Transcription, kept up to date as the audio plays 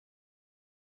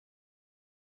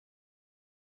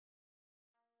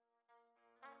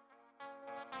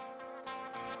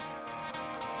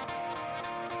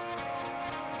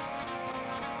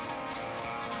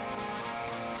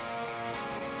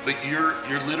but you're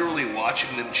literally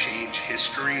watching them change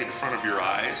history in front of your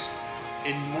eyes,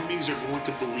 and normies are going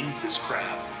to believe this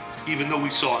crap, even though we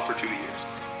saw it for 2 years.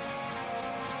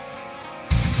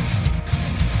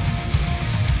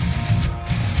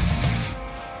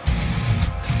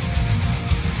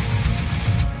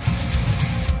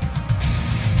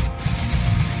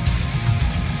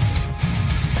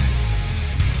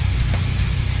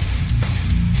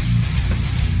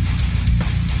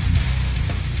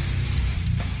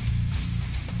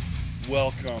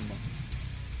 Welcome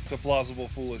to Plausible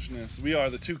Foolishness. We are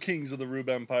the two kings of the Rube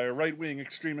Empire, right-wing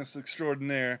extremists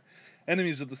extraordinaire,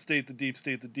 enemies of the state, the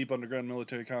deep underground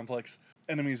military complex,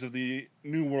 enemies of the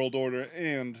New World Order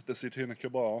and the Satanic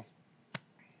Cabal.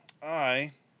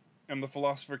 I am the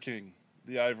Philosopher King,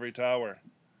 the Ivory Tower,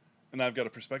 and I've got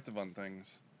a perspective on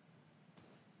things.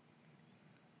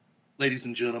 Ladies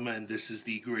and gentlemen, this is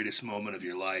the greatest moment of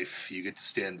your life. You get to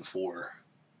stand before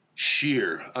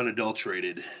sheer,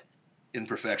 unadulterated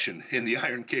imperfection in the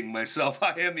Iron King myself.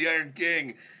 I am the Iron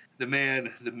King, the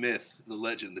man, the myth, the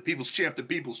legend, the people's champ, the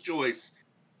people's choice,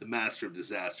 the master of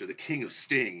disaster, the king of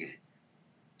sting.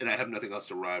 And I have nothing else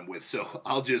to rhyme with, so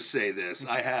I'll just say this.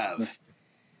 I have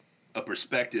a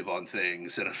perspective on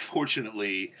things, and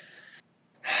unfortunately,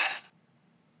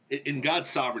 in God's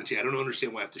sovereignty, I don't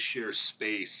understand why I have to share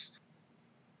space,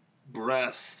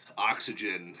 breath,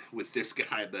 oxygen with this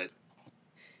guy, but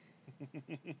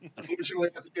unfortunately,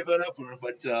 I have to give it up for him.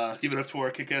 But give it up to our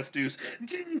kick-ass dudes.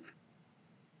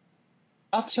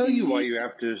 I'll tell you why you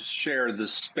have to share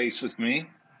this space with me,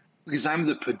 because I'm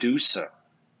the producer.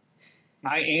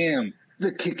 I am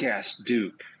the kick-ass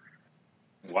Duke.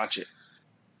 Watch it.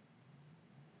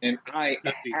 And I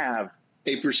have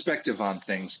a perspective on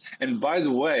things. And by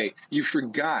the way, you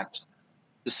forgot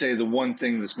to say the one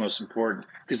thing that's most important,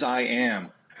 because I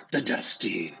am the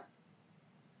Dusty.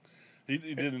 He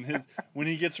didn't. When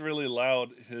he gets really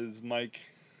loud, his mic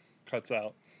cuts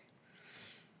out.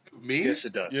 Me? Yes,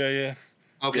 it does. Yeah.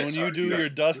 Okay, so when you do your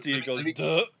Dusty, it goes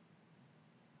duh.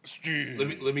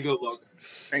 Let me go longer.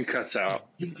 And cuts out.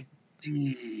 There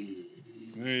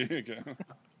you go.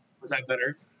 Was that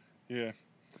better? Yeah.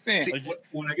 See,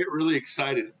 when I get really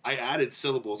excited, I added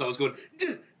syllables. I was going,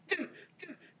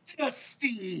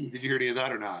 Dusty. Did you hear any of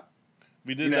that or not?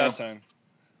 We did that time,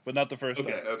 but not the first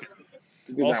time. Okay.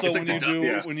 Also,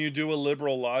 when you do a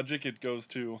liberal logic, it goes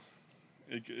to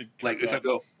it like if I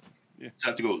go. Yeah. So I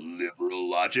have to go liberal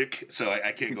logic, so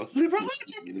I can't go liberal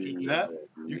logic. Yeah.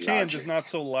 You can, just not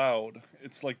so loud.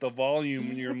 It's like the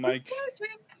volume in your mic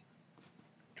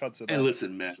cuts it out. And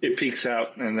listen, man. It peaks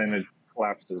out and then it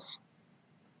collapses.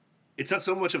 It's not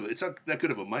so much of it's not that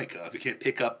good of a mic if it can't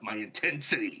pick up my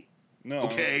intensity. No.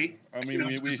 Okay. I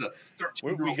mean,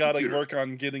 we got to work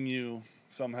on getting you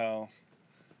somehow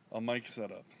a mic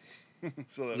set up.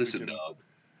 So that listen, dog.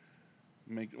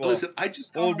 Listen,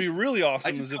 what would be really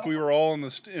awesome is if we were all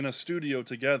in a studio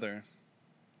together.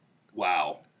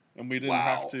 Wow. And we didn't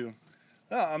have to.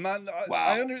 No, I'm not.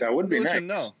 Wow. That would be listen,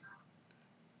 nice. No.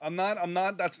 I'm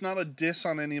not. That's not a diss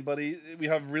on anybody. We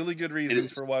have really good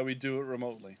reasons for why we do it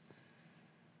remotely.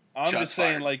 I'm just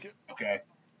saying, like,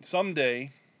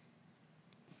 someday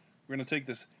we're gonna take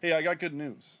this. Hey, I got good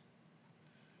news.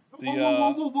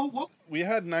 We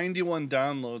had 91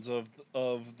 downloads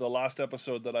of the last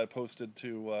episode that I posted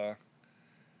to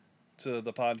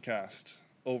the podcast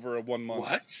over 1 month.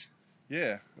 What?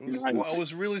 Yeah, I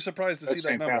was really surprised to see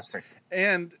that fantastic. number.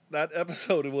 And that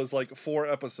episode, it was like 5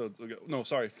 episodes ago,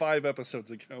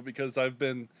 because I've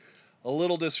been a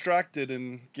little distracted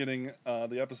in getting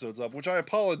the episodes up, which I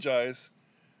apologize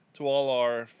to all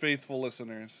our faithful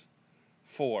listeners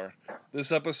for.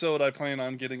 This episode I plan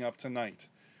on getting up tonight.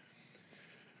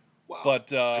 Wow.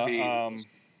 But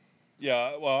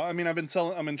yeah, well, I mean, I've been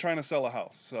trying to sell a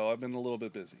house, so I've been a little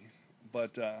bit busy.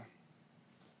 But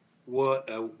what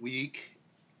a weak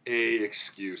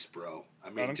excuse, bro. I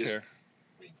mean, I don't care.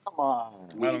 Come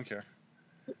on. I don't care.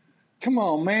 Come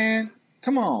on, man.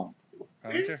 Come on.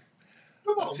 I don't care.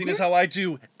 Seeing as how I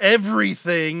do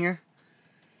everything,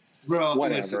 bro.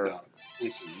 Whatever.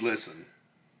 Listen.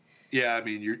 Yeah, I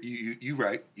mean, you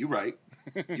right.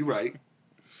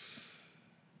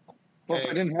 Well, if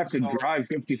I didn't have to drive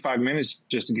 55 minutes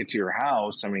just to get to your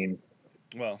house, I mean,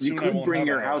 well, you could bring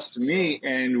your house to me,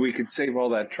 and we could save all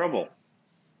that trouble.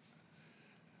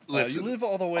 You live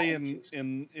all the way in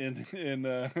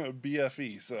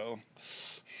BFE, so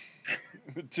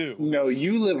too. No,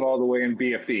 you live all the way in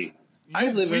BFE.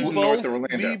 I live in north of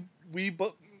Orlando.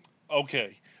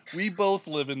 Okay. We both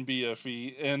live in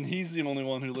BFE, and he's the only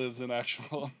one who lives in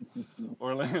actual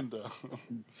Orlando.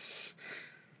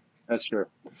 That's true.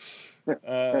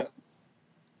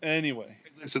 Anyway,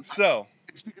 listen, so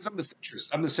It's because I'm the centrist.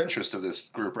 I'm the centrist of this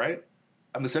group, right?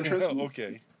 I'm the centrist.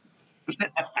 Okay.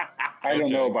 I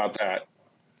don't know Okay. about that.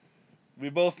 We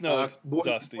both know it's Boys,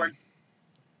 Dusty.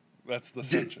 That's the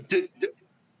did, centrist.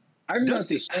 I'm not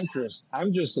the Dusty. centrist.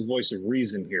 I'm just the voice of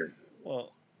reason here.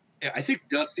 Well, Yeah, I think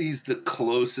Dusty's the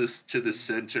closest to the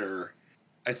center.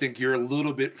 I think you're a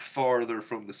little bit farther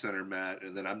from the center, Matt,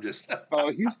 and then I'm just.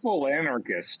 Oh, he's full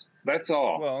anarchist. That's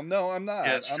all. no, I'm not.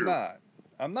 Yeah, it's true.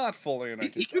 I'm not full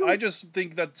anarchist. You- I just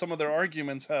think that some of their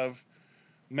arguments have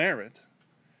merit.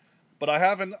 But I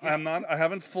haven't. Yeah. I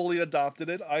haven't fully adopted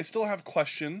it. I still have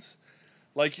questions,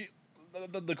 like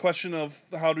the question of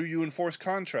how do you enforce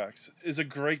contracts is a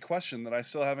great question that I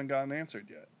still haven't gotten answered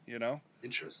yet. You know.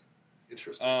 Interesting.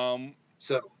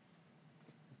 So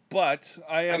But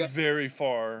I am got- very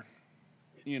far,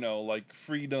 like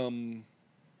freedom.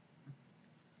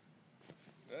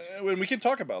 When we can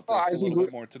talk about Oh, this a little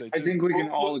bit more today too. I think we can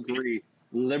all agree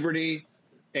liberty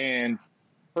and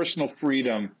personal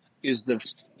freedom is the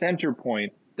center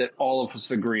point that all of us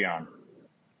agree on.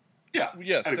 yeah,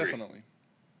 Yes, I'd agree. definitely.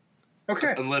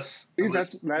 Okay. Unless that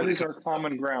when is it our comes to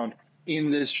common ground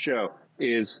in this show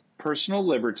is personal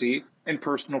liberty and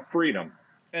personal freedom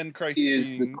And Christ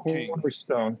is the being king.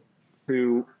 cornerstone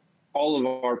to all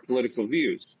of our political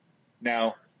views.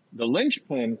 Now, the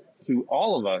linchpin to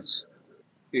all of us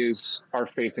is our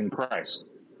faith in Christ.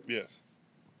 Yes.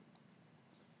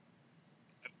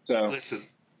 So, Listen,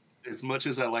 as much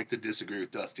as I like to disagree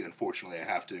with Dusty, unfortunately, I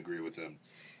have to agree with him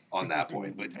on that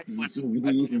point. But listen,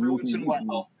 every once in a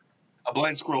while, a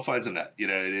blind squirrel finds a nut. It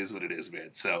is what it is, man.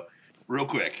 So, real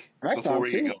quick, I before thought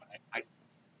we get too. going,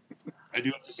 I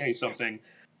do have to say something.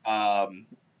 An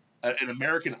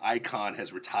American icon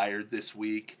has retired this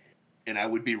week, and I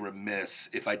would be remiss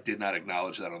if I did not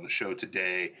acknowledge that on the show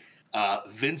today.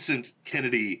 Vincent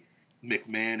Kennedy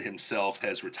McMahon himself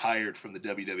has retired from the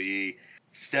WWE,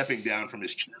 stepping down from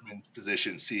his chairman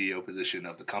position, CEO position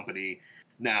of the company.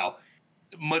 Now,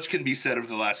 much can be said over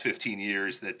the last 15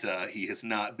 years that he has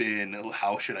not been,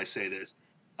 how should I say this,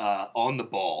 on the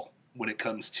ball when it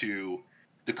comes to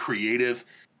the creative,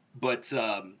 but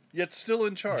Yet still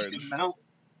in charge. the amount,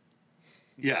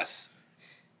 yes,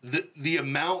 the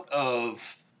amount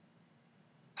of,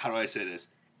 how do I say this,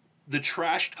 the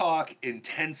trash talk,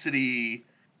 intensity,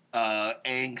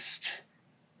 angst,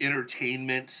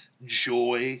 entertainment,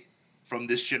 joy from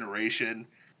this generation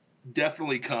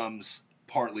definitely comes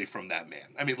partly from that man.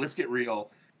 I mean, let's get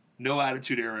real. No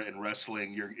Attitude Era in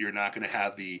wrestling. You're not going to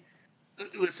have the.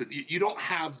 Listen, you don't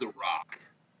have The Rock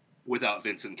without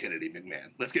Vincent Kennedy McMahon.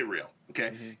 Let's get real,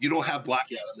 okay? Mhm. You don't have Black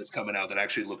Adam that's coming out that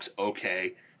actually looks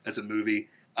okay as a movie.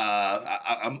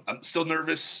 I'm still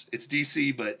nervous. It's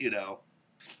DC, but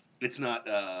it's not.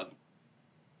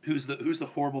 Who's the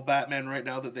horrible Batman right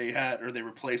now that they had or they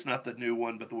replaced? Not the new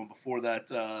one, but the one before that.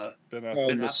 Ben Oh, Affleck.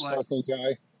 Ben the Affleck? Stucco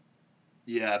guy.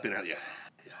 Yeah, yeah.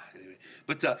 Anyway,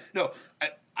 but no,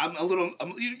 I'm a little.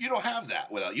 You don't have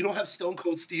that without. You don't have Stone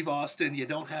Cold Steve Austin. You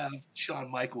don't have Shawn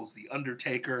Michaels, The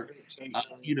Undertaker.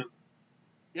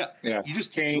 Yeah. Yeah. You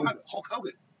still Kane. have Hulk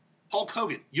Hogan. Hulk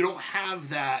Hogan. You don't have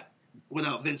that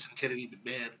without Vincent Kennedy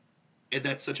McMahon, and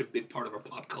that's such a big part of our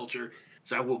pop culture.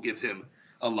 So I will give him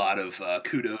a lot of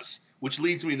kudos, which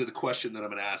leads me to the question that I'm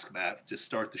going to ask Matt to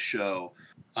start the show.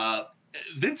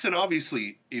 Vincent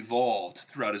obviously evolved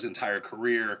throughout his entire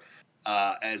career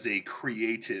as a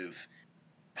creative.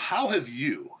 How have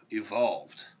you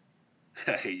evolved?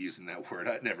 I hate using that word.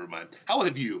 Never mind. How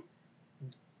have you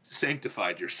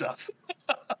sanctified yourself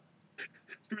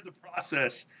through the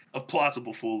process of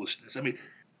plausible foolishness? I mean,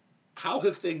 how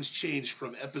have things changed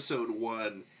from episode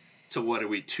 1 to what are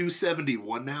we,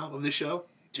 271 now of the show?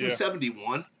 Yeah.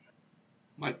 271?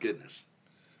 My goodness.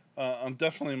 I'm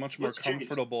definitely much more What's changed?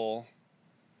 comfortable.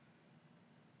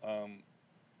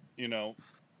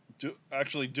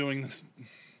 Actually doing this.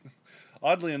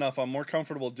 Oddly enough, I'm more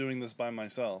comfortable doing this by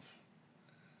myself.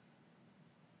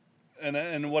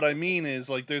 And what I mean is,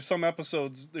 like, there's been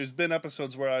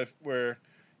episodes where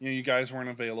you guys weren't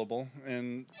available,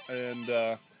 and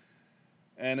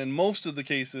in most of the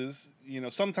cases,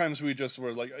 sometimes we just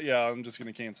were like, yeah, I'm just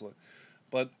gonna cancel it.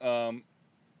 But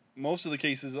most of the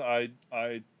cases, I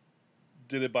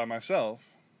did it by myself.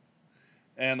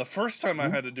 And the first time I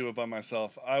had to do it by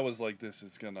myself, I was like, this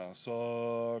is gonna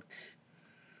suck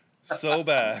so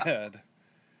bad.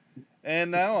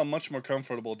 And now I'm much more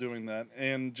comfortable doing that,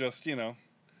 and just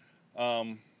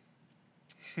I'm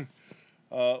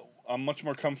much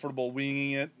more comfortable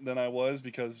winging it than I was,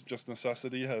 because just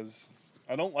necessity has.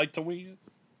 I don't like to wing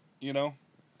it, Of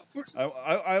course.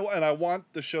 I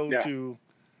want the show Yeah. to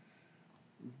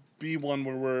be one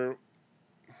where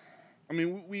I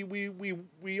mean,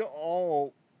 we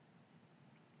all,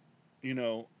 you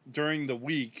know, during the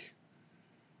week,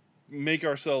 make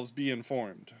ourselves be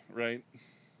informed, right?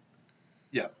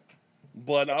 Yeah.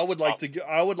 But I would like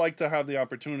to have the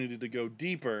opportunity to go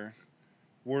deeper,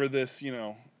 were this, you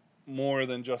know, more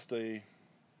than just a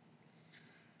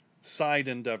side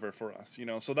endeavor for us, you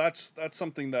know. So that's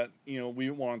something that, you know, we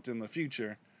want in the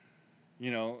future,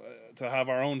 you know, to have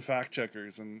our own fact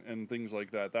checkers and things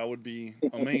like that. That would be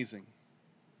amazing.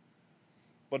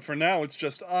 But for now, it's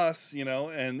just us, you know,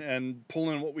 and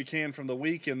pulling what we can from the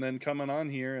week and then coming on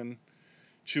here and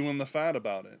chewing the fat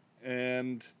about it.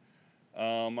 And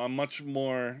I'm much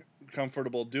more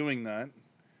comfortable doing that,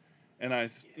 and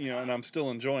and I'm still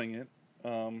enjoying it.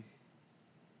 I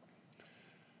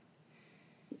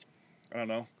don't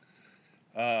know.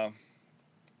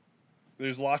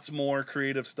 There's lots more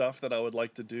creative stuff that I would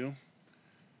like to do.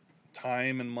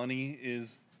 Time and money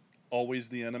is always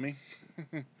the enemy.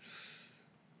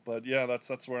 But yeah,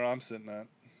 that's where I'm sitting at.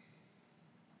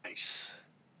 Nice.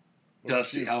 What about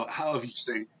Dusty, you? how have you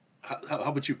say? How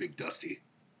about you, Big Dusty,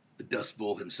 the Dust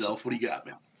Bowl himself? What do you got,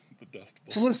 man? The Dust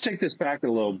Bowl. So let's take this back a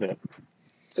little bit.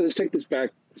 So let's take this back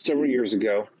several years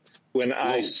ago when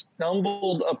I Whoa.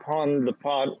 stumbled upon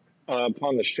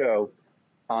the show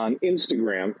on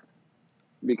Instagram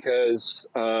because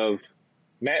of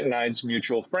Matt and I's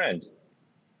mutual friend,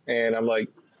 and I'm like,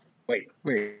 wait.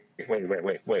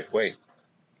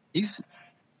 He's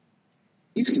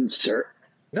concerned.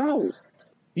 No,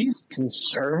 he's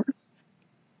concerned,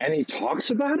 and he talks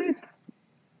about it.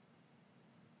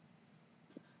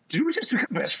 Did we just become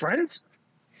best friends?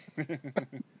 I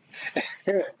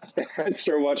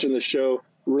started watching the show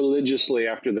religiously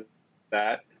after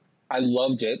that. I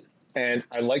loved it, and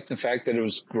I liked the fact that it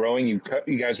was growing.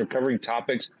 You guys were covering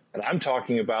topics that I'm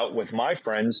talking about with my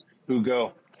friends who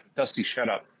go, Dusty, shut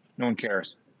up. No one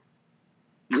cares.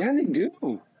 Yeah, they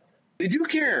do. They do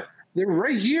care. They're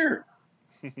right here.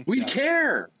 We Yeah.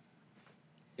 care.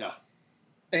 Yeah.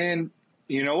 And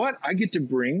you know what? I get to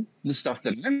bring the stuff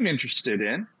that I'm interested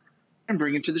in and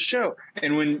bring it to the show.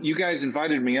 And when you guys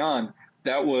invited me on,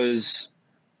 that was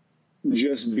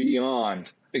just beyond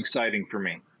exciting for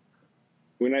me.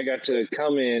 When I got to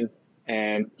come in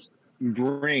and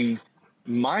bring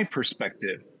my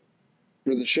perspective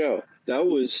for the show, that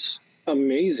was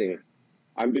amazing.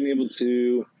 I've been able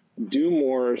to do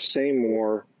more, say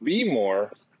more, be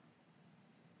more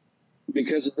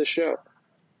because of the show.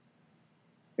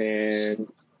 And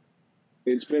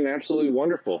it's been absolutely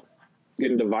wonderful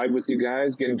getting to vibe with you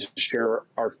guys, getting to share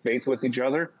our faith with each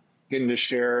other, getting to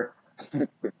share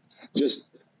just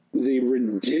the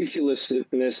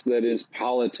ridiculousness that is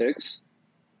politics,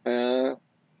 and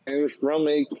from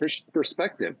a Christian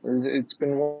perspective. It's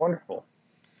been wonderful.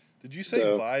 Did you say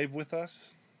So- vibe with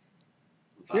us?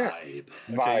 Yeah. Vibe.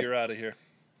 Okay, Vibe. you're out of here.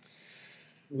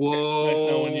 Whoa. It's nice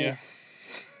knowing you.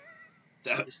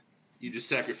 You just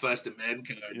sacrificed a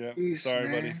mankind. Yeah. Peace, Sorry,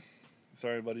 man. buddy.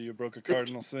 Sorry, buddy. You broke a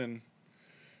cardinal sin.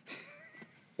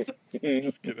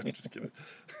 Just kidding. Just kidding.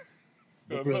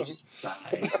 Bro, just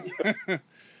vibe.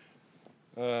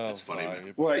 Oh, That's funny, man.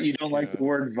 vibe. What, you don't like the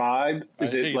word vibe?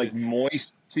 Is I it hate like it.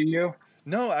 moist to you?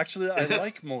 No, actually, I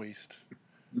like moist.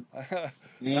 I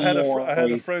had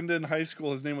a friend in high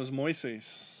school. His name was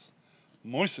Moises.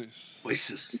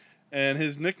 Voices. And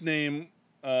his nickname,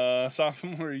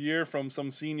 sophomore year, from some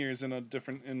seniors in a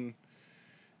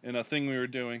thing we were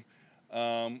doing,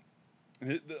 the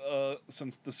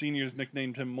seniors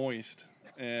nicknamed him Moist,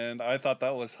 and I thought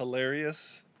that was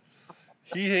hilarious.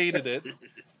 He hated it,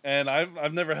 and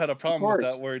I've never had a problem with course.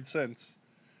 that word since.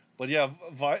 But yeah,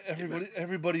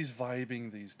 everybody's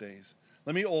vibing these days.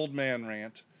 Let me old man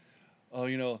rant. Oh,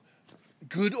 you know,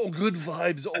 good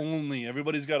vibes only.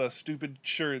 Everybody's got a stupid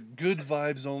shirt. Good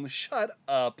vibes only. Shut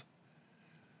up.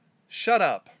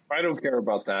 I don't care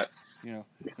about that. You know,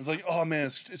 it's like, oh man,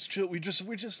 it's chill. We're just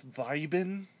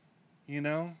vibing. You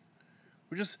know,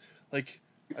 we're just like,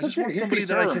 I just Such a want somebody hippie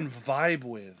that I term. can vibe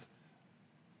with.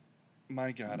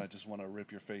 My God, I just want to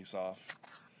rip your face off.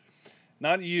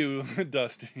 Not you,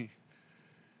 Dusty.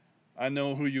 I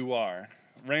know who you are.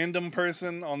 Random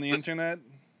person on the internet.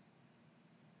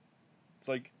 It's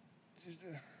like,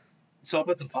 It's all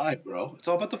about the vibe, bro. It's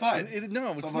all about the vibe.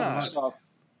 no, it's all about not. the vibe.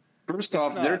 First It's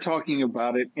off, they're not. talking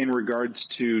about it in regards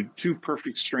to two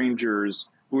perfect strangers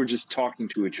who are just talking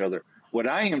to each other. What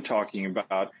I am talking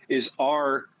about is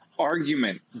our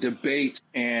argument, debate,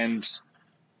 and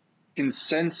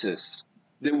consensus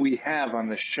that we have on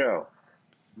the show.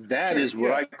 That Sure, is what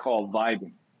yeah. I call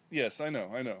vibing. Yes, I know.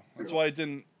 That's why it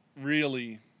didn't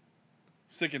really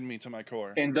sicken me to my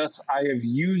core. And thus, I have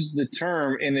used the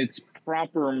term in its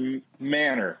proper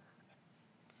manner.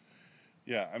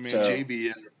 Yeah, I mean, So-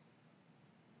 JBN.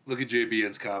 Look at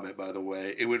JBN's comment, by the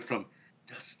way. It went from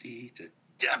dusty to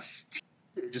dusty.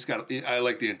 It just got. I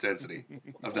like the intensity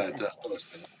of that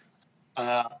post.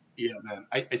 Yeah, man.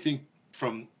 I think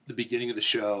from the beginning of the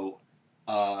show,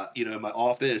 in my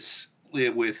office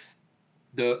with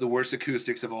the worst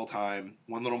acoustics of all time,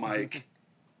 one little mic,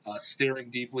 staring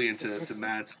deeply into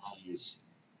Matt's eyes.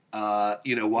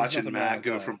 Watching nothing wrong Matt with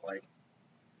go that. from like.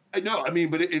 I know. I mean,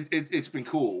 but it's been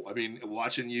cool. I mean,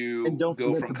 watching you And don't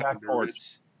go forget from the kind of back porch.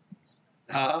 nervous.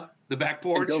 Huh? The back And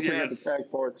porch, don't forget yes. the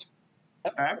back porch.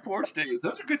 Back porch days.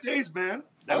 Those are good days, man.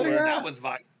 Oh, yeah. That was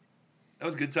fine. That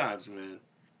was good times, man.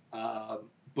 But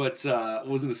what was I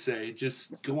gonna say?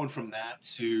 Just going from that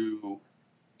to,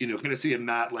 kind of seeing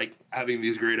Matt like having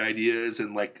these great ideas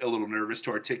and like a little nervous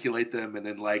to articulate them, and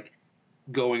then like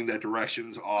going that direction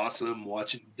is awesome.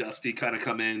 Watching Dusty kind of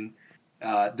come in.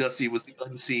 Dusty was the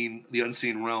unseen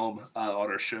realm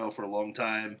on our show for a long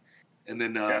time, and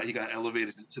then he got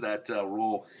elevated into that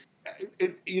role.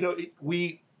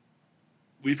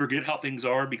 We forget how things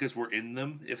are because we're in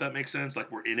them, if that makes sense.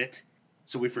 Like we're in it,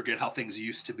 so we forget how things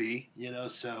used to be.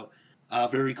 So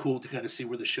very cool to kind of see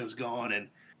where the show's gone and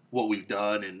what we've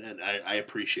done, and I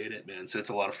appreciate it, man. So it's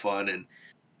a lot of fun, and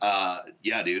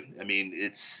yeah, dude. I mean,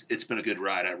 it's been a good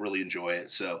ride. I really enjoy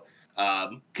it. So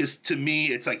because to me,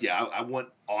 it's like, yeah, I want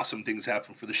awesome things to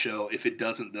happen for the show. If it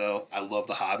doesn't, though, I love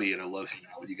the hobby and I love hanging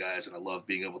out with you guys, and I love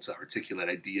being able to articulate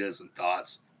ideas and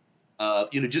thoughts.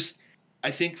 Just I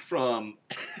think from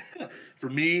for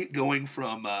me going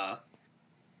from I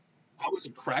was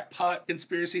a crackpot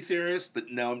conspiracy theorist,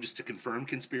 but now I'm just a confirmed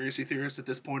conspiracy theorist at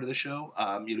this point of the show.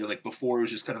 Like before it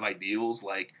was just kind of ideals.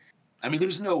 Like, I mean,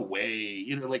 there's no way,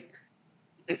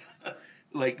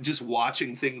 like just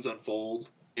watching things unfold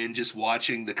and just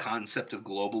watching the concept of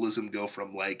globalism go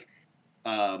from like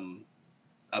um,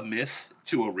 a myth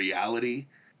to a reality,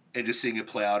 and just seeing it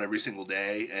play out every single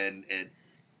day, and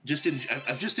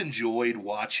I've just enjoyed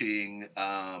watching.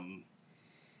 I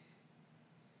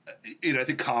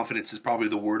think confidence is probably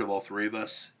the word of all three of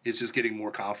us. It's just getting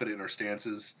more confident in our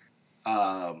stances,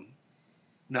 um,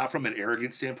 not from an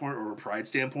arrogant standpoint or a pride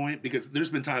standpoint, because there's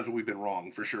been times when we've been wrong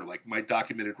for sure. Like my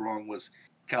documented wrong was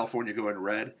California going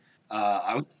red.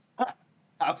 I was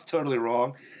I was totally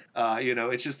wrong.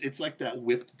 It's like that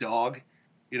whipped dog.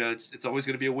 It's always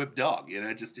going to be a whipped dog.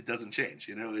 It doesn't change.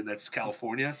 And that's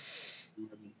California.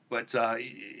 But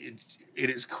it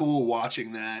is cool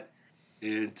watching that,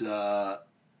 and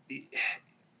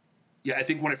yeah, I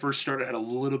think when I first started, I had a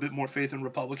little bit more faith in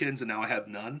Republicans, and now I have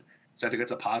none. So I think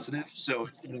that's a positive. So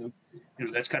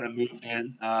that's kind of moved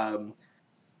in. I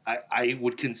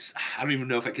don't even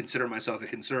know if I consider myself a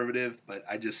conservative, but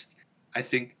I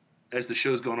think as the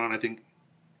show's going on, I think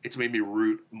it's made me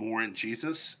root more in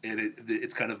Jesus, and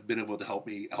it's kind of been able to help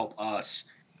us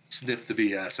sniff the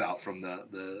BS out from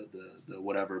the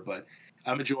whatever. But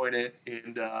I'm enjoying it,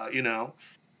 and I,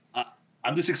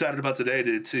 I'm just excited about today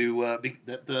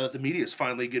that the media is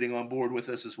finally getting on board with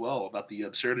us as well about the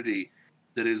absurdity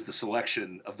that is the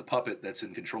selection of the puppet that's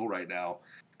in control right now.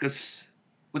 Because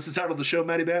what's the title of the show,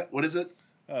 Matty Bat? What is it?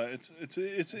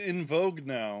 It's in vogue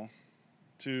now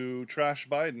to trash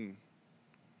Biden.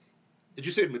 Did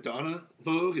you say Madonna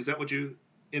Vogue? Is that what you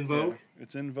in Vogue? Yeah,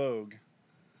 it's in vogue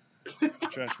to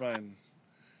trash Biden.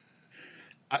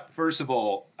 First of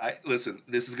all, listen.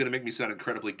 This is going to make me sound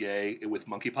incredibly gay with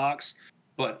monkeypox,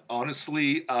 but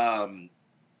honestly,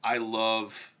 I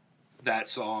love that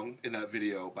song in that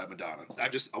video by Madonna. I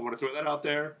want to throw that out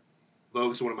there.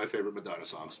 Vogue's one of my favorite Madonna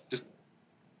songs. Just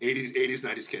 80s,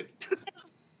 90s kid.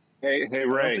 Hey, Ray.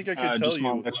 I don't think I could tell just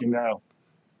want to let you know.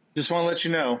 Just want to let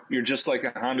you know, you're just like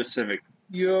a Honda Civic.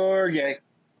 You're gay.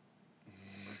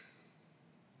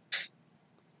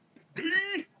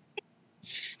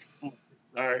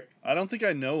 All right. I don't think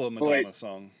I know a Madonna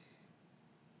song.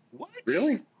 What?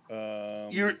 Really?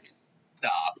 You're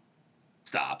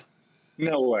stop.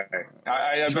 No way.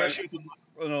 I bet.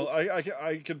 No,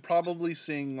 I could probably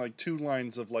sing like 2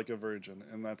 lines of Like a Virgin,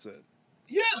 and that's it.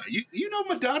 Yeah, you know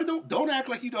Madonna. Don't act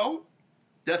like you don't.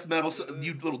 Death metal,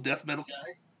 you little death metal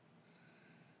guy.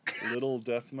 Little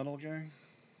death metal guy.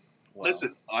 Wow.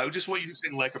 Listen, I just want you to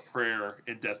sing Like a Prayer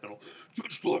in death metal.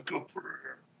 Just like a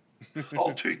prayer.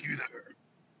 I'll take you there.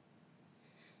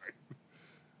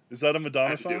 Is that a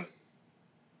Madonna song?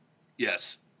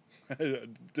 Yes. I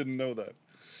didn't know that.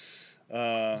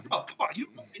 Oh, come on. You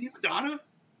don't know any Madonna?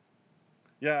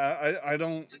 Yeah, I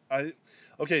don't.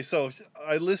 Okay, so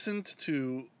I listened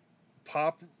to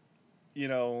top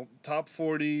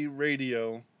 40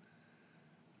 radio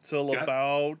till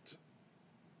about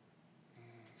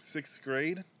 6th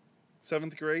grade,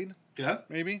 7th grade, Yeah.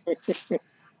 maybe.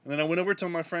 And then I went over to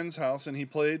my friend's house, and he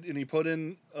put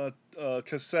in a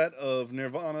cassette of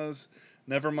Nirvana's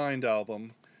Nevermind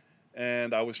album,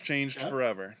 and I was changed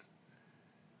forever.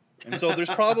 And so there's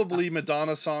probably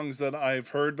Madonna songs that I've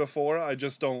heard before. I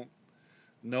just don't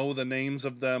know the names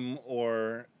of them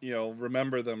or,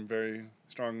 remember them very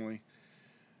strongly.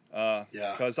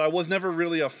 Because I was never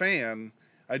really a fan.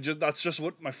 That's just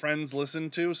what my friends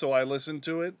listened to, so I listened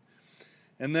to it.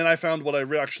 And then I found what I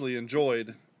actually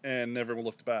enjoyed and never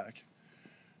looked back.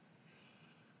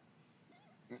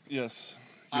 Yes,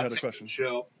 you had a question.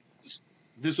 Show.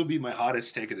 This will be my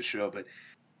hottest take of the show, but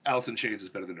Alice in Chains is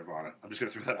better than Nirvana. I'm just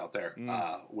going to throw that out there.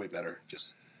 Way better.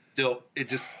 As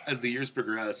the years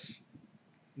progress,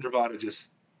 Nirvana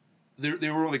they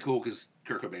were really cool because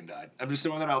Kurt Cobain died. I'm just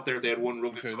throwing that out there. They had one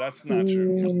real good song. That's not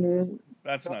true.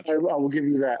 That's not true. I will give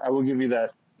you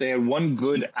that. They had one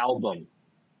good album.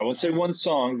 I won't say one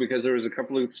song because there was a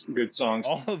couple of good songs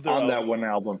on that one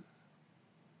album.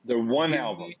 The one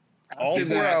album. All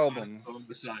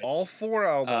four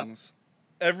albums.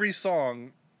 Every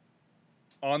song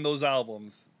on those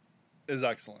albums is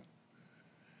excellent.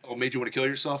 Oh, Made You Want to Kill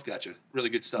Yourself? Gotcha. Really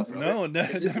good stuff. Right? No, it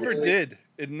never did.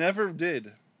 It never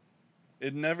did.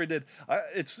 It never did.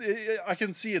 I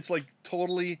can see it's like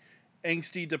totally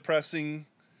angsty, depressing,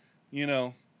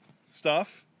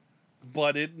 stuff,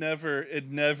 but it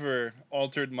never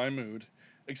altered my mood,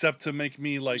 except to make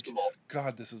me like,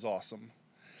 God, this is awesome,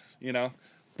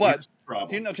 But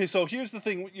okay, so here's the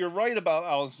thing. You're right about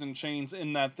Alice in Chains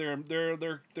in that their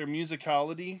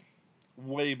musicality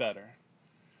way better.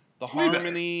 The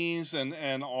harmonies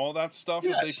and all that stuff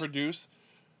that they produce,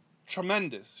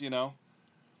 tremendous,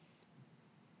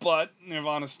 But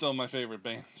Nirvana's still my favorite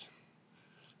band.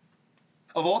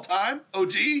 Of all time?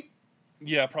 OG?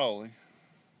 Yeah, probably.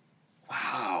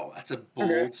 Wow, that's a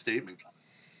bold statement.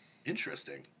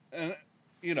 Interesting. And,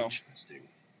 Interesting.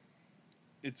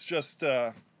 It's just,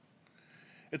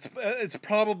 it's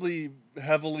probably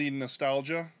heavily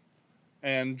nostalgia.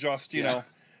 And just,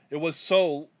 it was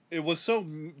so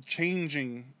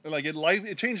changing. Like,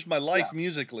 it changed my life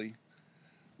musically,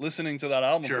 listening to that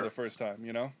album for the first time,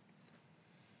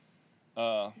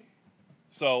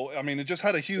 So, I mean, it just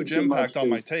had a huge impact on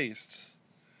my tastes.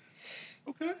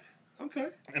 Okay.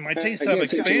 And my tastes have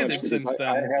expanded since then.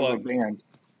 I have a band.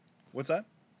 What's that?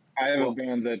 I have a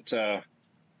band that,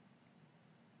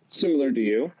 similar to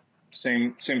you,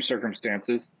 same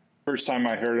circumstances. First time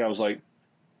I heard it, I was like,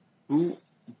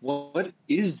 what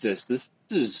is this?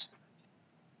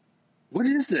 What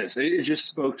is this? It just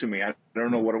spoke to me. I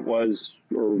don't know what it was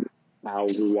or how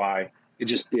or why. It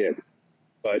just did.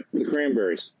 But the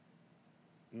Cranberries.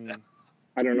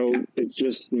 I don't know. It's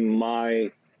just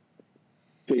my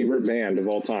favorite band of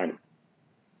all time.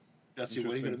 Dusty,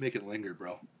 why are you going to make it linger,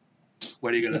 bro?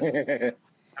 What are you going to...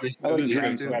 I like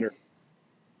Dreams better.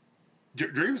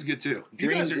 Dreams good, too.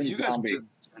 Dreams you guys Zombie.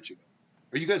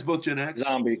 Are you guys both Gen X?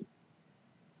 Zombie.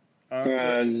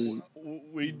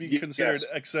 We'd be considered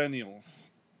Xennials.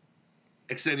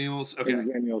 Xennials? Okay.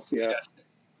 Xennials, yeah.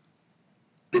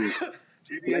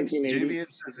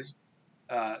 JBN says...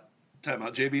 time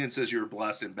out. JBN says you were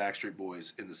blasting Backstreet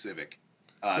Boys in the Civic.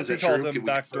 Since we called them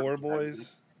Backdoor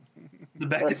Boys. The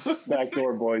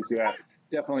Backdoor Boys, yeah.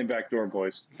 Definitely Backdoor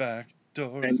Boys.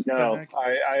 Backdoors. And no,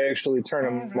 I actually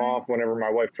turn them off whenever my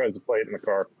wife tries to play it in the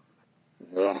car.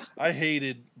 Ugh. I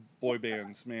hated boy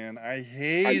bands, man. I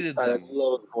hated them. I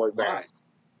love boy bands.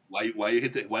 Why you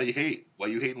hate? Why you hate? Why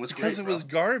you hating what's because great? Because it was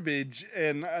garbage,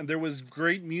 and there was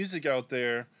great music out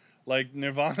there, like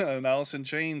Nirvana and Alice in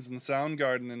Chains and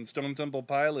Soundgarden and Stone Temple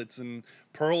Pilots and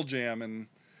Pearl Jam, and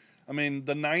I mean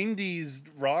the '90s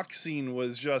rock scene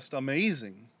was just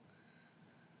amazing.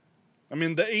 I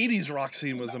mean the '80s rock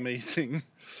scene was amazing.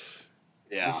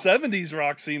 Yeah. The '70s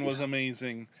rock scene was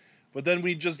amazing, but then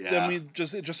it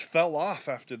just fell off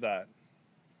after that.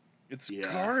 It's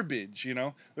garbage, you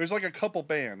know. There's like a couple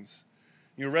bands,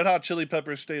 you know. Red Hot Chili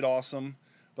Peppers stayed awesome,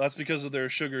 but that's because of their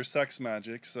sugar sex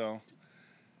magic. So,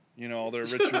 you know, all their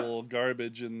ritual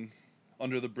garbage and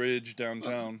Under the Bridge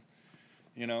downtown.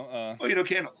 You know. Well, you know,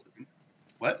 cannibalism.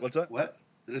 What? What's that? What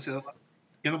did I say? That last?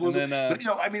 Cannibalism. And then, but, you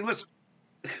know, I mean, listen.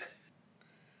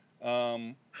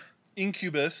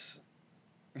 Incubus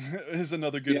is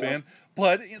another good band,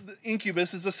 but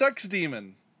Incubus is a sex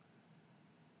demon.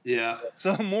 Yeah.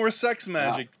 So more sex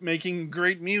magic, making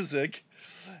great music,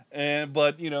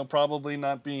 but you know, probably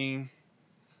not being.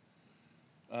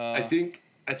 I think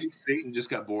Satan just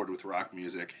got bored with rock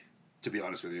music. To be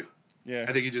honest with you. Yeah.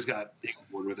 I think he got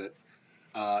bored with it.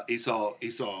 He saw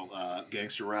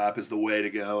gangster rap as the way to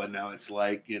go, and now it's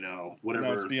like, you know, whatever.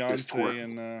 Now it's Beyonce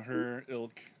and her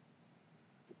ilk.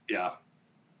 Yeah.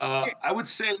 I would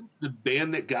say the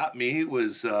band that got me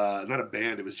was not a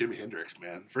band; it was Jimi Hendrix.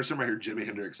 Man, first time I heard Jimi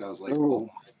Hendrix, I was like, Ooh. "Oh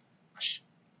my gosh,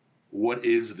 what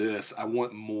is this? I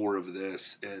want more of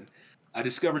this." And I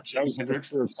discovered That Jimi was just Hendrix.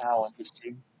 pure talent.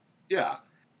 Yeah,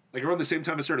 like around the same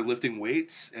time I started lifting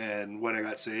weights and when I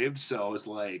got saved. So I was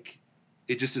like,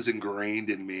 it just is ingrained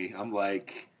in me. I'm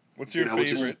like, What's you your know, it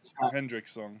just favorite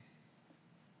Hendrix song?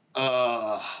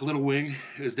 Little Wing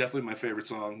is definitely my favorite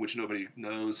song, which nobody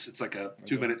knows. It's like a I don't.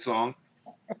 2 minute song,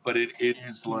 but it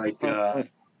is like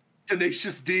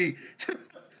Tenacious D.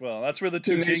 Well, that's where the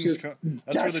two kings Tenacious come.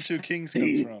 That's where the two kings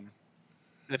comes D. from.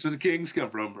 That's where the Kings come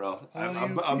from, bro. All I'm, you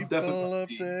I'm, I'm people up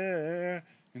definitely. there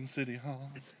in City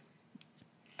Hall.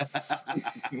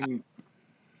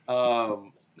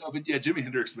 No, but yeah, Jimi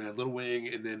Hendrix, man, Little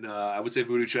Wing, and then I would say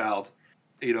Voodoo Child.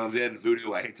 You know, then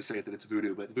Voodoo. I hate to say it that it's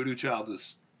Voodoo, but Voodoo Child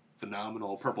is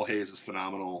phenomenal. Purple Haze is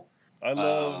phenomenal. I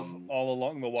love All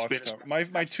Along the Spanish Watchtower.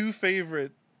 My two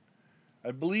favorite,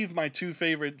 I believe my two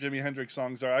favorite Jimi Hendrix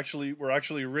songs were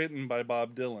actually written by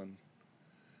Bob Dylan.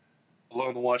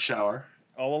 Along the Watchtower.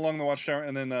 All Along the Watchtower,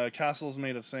 and then Castles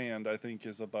Made of Sand, I think,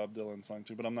 is a Bob Dylan song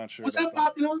too, but I'm not sure Was about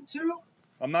that that. Bob Dylan too?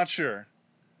 I'm not sure.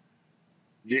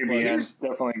 JBN, There's-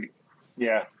 definitely.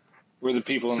 Yeah. We're the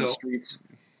people in the So streets.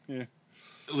 Yeah.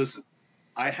 listen,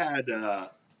 I had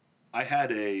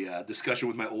a discussion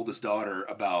with my oldest daughter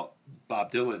about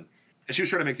Bob Dylan, and she was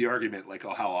trying to make the argument like,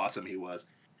 oh, how awesome he was.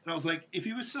 And I was like, if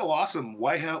he was so awesome,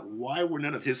 why were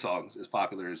none of his songs as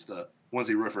popular as the ones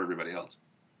he wrote for everybody else?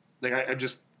 Like, I'm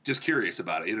just curious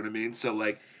about it. You know what I mean? So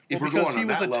like, Well, if we're because going he on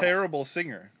was that a level, terrible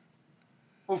singer.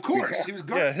 well, of course Yeah. he was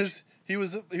Yeah, garbage. he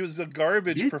was a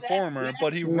garbage Did that performer, bad?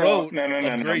 but he No, wrote no, no, no,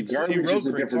 a no. great. He Garbage wrote is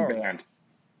a great different songs. band.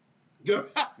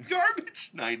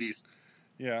 Garbage '90s.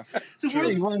 Yeah, The true.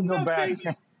 world's You want to go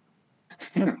back?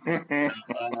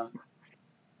 uh,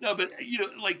 no, but you know,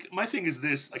 like my thing is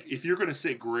this: like, if you're gonna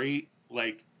say great,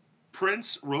 like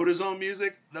Prince wrote his own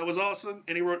music, that was awesome,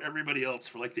 and he wrote everybody else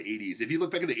for like the '80s. If you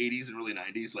look back at the '80s and early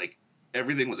 '90s, like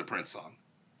everything was a Prince song.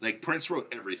 Like Prince wrote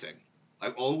everything,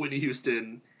 like all Whitney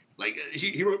Houston, like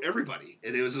he wrote everybody,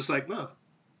 and it was just like, no,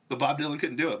 but Bob Dylan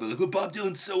couldn't do it. But like, well, Bob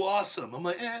Dylan's so awesome. I'm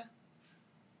like,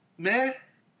 meh.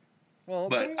 Well,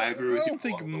 But I agree with I you. don't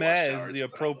think Along the meh Watchtower is is the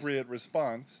phenomenal. appropriate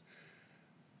response.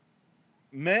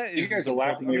 Meh You is guys the will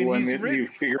laugh at me I mean, when he's written you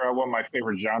figure out what my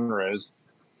favorite genre is.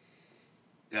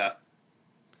 Yeah,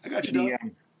 I got you, dog.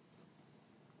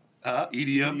 EDM.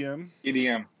 EDM. EDM.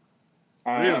 EDM.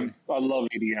 Really? I love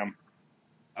EDM.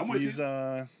 I'm with He's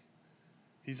you.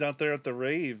 he's out there at the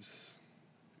raves,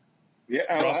 Yeah,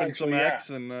 dropping some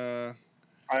actually, yeah.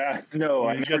 X, and No,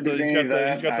 I he's never got the did he's any got of the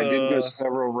that. he's got I did go to the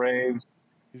several raves.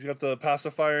 he's got the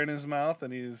pacifier in his mouth,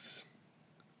 and he's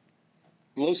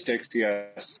Glow sticks,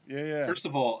 yes. yeah. First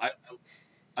of all,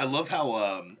 I love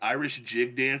how Irish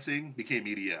jig dancing became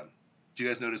EDM. Did you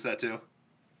guys notice that too?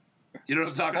 You know what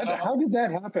I'm talking How about? did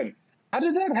that happen? How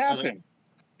did that Like, happen?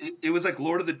 it was like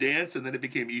Lord of the Dance, and then it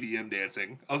became EDM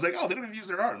dancing. I was like, oh, they don't even use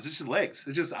their arms; it's just legs.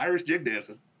 It's just Irish jig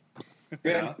dancing. You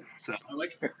Yeah. know? So I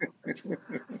like.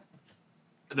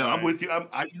 No, All I'm right. with you.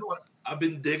 You know what I've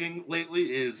been digging lately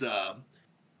is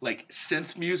like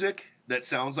synth music that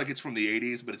sounds like it's from the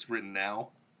 '80s, but it's written now.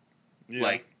 Yeah,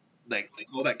 Like like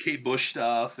all that Kate Bush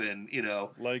stuff, and you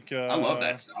know, like I love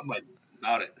that stuff. I'm like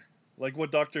about it. like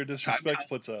what Doctor Time Disrespect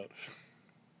puts out.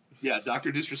 Yeah,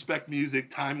 Doctor Disrespect music,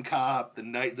 Time Cop, the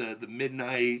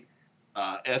midnight,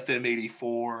 FM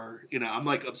 84. You know, I'm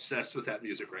like obsessed with that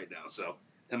music right now. So,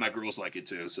 and my girls like it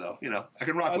too. So, you know, I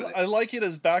can rock with it. I like it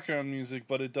as background music,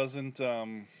 but it doesn't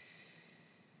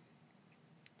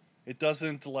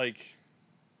like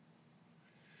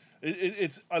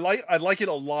it's I like it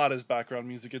a lot as background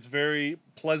music. It's very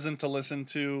pleasant to listen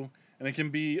to, and it can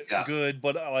be Yeah, good,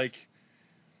 but like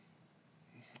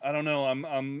I don't know.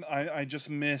 I just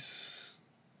miss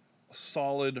a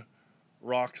solid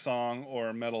rock song or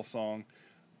a metal song.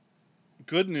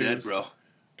 Good dead, news. bro.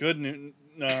 Good news.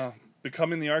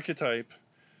 Becoming the Archetype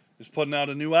is putting out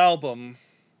a new album.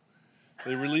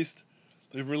 They released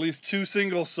they've released 2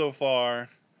 singles so far,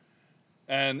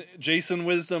 and Jason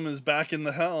Wisdom is back in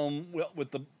the helm with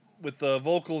the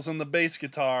vocals and the bass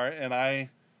guitar, and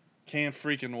I can't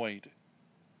freaking wait.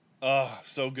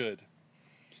 So good.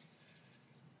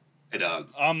 Hey, dog.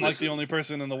 I'm like the Listen, only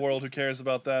person in the world who cares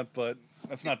about that, but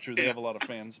that's not true. They yeah. have a lot of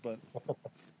fans, but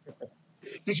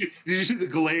Did you see the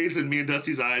glaze in me and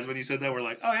Dusty's eyes when you said that? We're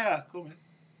like, oh yeah, cool man.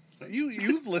 It's like,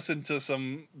 you've listened to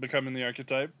some Becoming the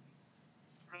Archetype.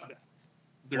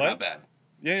 they're What? not bad.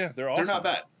 Yeah, they're awesome. They're not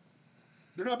bad.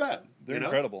 They're not bad. They're You know,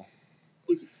 incredible.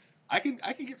 listen, I can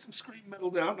get some scream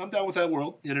metal down. I'm down with that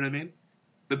world. You know what I mean?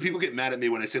 But people get mad at me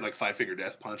when I say like Five Finger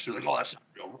Death Punch. They're like, "Oh, that's not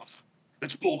real rock.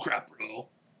 That's bullcrap, bro.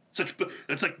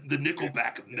 That's like the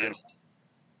Nickelback of metal."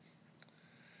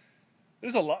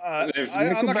 There's a lot. If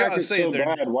I'm not Nickelback gonna is say so they're.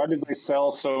 bad, why did they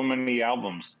sell so many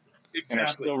albums and are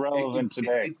Exactly. still relevant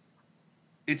today?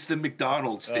 It's the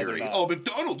McDonald's They're theory. not. Oh,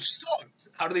 McDonald's sucks.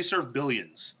 How do they serve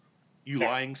billions? You Yeah.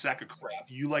 lying sack of crap.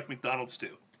 You like McDonald's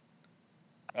too.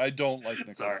 I don't like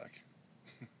Sorry. Nickelback.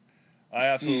 I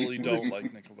absolutely don't Listen.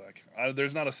 like Nickelback.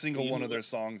 There's not a single one of their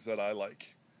songs that I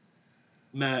like.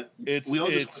 Matt, It's we all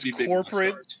just want to be big rock corporate.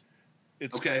 stars.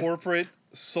 It's Okay. corporate,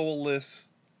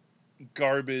 soulless,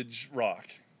 garbage rock.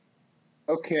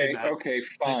 Okay, Hey, Matt. okay,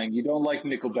 fine. You don't like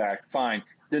Nickelback, fine.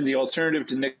 Then the alternative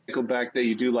to Nickelback that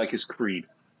you do like is Creed.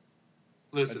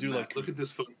 Listen, I do Matt, like look at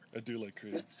this photo. I do like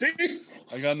Creed. See?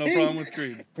 I got no problem with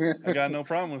Creed. I got no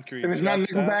problem with Creed. If it's not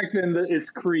Scott Stapp, Nickelback, then it's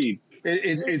Creed.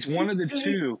 It's one of the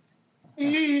two.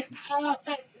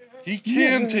 he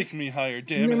can take me higher.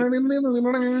 Damn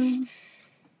it.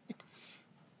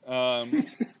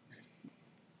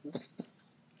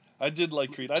 I did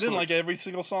like Creed. I didn't like every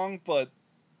single song, but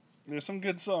there's some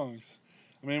good songs.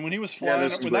 I mean, when he was Yeah, flying,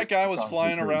 there's some when that great guy was songs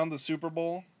flying in Creed. around the Super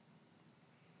Bowl,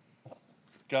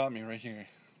 got me right here.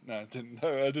 No, I didn't.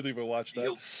 I didn't even watch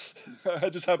that. I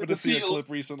just happened to see a clip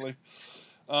recently.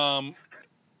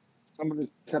 Somebody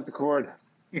cut the cord.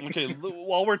 Okay,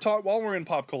 while we're in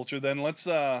pop culture, then let's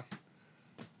talk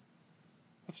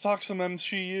some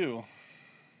MCU.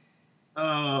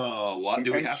 Oh, what?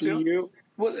 Do we have to? MCU?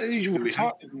 Well, you Do we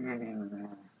have talk.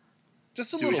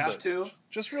 Just a Do we little have bit, to?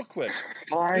 just real quick.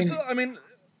 Fine. I mean,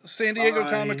 San Diego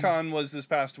Fine. Comic-Con was this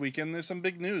past weekend. There's some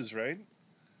big news, right?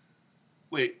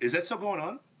 Wait, is that still going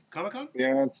on? Comic-Con?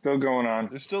 Yeah, it's still going on.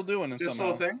 They're still doing it Is that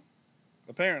still somehow. a thing?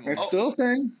 Apparently. It's still a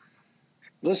thing.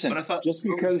 Listen, But I thought just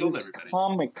COVID because killed it's everybody.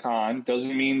 Comic-Con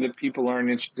doesn't mean that people aren't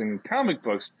interested in comic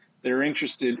books. They're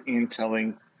interested in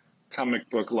telling comic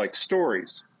book-like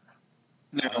stories.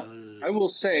 Now, I will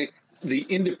say the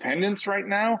independents right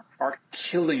now are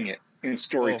killing it in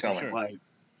storytelling. sure.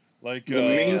 Like The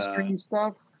mainstream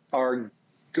stuff are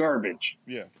garbage.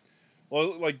 yeah.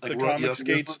 Well, like the Like Comics Rocky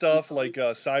Gate stuff, like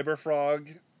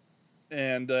Cyberfrog,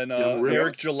 and then Ripper.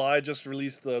 Eric July just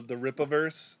released the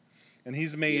Rippaverse, and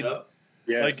he's made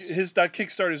Yes. like that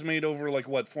Kickstarter's made over like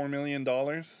what $4 million.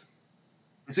 Is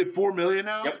it 4 million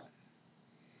now? Yep.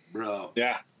 Bro.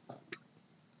 Yeah.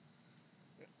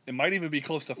 It might even be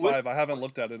close to What- 5. I haven't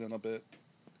looked at it in a bit.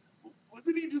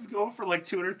 Wasn't he just going for like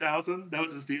 200,000? That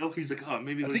was his deal. He's like, oh,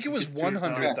 maybe. I like think it was 200,000.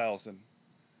 100,000.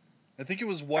 I think it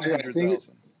was I 100,000.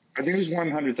 think it was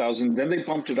 100,000. Then they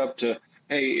bumped it up to,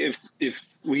 hey,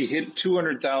 if we hit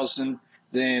 200,000,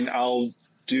 then I'll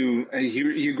do.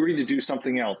 He agreed to do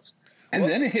something else, and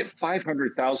then it hit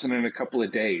 500,000 in a couple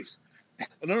of days.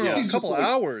 No, Yeah. a He's couple just like-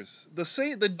 hours. The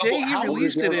day he hours,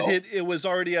 released it, yeah. it was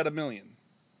already at $1 million.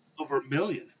 Over $1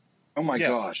 million. Oh my Yeah.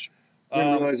 gosh! I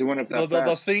didn't realize it went up that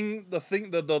fast.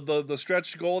 The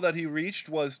stretch goal that he reached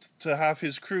was to have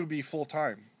his crew be full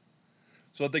time,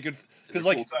 so that they could, because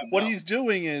like Full-time what now. he's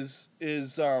doing is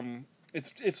it's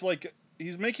like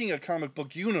he's making a comic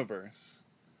book universe.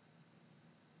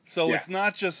 So Yeah. it's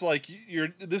not just like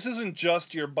this isn't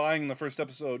just you're buying the first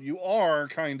episode. You are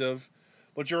kind of,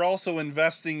 but you're also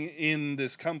investing in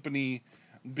this company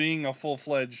being a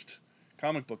full-fledged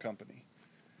comic book company.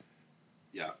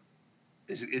 Yeah.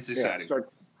 It's Yeah, exciting.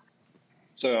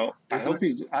 so I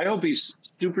hope he's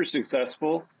super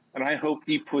successful, and I hope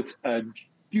he puts a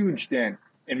huge dent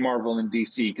in Marvel and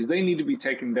DC because they need to be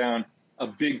taken down a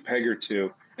big peg or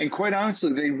two. And quite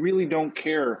honestly, they really don't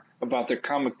care about their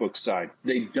comic book side.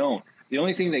 They don't. The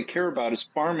only thing they care about is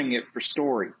farming it for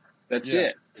story. That's Yeah.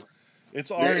 it. It's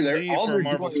They're- R&D all for they're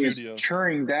Marvel doing is Studios.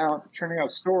 churning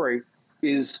out story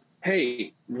is,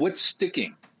 hey, what's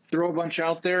sticking? Throw a bunch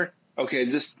out there. Okay,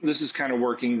 this is kind of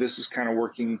working. This is kind of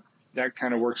working. That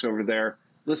kind of works over there.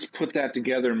 Let's put that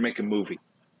together and make a movie.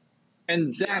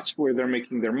 And that's where they're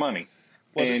making their money.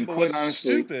 And But quite what's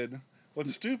honestly,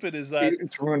 stupid is that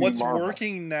it's ruining what's Marvel.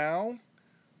 working now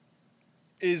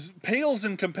pales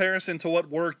in comparison to what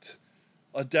worked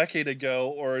a decade ago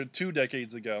or 2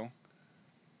 decades ago.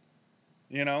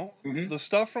 You know, Mhm. the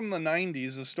stuff from the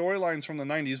 90s, the storylines from the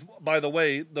 90s, by the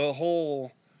way, the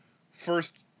whole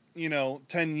first,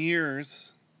 10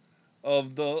 years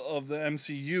of the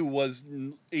MCU was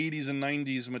 80s and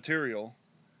 90s material.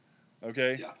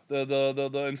 Okay? Yeah.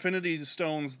 The Infinity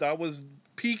Stones, that was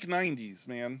peak 90s,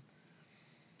 man.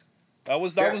 That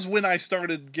was when I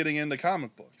started getting into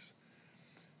comic books.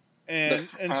 And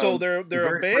so they're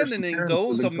very first abandoning appearance of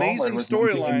those the Goblin amazing was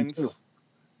 1982. storylines.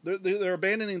 They're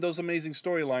abandoning those amazing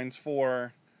storylines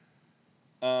for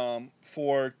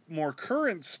more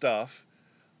current stuff,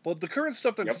 But the current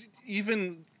stuff that's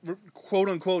even quote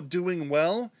unquote doing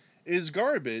well is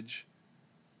garbage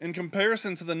in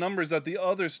comparison to the numbers that the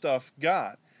other stuff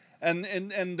got. And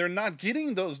they're not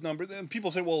getting those numbers. And people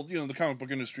say, well, the comic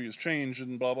book industry has changed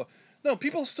and blah, blah. No,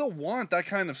 people still want that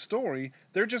kind of story.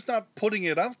 They're just not putting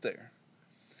it out there.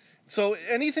 So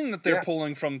anything that they're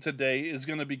pulling from today is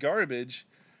going to be garbage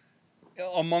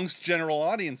amongst general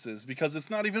audiences because it's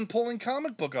not even pulling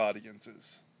comic book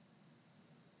audiences.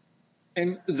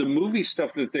 And the movie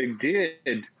stuff that they did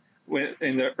in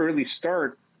the early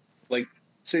start, like,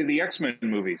 say, the X-Men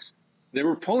movies, they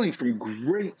were pulling from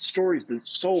great stories that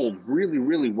sold really,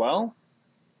 really well.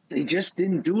 They just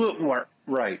didn't do it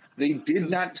right. They did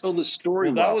not tell the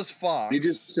story well. That was Fox. They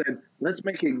just said, let's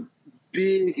make it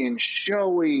big and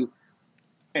showy,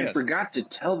 and forgot to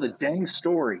tell the dang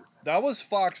story. That was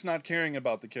Fox not caring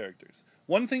about the characters.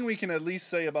 One thing we can at least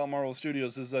say about Marvel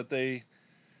Studios is that they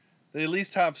at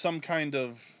least have some kind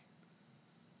of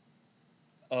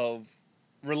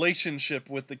relationship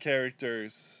with the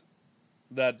characters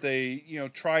that they,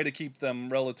 try to keep them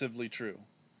relatively true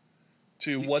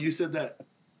to what you said that.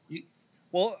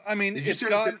 Well, I mean, did you it's try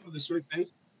got to say that with a straight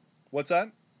face? What's that?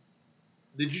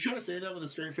 Did you try to say that with a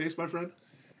straight face, my friend?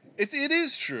 It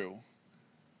is true.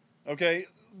 Okay.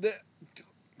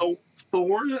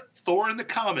 Thor in the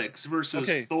comics versus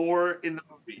Thor in the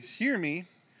movies. Hear me.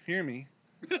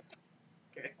 Okay.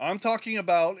 I'm talking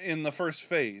about in the first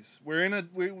phase. We're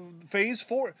phase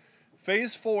 4.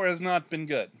 Phase 4 has not been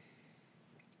good.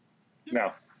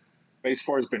 No. Phase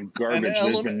 4 has been garbage.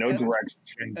 There's been no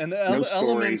direction. And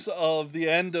elements of the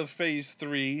end of Phase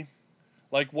 3,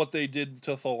 like what they did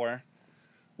to Thor,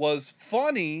 was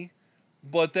funny,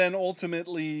 but then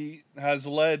ultimately has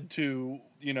led to,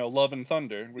 Love and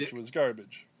Thunder, which was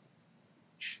garbage.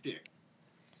 Shtick.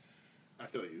 I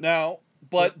feel you. Now,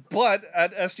 but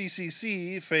at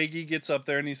SDCC, Feige gets up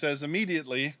there and he says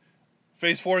immediately,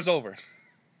 Phase 4 is over.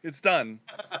 It's done.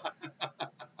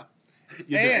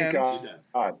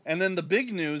 And then the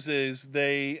big news is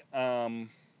they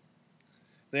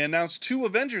announced 2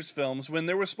 Avengers films when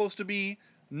there were supposed to be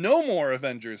no more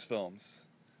Avengers films.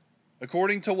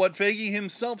 According to what Feige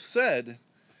himself said,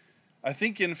 I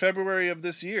think in February of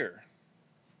this year.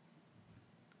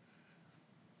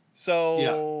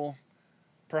 So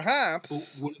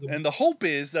perhaps, and the hope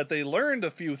is that they learned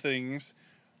a few things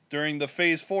during the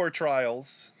Phase 4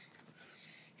 trials,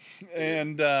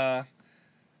 and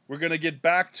we're going to get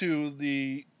back to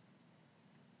the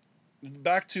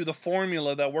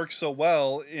formula that works so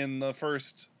well in the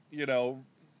first,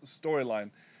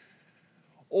 storyline.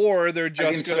 Or they're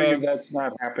just I can tell you that's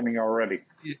not happening already.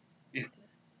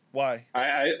 Why?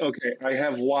 I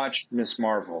have watched Ms.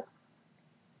 Marvel.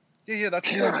 Yeah, that's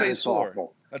still Phase 4.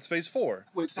 Awful. That's Phase 4.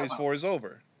 Phase 4 is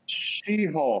over.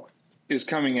 She-Hulk is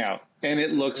coming out, and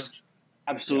it looks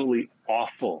absolutely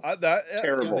awful.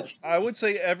 Terrible. I would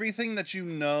say everything that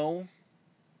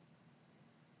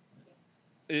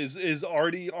is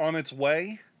already on its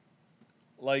way,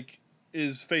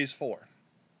 is Phase 4.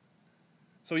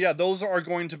 So yeah, those are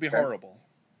going to be horrible.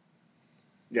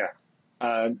 Yeah.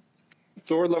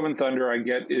 Thor: Love and Thunder, I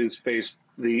get, is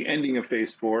the ending of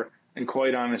Phase 4, and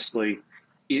quite honestly,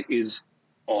 it is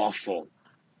awful.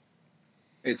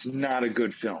 It's not a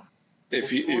good film.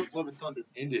 Thor: Love and Thunder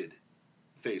ended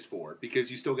Phase 4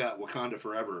 because you still got Wakanda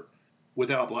Forever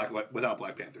without Black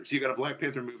Panther. So you got a Black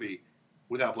Panther movie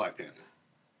without Black Panther.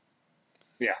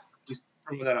 Yeah. Just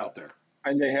throw that out there.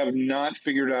 And they have not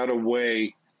figured out a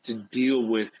way to deal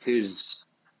with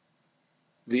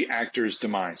the actor's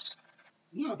demise.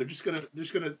 No, they're just gonna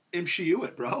MCU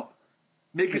it, bro.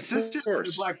 Make a sister for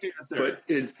the Black Panther.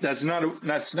 But that's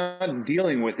not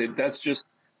dealing with it. That's just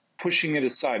pushing it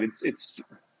aside.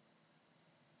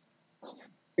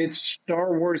 It's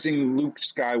Star Warsing Luke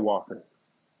Skywalker.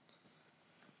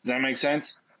 Does that make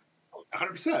sense?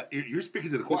 100%. You're speaking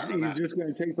to the choir. He's just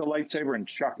going to take the lightsaber and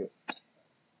chuck it.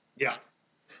 Yeah.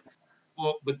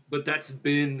 Well, but that's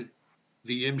been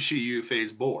the MCU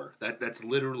Phase 4. That's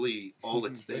literally all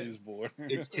it's been.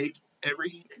 It's take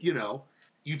every,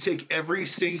 you take every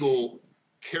single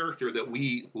character that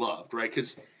we loved, right?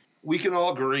 Because we can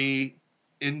all agree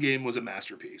Endgame was a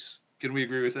masterpiece. Can we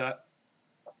agree with that?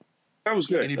 That was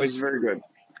good. That was very good.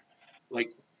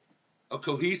 Like a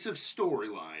cohesive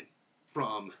storyline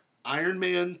from Iron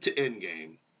Man to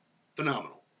Endgame,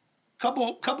 phenomenal.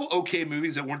 Couple okay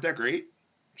movies that weren't that great.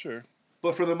 Sure.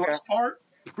 But for the most part,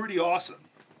 pretty awesome.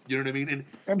 You know what I mean?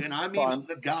 And I'm even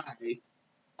the guy,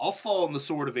 I'll fall on the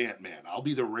sword of Ant-Man. I'll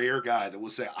be the rare guy that will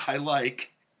say, I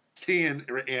like seeing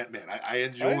Ant-Man. I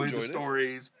enjoy the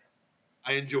stories.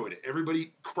 I enjoyed it.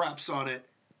 Everybody craps on it.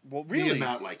 Well, really? Me and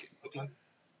Matt like it. Okay.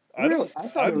 Really? I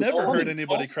thought it I've was never heard funny.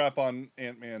 anybody crap on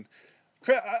Ant-Man.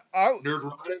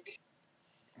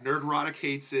 Nerdrotic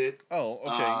hates it. Oh,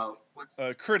 okay. Go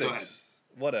ahead. Critics,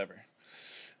 whatever.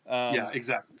 Yeah,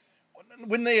 exactly.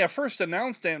 When they first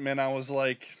announced Ant-Man, I was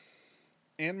like,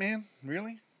 Ant-Man,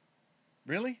 really?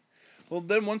 Well,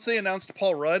 then once they announced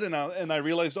Paul Rudd, and I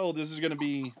realized, oh, this is gonna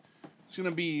be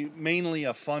mainly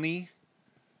a funny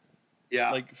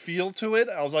Yeah, like feel to it.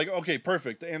 I was like, okay,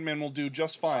 perfect. Ant-Man will do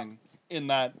just fine in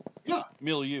that yeah,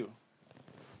 milieu.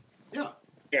 yeah.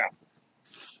 Yeah.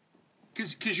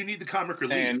 Because you need the comic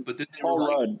relief, And but then they Paul were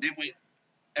like, Rudd.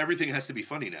 everything has to be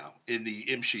funny now in the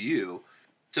MCU.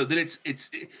 So then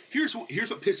here's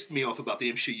what pissed me off about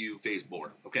the MCU phase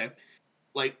more. Okay,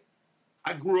 like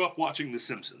I grew up watching The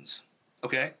Simpsons.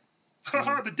 Okay,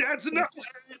 Mhm. the dad's a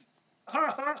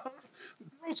knucklehead. The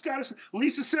girl's got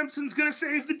Lisa Simpson's gonna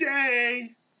save the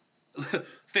day.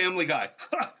 Family Guy.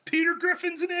 Peter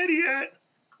Griffin's an idiot.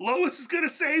 Lois is gonna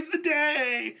save the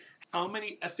day. How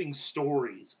many effing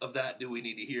stories of that do we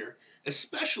need to hear?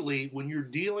 Especially when you're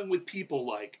dealing with people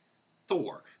like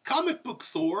Thor. Comic book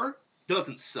Thor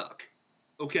doesn't suck.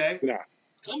 Okay? Yeah.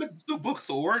 Comic book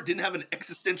Thor didn't have an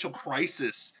existential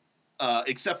crisis,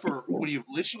 except for when he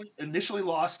initially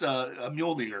lost a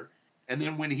Mjolnir, and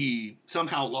then when he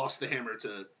somehow lost the hammer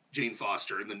to Jane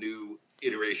Foster in the new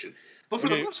iteration. But for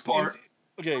the Okay, most part,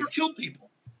 okay, Thor killed people.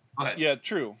 Go ahead. yeah,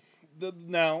 true.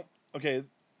 Now, okay,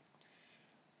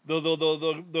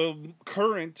 the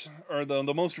current or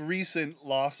the most recent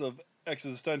loss of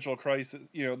existential crisis,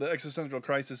 the existential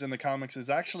crisis in the comics is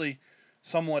actually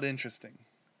somewhat interesting.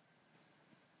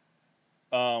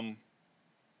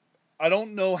 I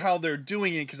don't know how they're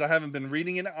doing it because I haven't been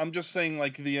reading it. I'm just saying,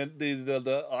 like the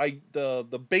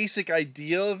basic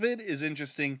idea of it is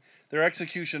interesting. Their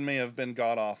execution may have been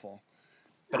god awful,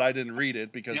 but I didn't read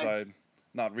it because Yeah. I'm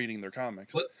not reading their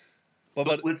comics. But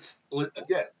But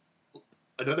again,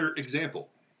 another example: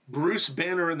 Bruce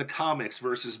Banner in the comics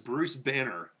versus Bruce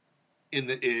Banner in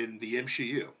the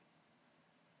MCU.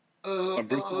 Bruce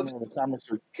Banner in the comics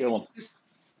would kill him. This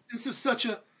is such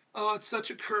a it's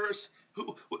such a curse.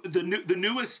 The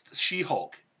newest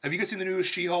She-Hulk. Have you guys seen the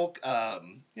newest She-Hulk yeah,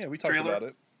 we talked trailer? about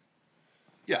it.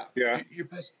 Yeah. Yeah.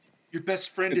 Your best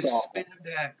friend It's is awful.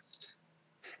 spandex,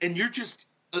 and you're just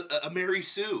a Mary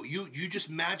Sue. You just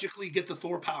magically get the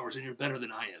Thor powers, and you're better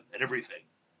than I am at everything.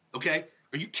 Okay?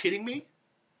 Are you kidding me?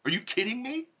 Are you kidding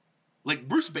me? Like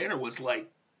Bruce Banner was like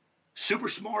super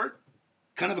smart,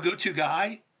 kind of a go-to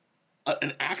guy,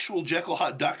 an actual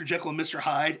Dr. Jekyll and Mr.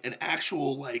 Hyde, an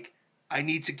actual like I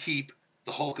need to keep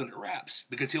the Hulk under wraps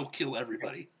because he'll kill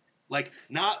everybody. Like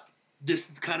not this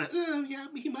kind of yeah,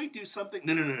 he might do something.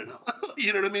 No.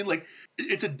 You know what I mean? Like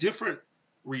it's a different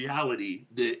reality.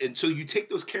 And so you take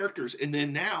those characters, and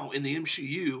then now in the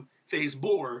MCU phase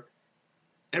four,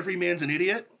 every man's an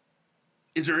idiot.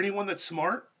 Is there anyone that's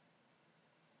smart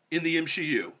in the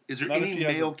MCU? Is there Not if any he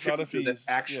has male not if character that he's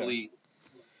actually?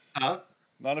 Huh?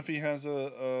 not if he has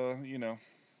a No.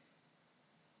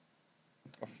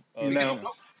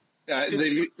 weakness.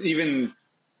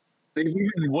 They've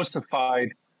even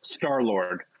wussified Star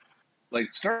Lord. Like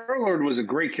Star Lord was a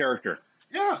great character,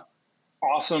 Yeah.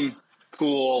 awesome,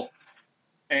 cool,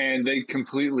 and they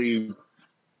completely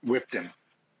whipped him.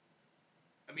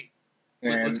 I mean,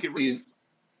 And let's get he's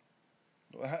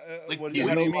like What, he's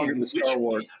how no do you longer mean? the Star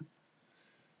Wars.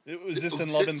 Is this in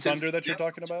Love and Thunder that you're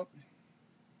talking about?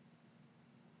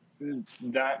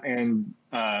 That and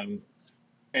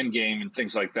Endgame and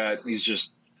things like that.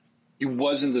 He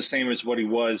wasn't the same as what he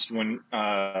was when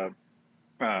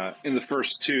in the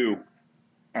first two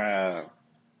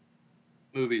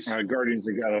movies. Guardians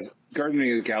of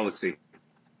the Galaxy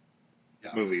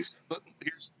Yeah. movies. But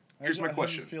here's my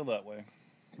question: I feel that way.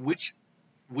 which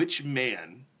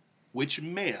man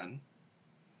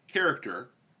character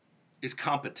is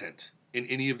competent in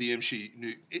any of the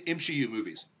MCU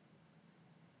movies?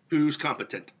 Who's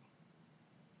competent?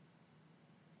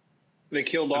 They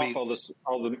killed I off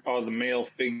mean, all the male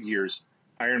figures: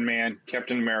 Iron Man,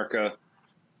 Captain America,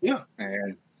 yeah.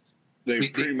 and they I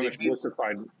mean, pretty much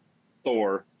wussified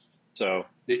Thor. So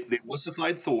they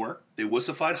wussified Thor. They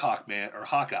wussified Hawkman or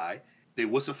Hawkeye. They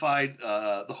wussified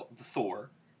the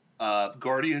Thor.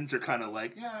 Guardians are kind of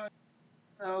like, yeah,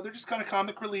 no, they're just kind of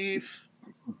comic relief.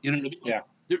 You know what I mean? Like,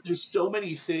 yeah, there's so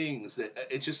many things that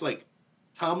it's just like,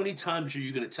 how many times are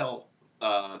you going to tell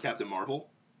Captain Marvel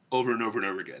over and over and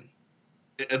over again?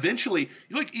 Eventually,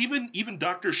 like even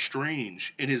Doctor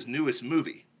Strange in his newest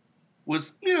movie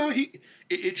was,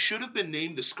 it should have been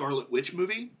named the Scarlet Witch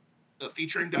movie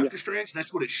featuring yeah. Doctor Strange.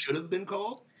 That's what it should have been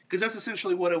called because that's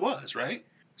essentially what it was, right?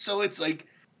 So it's like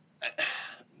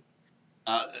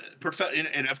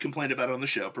And I've complained about it on the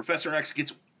show. Professor X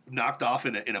gets knocked off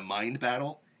in a mind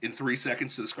battle in 3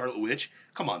 seconds to the Scarlet Witch.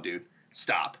 Come on, dude,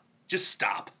 stop. Just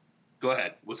stop. Go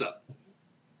ahead. What's up?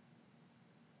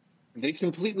 They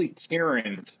completely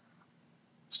Karened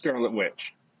Scarlet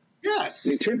Witch. Yes.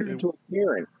 They turned her into a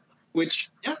Karen, which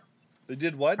They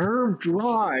did what? her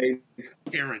drive.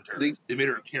 Karen her. They- They made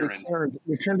her a Karen.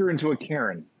 They turned her into a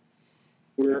Karen,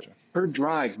 where Gotcha. her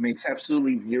drive makes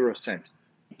absolutely zero sense.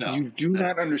 No, You do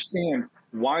not understand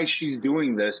why she's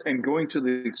doing this and going to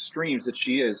the extremes that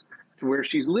she is, to where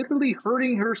she's literally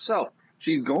hurting herself.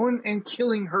 She's going and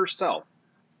killing herself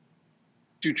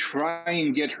to try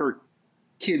and get her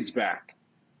kids back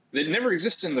that never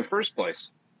existed in the first place.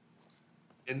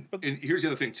 And here's the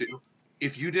other thing too.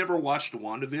 If you never watched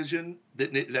WandaVision,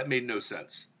 that made no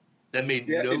sense. That made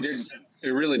Yeah, no it didn't. sense.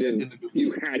 It really in didn't. the movie.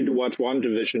 You had to watch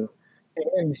WandaVision,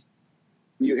 and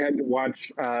you had to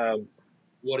watch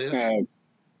What if?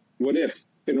 What If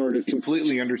in order to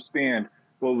completely understand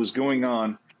what was going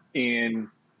on in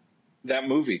that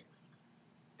movie.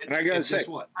 And I gotta say, guess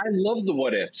what? I love the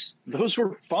What Ifs. Those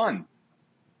were fun.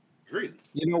 Agreed.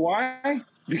 You know why?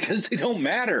 Because they don't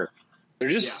matter. They're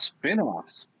just Yeah.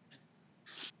 spin-offs.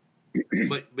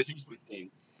 But here's my thing.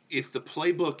 If the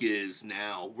playbook is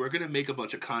now we're gonna make a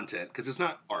bunch of content because it's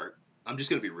not art. I'm just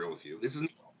gonna be real with you.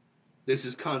 This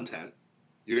is content.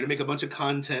 You're gonna make a bunch of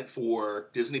content for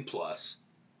Disney Plus,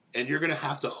 and you're gonna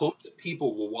have to hope that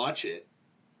people will watch it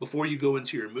before you go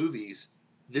into your movies.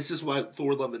 This is why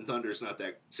Thor: Love and Thunder is not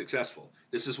that successful.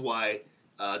 This is why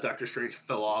Doctor Strange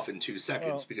fell off in 2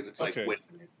 seconds Well, because it's okay. like, wait,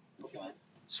 okay,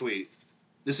 sweet.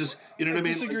 This is, you know what I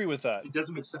mean? disagree Like, with that. it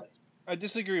doesn't make sense. I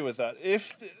disagree with that.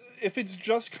 If it's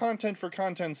just content for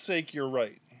content's sake, you're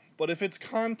right. But if it's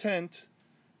content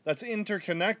that's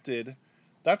interconnected,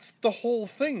 that's the whole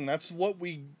thing. That's what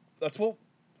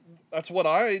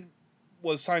I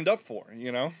was signed up for,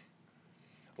 you know?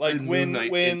 Like And when Moon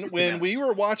Knight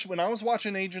when I was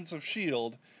watching Agents of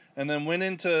Shield and then went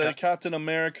into Captain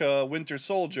America Winter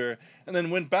Soldier and then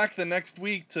went back the next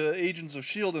week to Agents of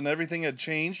Shield and everything had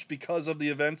changed because of the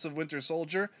events of Winter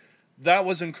Soldier, that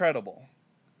was incredible.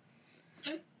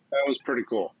 That was pretty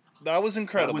cool. That was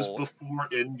incredible. That was before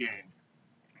Endgame.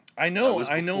 I know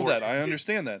before that. I Endgame.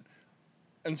 understand that.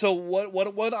 And so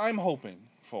what I'm hoping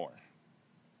for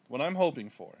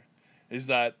is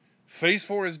that Phase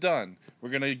 4 is done.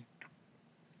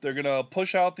 They're gonna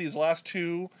push out these last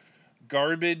two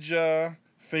garbage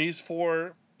Phase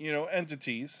 4,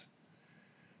 entities.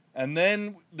 And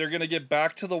then they're going to get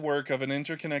back to the work of an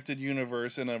interconnected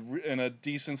universe and a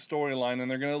decent storyline,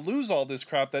 and they're going to lose all this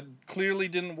crap that clearly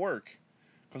didn't work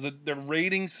because their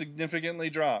ratings significantly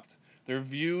dropped. Their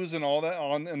views and all that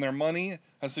and their money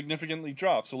has significantly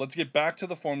dropped. So let's get back to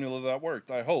the formula that worked,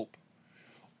 I hope.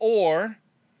 Or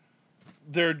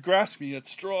they're grasping at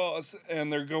straws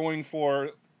and they're going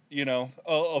for,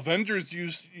 Avengers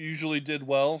usually did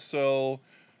well, so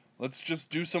let's just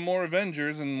do some more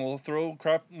Avengers and we'll throw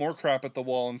more crap at the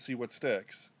wall and see what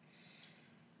sticks.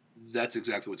 That's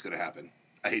exactly what's going to happen.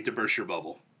 I hate to burst your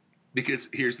bubble, because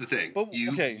here's the thing: But,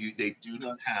 they do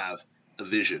not have a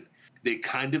vision. They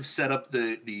kind of set up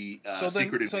the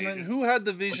secret invasion. So then, who had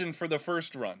the vision for the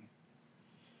first run?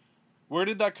 Where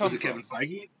did that come from? Was it Kevin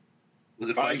Feige? Was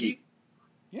it Feige?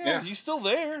 Yeah, he's still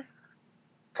there.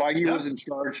 Feige was in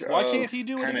charge. Why can't he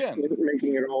do it again?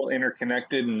 Making it all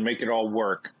interconnected and make it all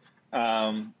work.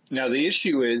 Now the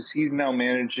issue is he's now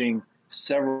managing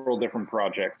several different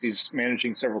projects. He's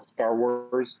managing several Star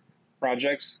Wars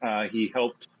projects. He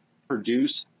helped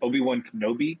produce Obi-Wan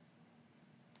Kenobi,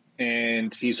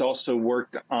 and he's also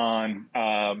worked on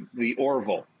the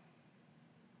Orville.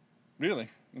 Really?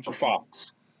 For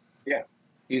Fox. Yeah,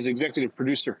 he's executive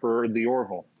producer for the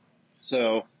Orville.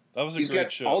 So that was a he's great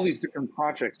got show. all these different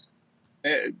projects.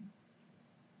 I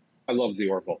love the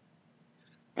Orville.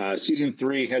 Season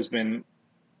 3 has been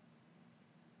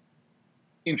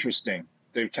interesting.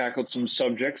 They've tackled some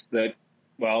subjects that,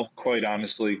 well, quite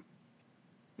honestly,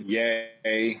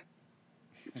 yay.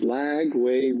 Flag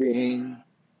waving.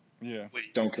 Yeah.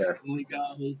 Wait, don't care. Only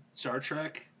guy Star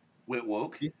Trek went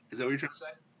woke? Is that what you're trying to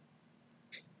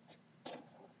say?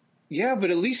 Yeah, but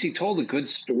at least he told a good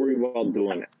story while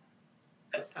doing it.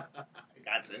 I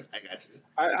got you.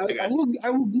 I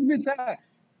will give it that.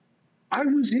 I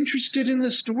was interested in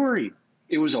the story.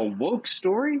 It was a woke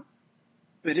story,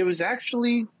 but it was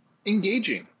actually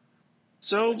engaging.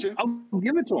 So I'll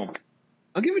give it to him.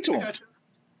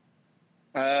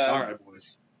 All right,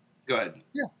 boys. Go ahead.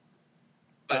 Yeah.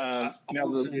 But now,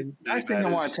 the last thing I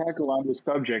want to tackle on this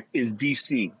subject is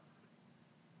DC,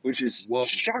 which is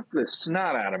shocked the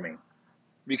snot out of me.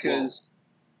 Because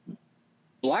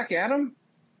Black Adam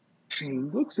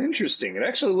looks interesting. It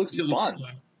actually looks It looks fun.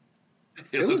 good.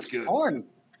 It It looks looks good. fun.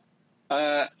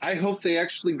 I hope they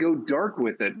actually go dark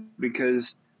with it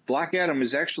because Black Adam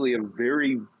is actually a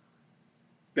very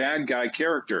bad guy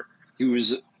character. He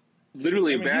was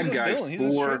literally I a mean, he's bad a guy villain. He's a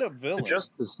for straight up the villain.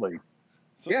 Justice League.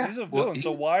 So Yeah. he's a Well, villain.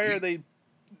 So why are they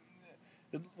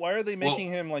making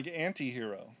him like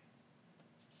anti-hero?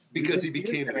 Because he is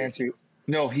became an an anti.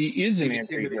 No, he is he an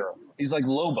became an anti-hero. He's like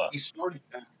Loba. he started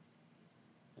back.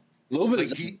 Loba Like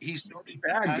is a he started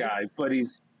bad bad. guy, but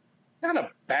he's not a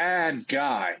bad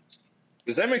guy.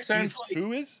 Does that make sense? He's like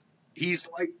Who is? he's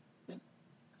like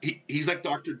he's like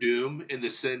Doctor Doom in the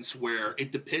sense where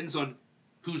it depends on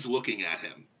who's looking at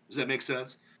him. Does that make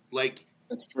sense? Like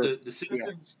That's true. the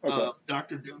citizens Okay. of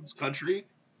Doctor Doom's country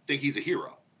think he's a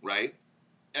hero, right?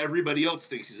 Everybody else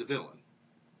thinks he's a villain.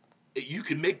 You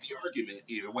can make the argument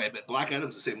either way, but Black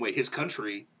Adam's the same way. His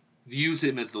country views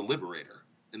him as the liberator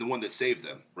and the one that saved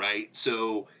them, right?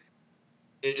 So,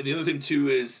 and the other thing too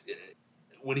is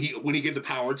when he gave the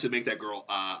power to make that girl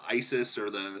Isis or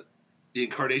the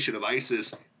incarnation of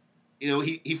Isis,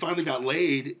 he finally got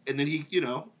laid, and then he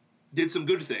did some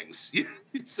good things.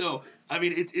 So I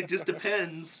mean, it just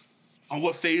depends on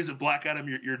what phase of Black Adam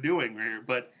you're doing here,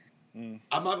 but. I'm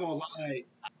not gonna lie,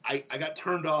 I got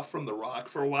turned off from The Rock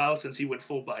for a while since he went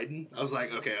full Biden. I was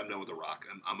like, okay, I'm done with The Rock.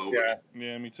 I'm over it.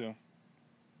 Yeah, me too.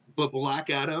 But Black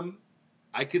Adam,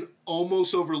 I could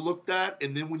almost overlook that.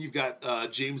 And then when you've got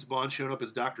James Bond showing up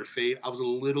as Dr. Fate, I was a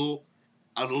little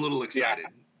excited.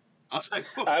 I was like,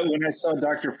 when I saw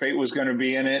Dr. Fate was going to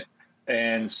be in it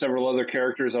and several other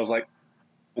characters, I was like,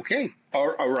 okay,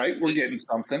 all right, we're getting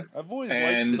something. I've always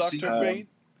And, liked Dr. Fate.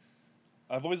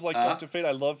 I've always liked Dr. Fate.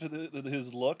 I love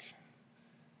his look.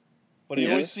 But he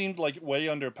always seemed like way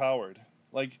underpowered.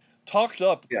 Like talked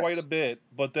up quite a bit,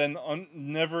 but then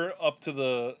never up to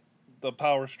the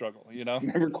power struggle,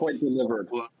 Never quite delivered.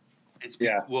 Well,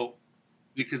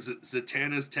 because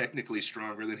Zatanna's technically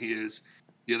stronger than he is.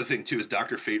 The other thing too is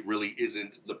Dr. Fate really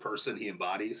isn't the person he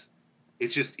embodies.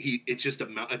 It's just it's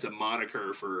a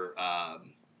moniker for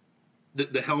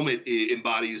the helmet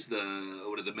embodies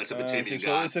the Mesopotamian okay,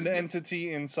 god. So it's an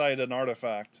entity inside an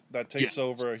artifact that takes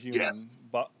over a human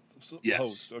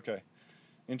host. Okay,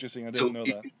 interesting. I didn't know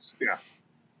that.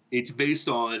 It's based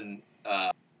on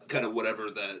kind of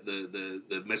whatever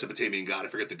the Mesopotamian god, I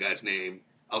forget the guy's name,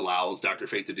 allows Dr.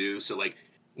 Fate to do. So like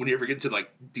when you ever get to like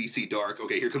DC Dark,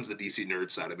 okay, here comes the DC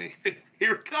nerd side of me.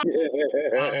 Here it comes.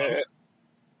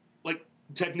 Like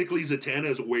technically Zatanna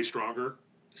is way stronger.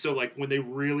 So like when they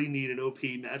really need an OP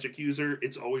magic user,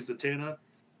 it's always Zatanna.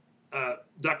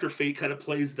 Dr. Fate kind of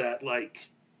plays that like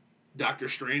Doctor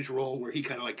Strange role where he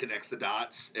kind of like connects the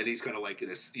dots, and he's kind of like in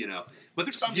this, But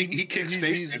there's something he kicks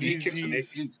space and he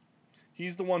kicks.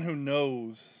 He's the one who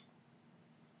knows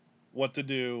what to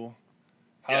do,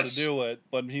 how to do it,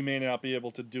 but he may not be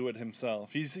able to do it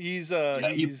himself. He's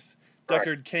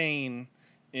Deckard Cain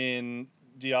in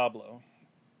Diablo.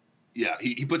 Yeah,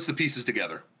 he puts the pieces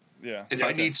together. Yeah. If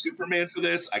I need Superman for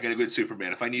this, I got a good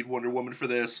Superman. If I need Wonder Woman for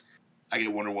this, I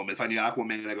get Wonder Woman. If I need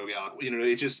Aquaman, I go get Aquaman.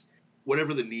 It just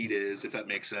whatever the need is, if that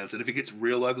makes sense. And if it gets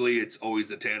real ugly, it's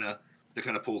always Zatanna that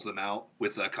kind of pulls them out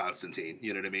with Constantine.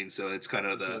 You know what I mean? So it's kind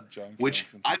of which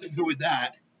I've enjoyed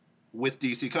that with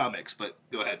DC Comics. But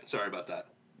go ahead. Sorry about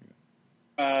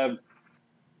that.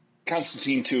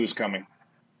 Constantine 2 is coming.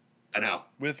 I know.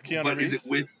 With Keanu Reeves? Is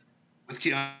it with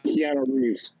Keanu? Keanu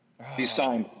Reeves. He's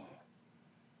signed.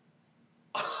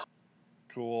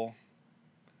 Cool.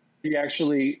 He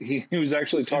was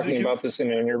actually talking about this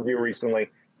in an interview recently,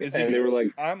 and they were like,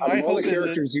 "Of all the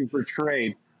characters you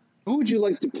portrayed, who would you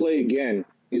like to play again?"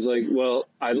 He's like, "Well,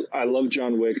 I love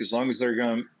John Wick. As long as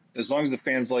the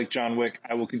fans like John Wick,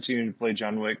 I will continue to play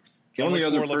John Wick. The only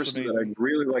other person that I'd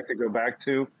really like to go back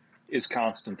to is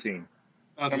Constantine."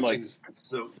 I'm like,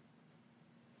 so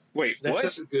wait, that's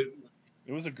what? such a good.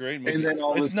 It was a great movie. And then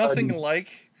it's nothing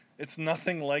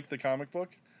like the comic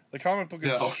book. The comic book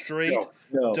is straight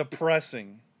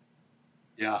depressing.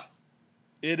 Yeah.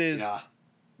 It is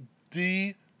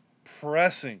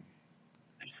depressing.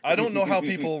 I don't know how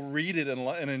people read it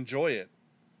and enjoy it.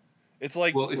 It's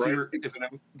like it's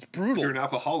brutal. If you're an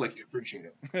alcoholic, you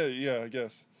appreciate it. Yeah, I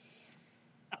guess.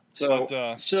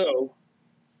 So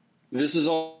this is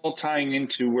all tying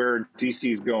into where DC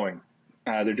is going.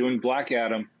 They're doing Black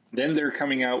Adam. Then they're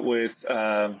coming out with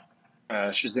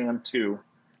Shazam 2.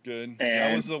 Good. And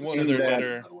that was one of their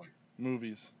better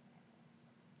movies.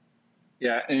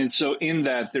 Yeah, and so in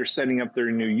that, they're setting up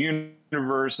their new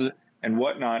universe and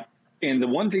whatnot. And the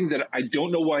one thing that I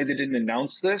don't know why they didn't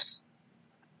announce this,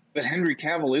 but Henry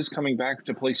Cavill is coming back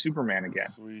to play Superman again.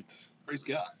 Sweet. Praise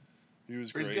God. He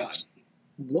was Praise great. God.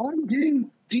 Why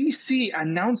didn't DC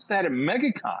announce that at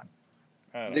MegaCon?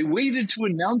 I don't They know. waited to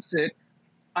announce it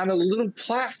on a little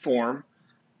platform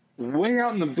way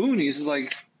out in the boonies.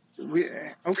 Like,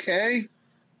 okay,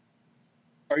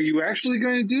 are you actually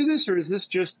going to do this, or is this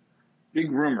just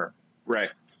big rumor? Right.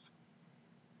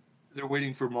 They're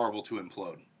waiting for Marvel to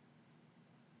implode.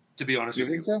 To be honest You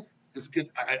with think you, so? because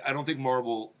I don't think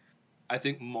Marvel. I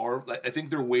think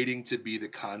they're waiting to be the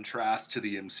contrast to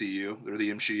the MCU or the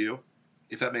MCU,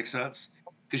 if that makes sense.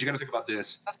 Because you got to think about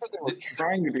this. That's what they were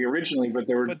trying to be originally, but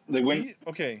they went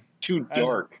okay, too as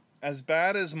dark. as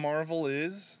bad as Marvel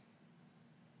is,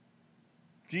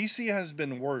 DC has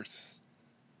been worse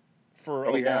for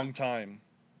Oh, a yeah. long time.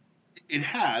 It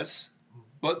has,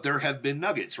 but there have been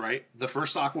nuggets, right? The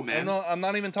first Aquaman. I'm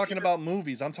not even talking about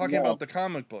movies. I'm talking No. about the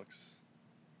comic books.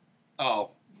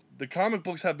 Oh, The comic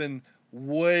books have been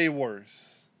way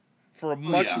worse for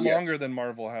much yeah. longer than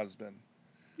Marvel has been.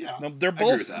 yeah. Now, they're I agree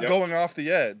with both that. going off the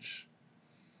edge.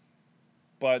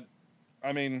 But,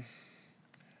 I mean,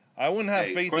 I wouldn't have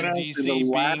Hey, faith Quite in honestly, DC the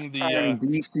last being time the,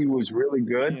 DC was really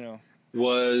good you know,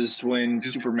 was when New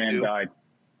Superman 52? died.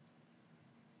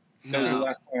 That was the No,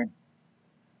 last time.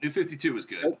 New 52 was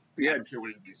good. Oh, yeah, I don't care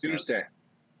what anybody says. Doomsday.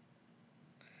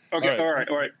 Okay, all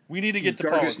right. we need to get to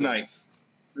Darkest politics.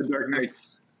 The Dark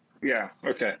Knights. Yeah,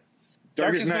 okay.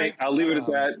 Darkest Darkest Night, Night, I'll leave it at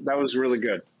that. That was really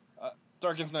good.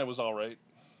 Darkest Night was all right.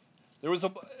 There was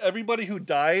everybody who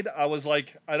died, I was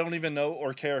like, I don't even know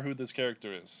or care who this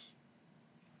character is.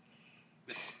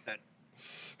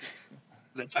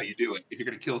 That's how you do it. If you're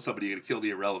going to kill somebody, you're going to kill the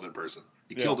irrelevant person.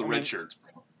 You kill the red shirts.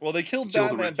 Well, they killed Kill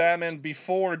the Batman red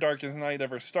before Darkest Night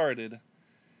ever started.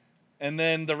 And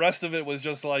then the rest of it was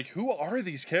just like, who are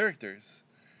these characters?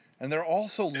 And they're all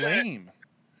so lame.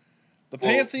 The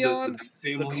Pantheon,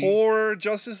 the core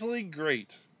Justice League,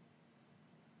 great.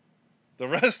 The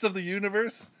rest of the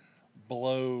universe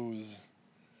blows.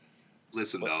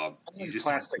 Listen, dog. You just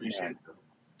Plastic don't appreciate Man. it.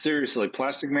 Seriously,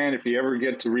 Plastic Man, if you ever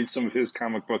get to read some of his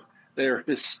comic books, they're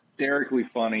hysterically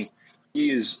funny.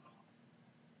 He is,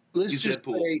 let's He's just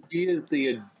Deadpool. say, he is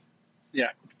the, yeah,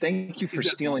 thank you for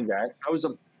He's stealing that.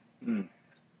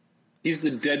 He's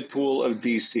the Deadpool of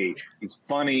DC. He's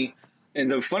funny. And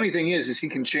the funny thing is he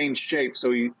can change shape.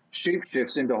 So he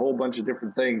shapeshifts into a whole bunch of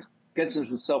different things, gets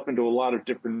himself into a lot of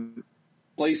different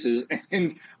places.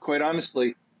 And quite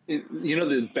honestly, you know,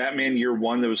 the Batman Year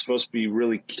One that was supposed to be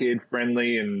really kid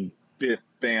friendly and biff,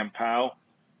 bam, pow.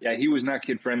 Yeah, he was not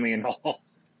kid friendly at all.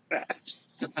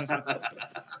 All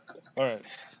right.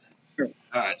 All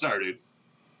right, sorry, dude.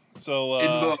 So, In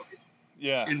vogue.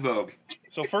 yeah. In vogue.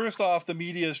 So first off, the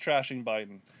media is trashing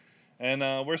Biden. And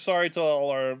we're sorry to all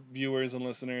our viewers and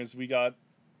listeners. We got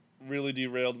really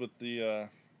derailed with the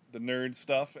nerd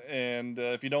stuff. And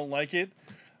if you don't like it,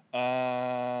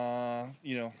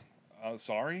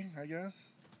 sorry, I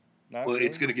guess. Not Well, really.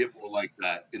 it's going to get more like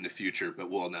that in the future, but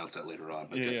we'll announce that later on.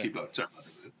 But Yeah. keep going. Sorry about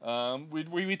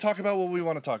that. We talk about what we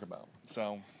want to talk about.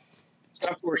 So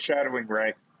Stop foreshadowing,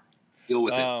 Ray. Deal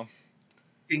with it.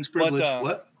 King's privilege.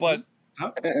 What? But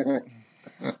Huh?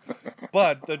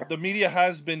 but the media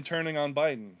has been turning on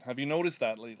Biden. Have you noticed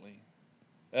that lately?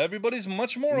 Everybody's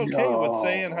much more okay with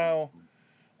saying how,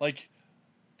 like,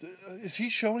 is he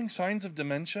showing signs of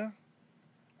dementia?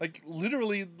 Like,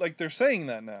 literally, like, they're saying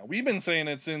that now. We've been saying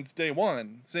it since day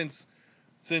one, since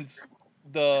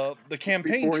the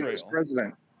campaign Before he was trail.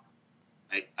 president.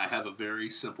 I have a very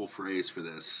simple phrase for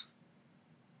this.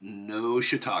 No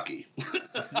shiitake.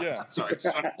 Yeah. Sorry,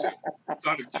 Sonic 2.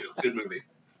 Sonic 2. Good movie.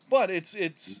 But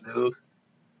it's No.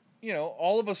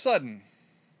 all of a sudden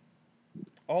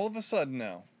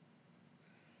now.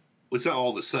 Well, it's not all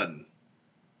of a sudden.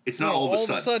 It's not No, all of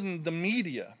a sudden. the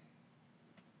media.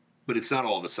 But it's not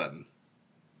all of a sudden.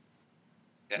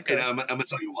 Okay. And I'm going to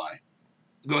tell you why.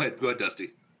 Go ahead,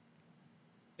 Dusty.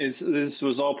 This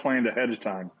was all planned ahead of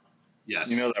time.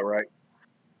 Yes. You know that, right?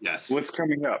 Yes. What's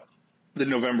coming up? The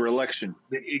November election.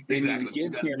 Exactly.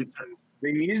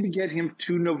 They needed to get him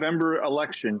to November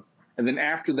election, and then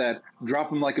after that,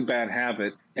 drop him like a bad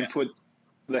habit and put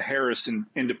the Harris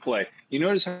into play. You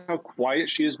notice how quiet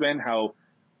she has been, how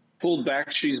pulled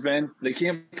back she's been? They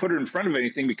can't put her in front of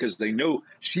anything because they know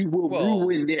she will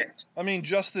ruin it. I mean,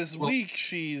 just this week,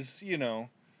 she's,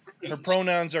 her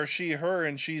pronouns are she, her,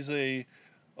 and she's a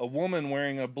woman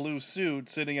wearing a blue suit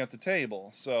sitting at the table.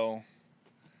 So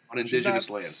on indigenous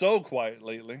land. So quiet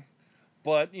lately.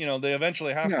 But, they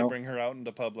eventually have to bring her out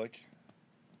into public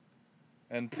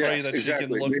and pray that she can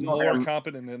look more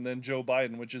competent than Joe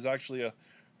Biden, which is actually a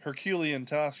Herculean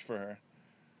task for her.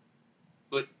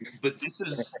 But this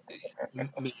is,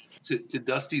 to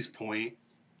Dusty's point,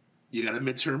 you got a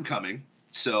midterm coming.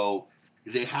 So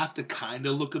they have to kind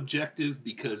of look objective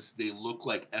because they look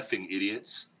like effing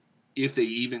idiots if they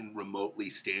even remotely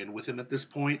stand with him at this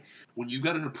point. When you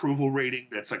got an approval rating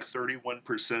that's like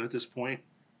 31% at this point,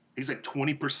 he's like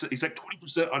 20%. He's like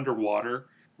 20% underwater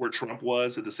where Trump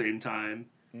was at the same time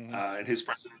Hmm. in his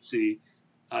presidency.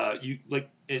 And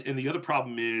the other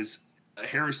problem is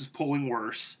Harris is polling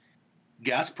worse.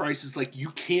 Gas prices, like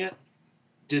you can't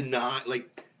deny,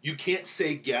 like you can't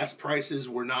say gas prices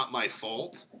were not my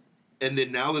fault, and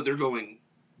then now that they're going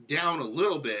down a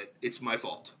little bit, it's my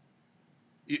fault.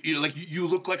 You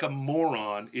look like a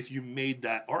moron if you made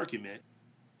that argument.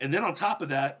 And then on top of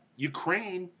that,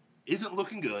 Ukraine isn't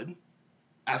looking good.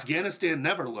 Afghanistan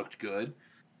never looked good.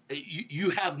 You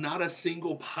have not a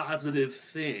single positive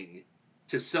thing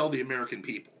to sell the American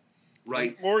people,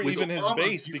 right? Or With even his Obama,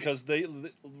 base, because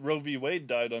Roe v. Wade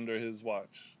died under his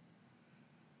watch.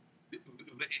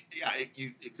 yeah,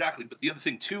 exactly. But the other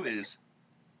thing too is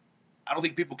I don't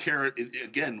think people care.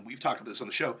 Again, we've talked about this on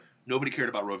the show. Nobody cared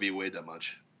about Roe v. Wade that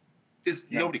much. No.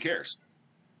 Nobody cares.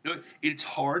 It's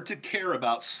hard to care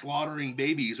about slaughtering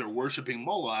babies or worshiping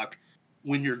Moloch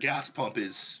when your gas pump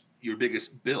is your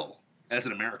biggest bill as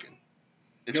an American.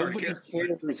 It's Nobody hard to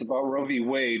care. cares about Roe v.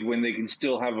 Wade when they can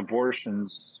still have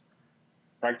abortions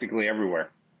practically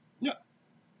everywhere. Yeah.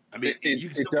 I mean, you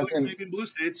can still kill your baby in blue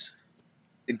states.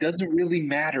 It doesn't really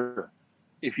matter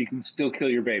if you can still kill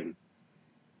your baby.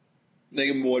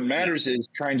 What matters is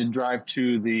trying to drive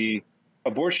to the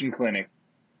abortion clinic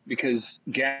because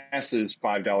gas is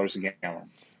 $5 a gallon.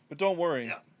 But don't worry.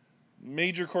 Yeah.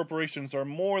 Major corporations are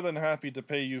more than happy to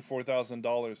pay you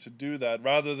 $4,000 to do that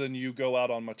rather than you go out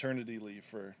on maternity leave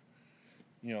for,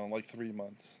 like 3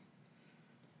 months.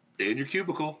 Stay in your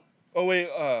cubicle. Oh, wait.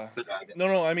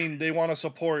 No. I mean, they want to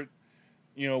support,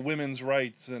 women's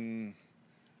rights and,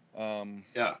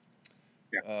 Yeah.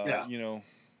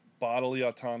 bodily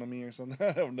autonomy or something.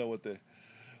 I don't know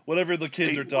whatever the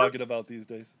kids are talking about these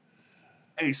days.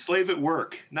 Hey, slave at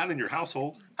work, not in your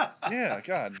household. Yeah,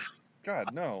 God,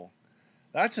 no.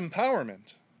 That's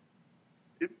empowerment.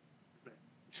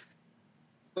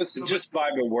 Listen, just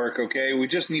vibe at work, okay? We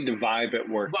just need to vibe at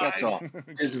work. That's all.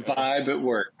 Just vibe at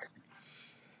work.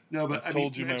 No, but I've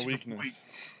told you my weakness.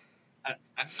 I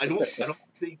don't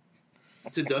think,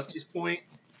 to Dusty's point,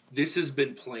 this has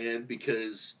been planned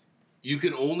because you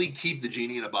can only keep the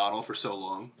genie in a bottle for so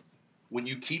long. When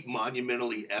you keep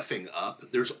monumentally effing up,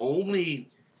 there's only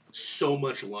so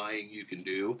much lying you can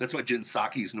do. That's why Jen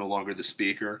Psaki is no longer the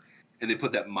speaker, and they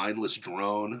put that mindless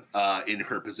drone in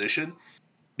her position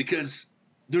because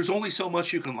there's only so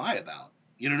much you can lie about.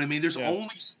 You know what I mean? There's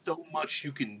only so much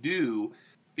you can do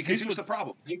because here's the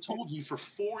problem. They told you for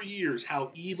 4 years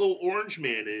how evil Orange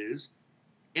Man is,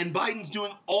 and Biden's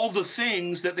doing all the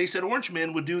things that they said Orange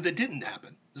Man would do that didn't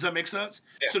happen. Does that make sense?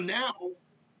 Yeah. So now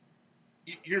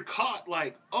you're caught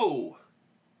like, oh,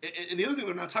 and the other thing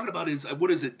they're not talking about is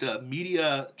what is it?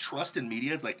 Media trust in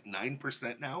media is like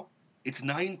 9% now. It's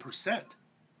 9%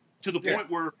 to the point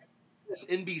where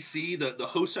NBC, the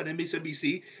host on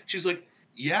MSNBC, she's like,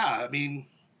 yeah, I mean,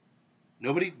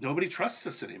 nobody trusts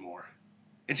us anymore,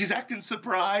 and she's acting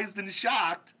surprised and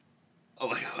shocked. Oh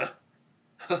my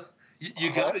god,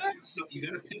 you got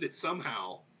to pivot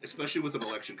somehow, especially with an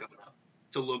election coming up,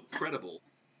 to look credible,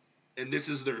 and this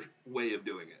is their way of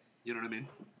doing it. You know what I mean?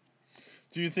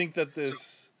 Do you think that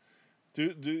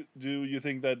do you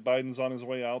think that Biden's on his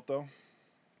way out though?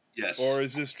 Yes. Or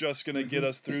is this just going to get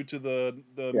us through to the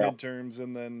midterms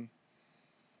and then?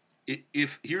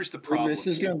 If here's the problem, this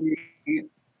is going to be.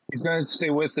 He's going to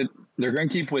stay with it. They're going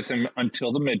to keep with him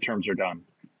until the midterms are done.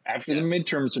 After the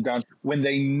midterms are done, when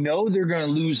they know they're going to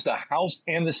lose the House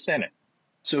and the Senate,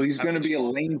 so he's going to be a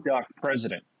lame duck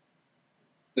president.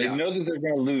 They know that they're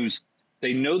going to lose.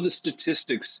 They know the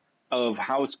statistics of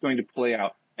how it's going to play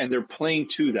out, and they're playing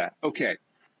to that. Okay,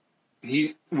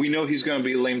 we know he's going to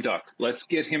be a lame duck. Let's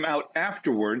get him out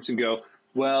afterwards and go,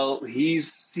 well,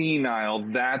 he's senile.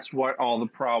 That's what all the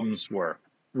problems were.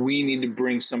 We need to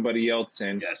bring somebody else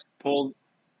in. Yes. Pull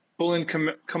in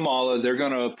Kamala. They're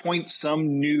going to appoint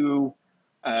some new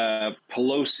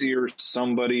Pelosi or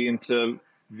somebody into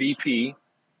VP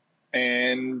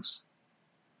and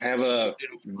have a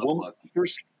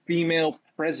first female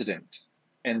president.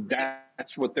 And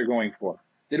that's what they're going for.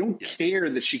 They don't care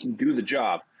that she can do the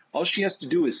job. All she has to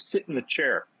do is sit in the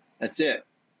chair. That's it.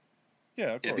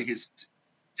 Yeah, of course. Because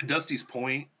to Dusty's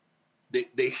point,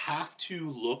 they have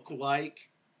to look like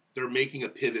they're making a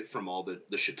pivot from all the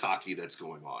shiitake that's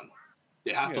going on.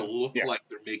 They have to look like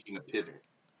they're making a pivot.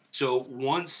 So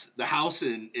once the House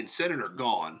and Senate are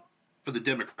gone for the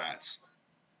Democrats,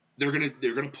 they're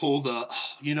gonna pull the,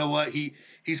 you know what,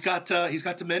 he's got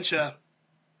dementia.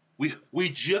 We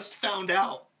just found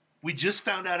out. We just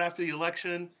found out after the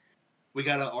election. We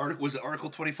got was it Article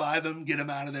 25 him, get him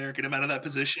out of there, get him out of that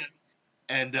position,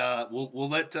 and we'll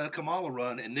let Kamala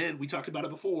run. And then we talked about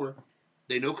it before.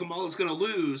 They know Kamala's going to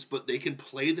lose, but they can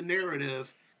play the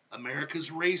narrative. America's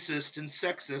racist and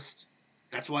sexist.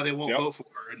 That's why they won't vote for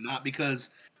her, and not because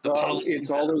the policies.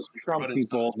 It's all those Trump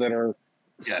people that are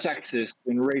sexist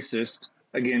and racist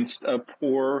against a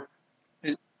poor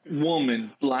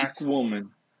woman, black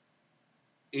woman.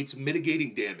 It's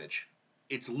mitigating damage.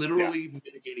 It's literally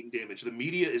mitigating damage. The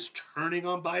media is turning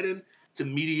on Biden to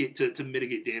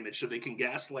mitigate damage, so they can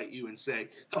gaslight you and say,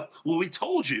 oh, "Well, we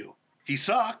told you he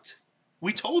sucked.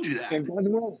 We told you that." And by the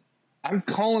way, I'm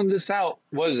calling this out.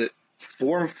 Was it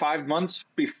 4 or 5 months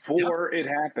before it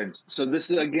happens? So this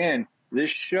is, again,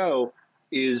 this show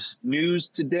is news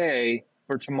today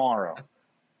for tomorrow.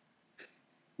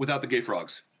 Without the gay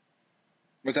frogs.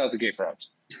 Without the gay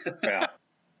frogs. Yeah.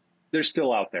 They're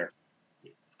still out there.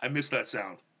 I miss that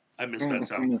sound. I miss that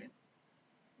sound.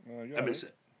 I miss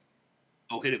it.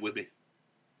 Oh, hit it with me.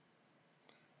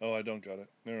 Oh, I don't got it.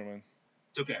 Never mind.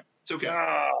 It's okay. It's okay.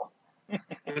 Oh.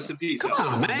 Rest in peace. Come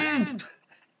on, man.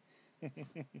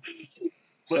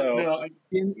 So,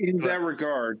 in that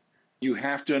regard, you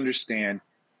have to understand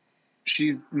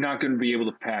she's not going to be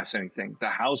able to pass anything. The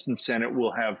House and Senate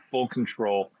will have full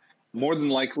control. More than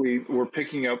likely, we're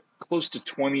picking up close to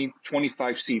 20,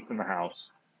 25 seats in the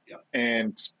House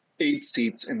and 8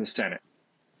 seats in the Senate.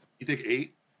 You think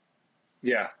 8?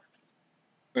 Yeah.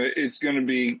 It's going to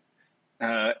be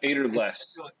 8 or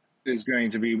less is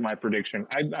going to be my prediction.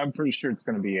 I'm pretty sure it's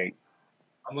going to be 8.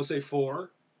 I'm going to say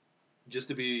 4 just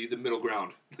to be the middle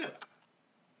ground.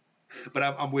 But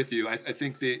I'm with you. I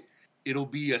think that it'll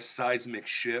be a seismic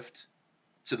shift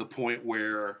to the point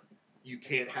where you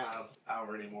can't have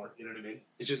power anymore. You know what I mean?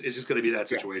 It's just going to be that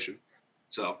situation.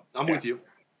 So I'm with you.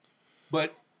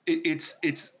 But it's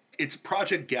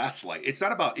Project Gaslight. It's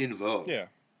not about in vogue. Yeah.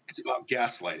 It's about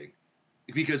gaslighting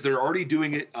because they're already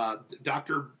doing it.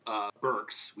 Dr.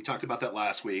 Birx, we talked about that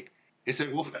last week. He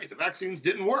said, well, the vaccines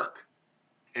didn't work.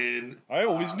 And I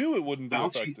always knew it wouldn't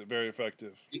be very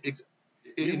effective.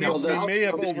 They may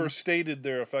have overstated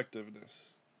their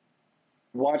effectiveness.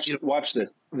 Watch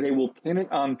this. They will pin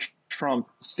it on Trump,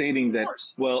 stating that,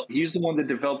 well, he's the one that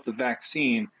developed the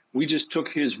vaccine. We just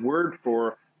took his word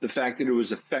for the fact that it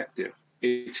was effective.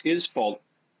 It's his fault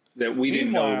that we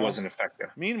didn't know it wasn't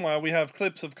effective. Meanwhile, we have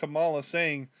clips of Kamala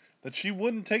saying that she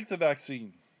wouldn't take the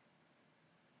vaccine.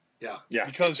 Yeah.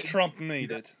 Because Trump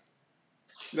made it.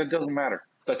 That doesn't matter.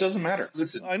 That doesn't matter.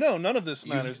 Listen, I know none of this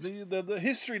matters. The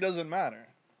history doesn't matter.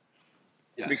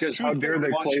 Yes. Because how dare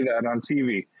they play that on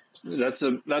TV?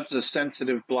 That's a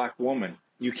sensitive black woman.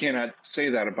 You cannot say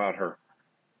that about her.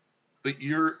 But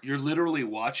you're literally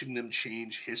watching them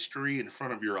change history in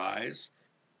front of your eyes,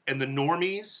 and the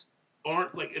normies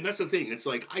aren't like. And that's the thing. It's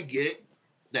like I get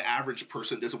the average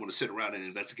person doesn't want to sit around and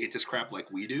investigate this crap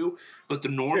like we do, but the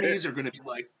normies are going to be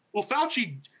like, well,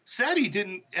 Fauci said he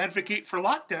didn't advocate for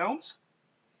lockdowns.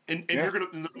 And the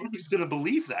normies going to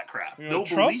believe that crap.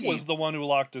 Trump was the one who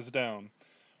locked us down.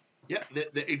 Yeah,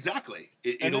 exactly.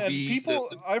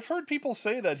 I've heard people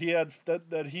say that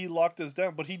he locked us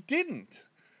down, but he didn't.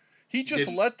 He just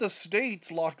let the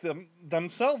states lock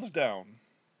themselves down.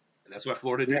 And that's why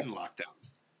Florida didn't lock down.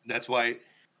 That's why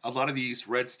a lot of these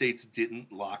red states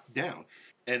didn't lock down.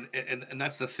 And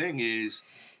that's the thing is,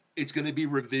 it's going to be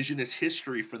revisionist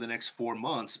history for the next 4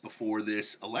 months before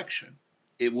this election.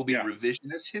 It will be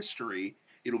revisionist history.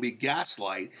 It'll be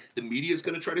gaslight. The media is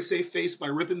going to try to save face by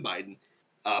ripping Biden.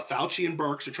 Fauci and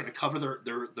Birx are trying to cover their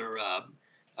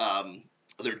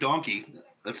donkey.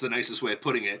 That's the nicest way of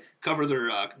putting it. Cover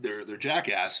their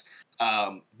jackass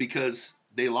because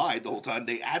they lied the whole time.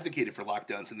 They advocated for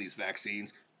lockdowns and these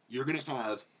vaccines. You're going to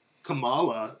have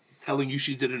Kamala telling you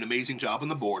she did an amazing job on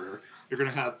the border. You're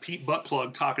going to have Pete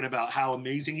Buttplug talking about how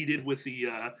amazing he did with the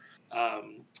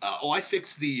I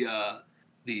fixed the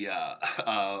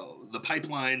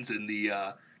pipelines and the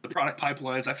product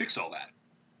pipelines. I fixed all that.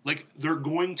 Like they're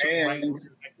going to write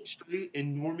history,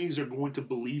 and normies are going to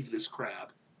believe this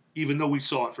crap, even though we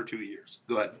saw it for 2 years.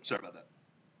 Go ahead. Sorry about that.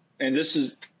 And this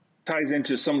ties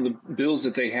into some of the bills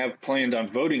that they have planned on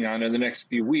voting on in the next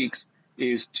few weeks.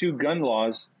 Is 2 gun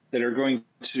laws that are going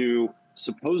to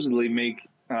supposedly make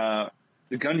the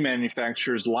gun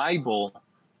manufacturers liable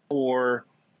for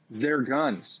their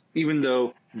guns, even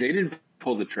though they didn't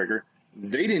pull the trigger.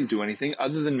 They didn't do anything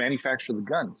other than manufacture the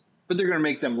guns, but they're going to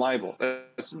make them liable.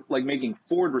 That's like making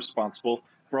Ford responsible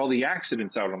for all the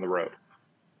accidents out on the road.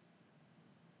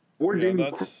 Ford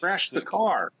didn't crash the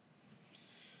car.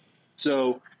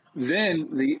 So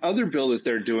then the other bill that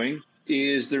they're doing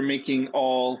is they're making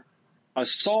all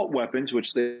assault weapons,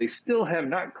 which they still have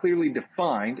not clearly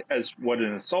defined as what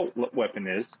an assault weapon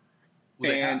is.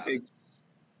 Well, they and have.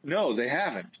 no, they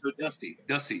haven't. So Dusty,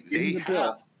 In the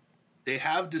bill. they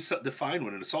have defined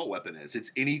what an assault weapon is.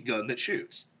 It's any gun that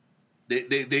shoots.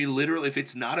 They literally, if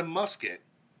it's not a musket,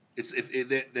 it's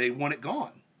they want it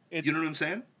gone. It's, You know what I'm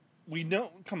saying? We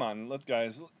know. Come on,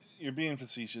 guys. You're being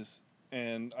facetious,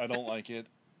 and I don't like it.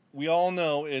 We all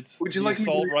know it's Would you the like me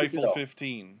to assault read the rifle bill?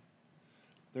 15.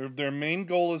 Their main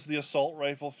goal is the assault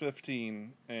rifle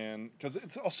 15, and because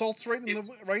it's assault's right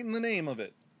in the name of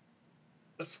it.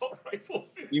 Assault rifle.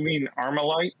 15. You mean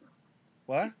Armalite?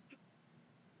 What?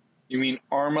 You mean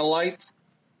Armalite?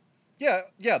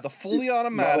 Yeah, the fully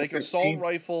automatic Model 15? assault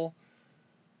rifle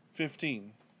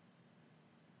 15.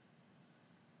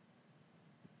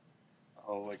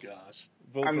 Oh my gosh.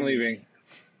 Vote I'm for me. leaving.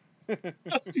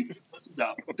 Dusty's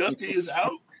out. Dusty is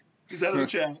out. He's out of the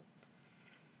chat.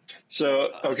 So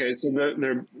okay, so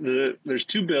there's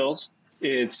two bills.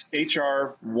 It's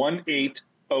HR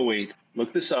 1808.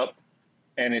 Look this up,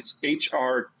 and it's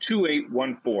HR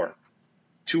 2814.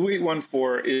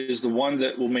 2814 is the one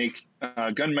that will make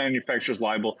gun manufacturers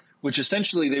liable. Which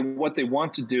essentially what they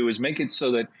want to do is make it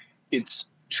so that it's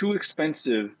too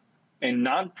expensive and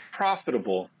not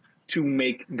profitable to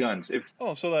make guns. If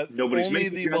So that nobody's only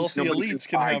making the guns, wealthy nobody elites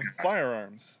can buy have guns.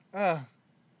 firearms.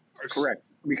 Correct,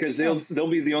 because they'll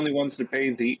be the only ones to pay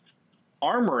the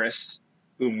armorists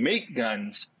who make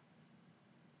guns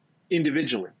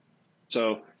individually,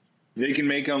 so they can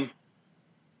make them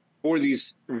for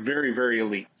these very, very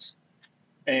elites.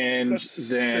 And That's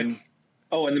then, sick.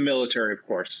 and the military, of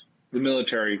course. The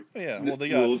military. Yeah, well,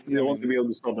 they'll want to be able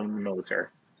to sell them in the military.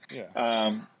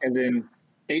 Yeah. And then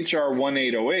HR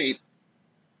 1808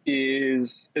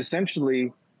 is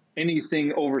essentially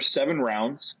anything over 7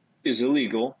 rounds is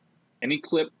illegal. Any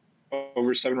clip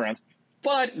over 7 rounds.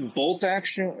 But bolt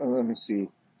action, let me see. It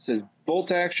says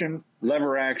bolt action,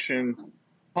 lever action,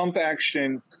 pump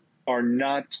action are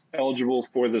not eligible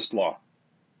for this law.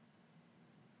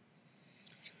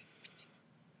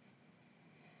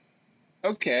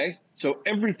 Okay, so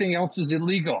everything else is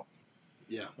illegal.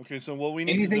 Yeah. Okay, so what we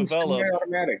need Anything to develop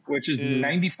semi-automatic, which is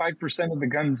 95% of the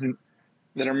guns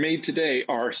that are made today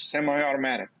are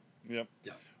semi-automatic. Yep.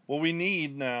 Yeah. What we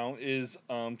need now is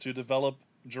to develop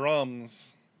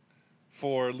drums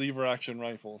for lever action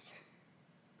rifles.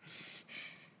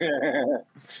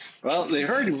 Well, they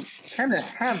already kind of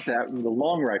have that with the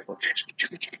long rifle.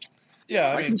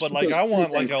 Yeah, I mean, but like I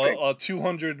want like quick. a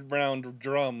 200 round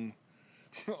drum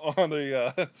on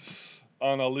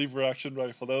a lever action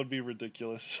rifle. That would be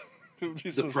ridiculous. It would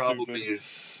be so stupid.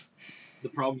 The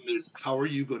problem is, how are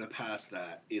you going to pass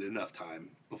that in enough time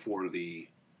before the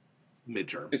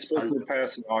midterm? It's supposed to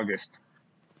pass in August.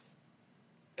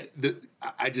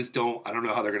 I just don't. I don't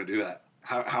know how they're going to do that.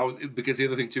 How? Because the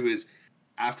other thing too is,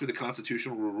 after the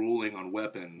constitutional ruling on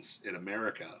weapons in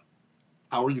America,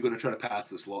 how are you going to try to pass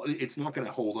this law? It's not going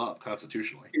to hold up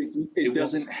constitutionally. It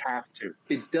doesn't have to.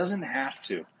 It doesn't have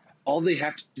to. All they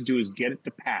have to do is get it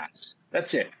to pass.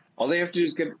 That's it. All they have to do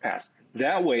is get it passed.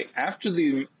 That way, after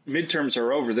the midterms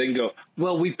are over, they can go,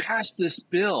 well, we passed this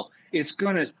bill. It's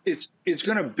gonna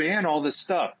ban all this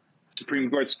stuff. Supreme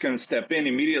Court's gonna step in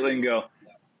immediately and go,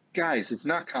 guys, it's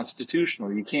not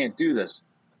constitutional. You can't do this.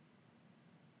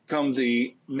 Come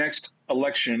the next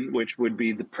election, which would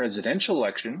be the presidential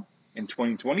election in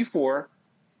 2024,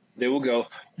 they will go,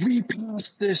 we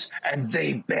passed this and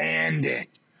they banned it.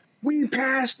 We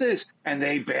passed this and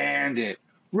they banned it.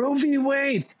 Roe v.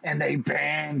 Wade and they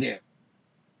banned it.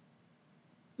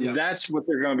 Yeah. That's what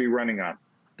they're going to be running on.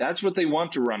 That's what they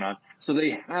want to run on. So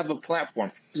they have a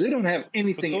platform because they don't have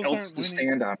anything else to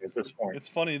stand on at this point. It's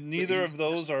funny. Neither of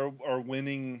those are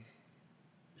winning.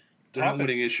 They're not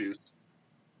winning issues.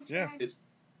 Yeah.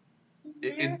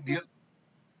 And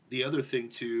the other thing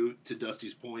to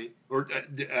Dusty's point, or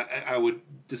I would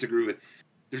disagree with,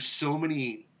 there's so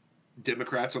many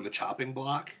Democrats on the chopping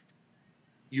block.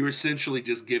 You're essentially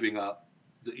just giving up.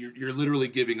 You're literally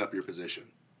giving up your position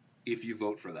if you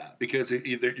vote for that, because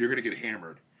you're going to get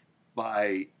hammered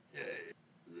by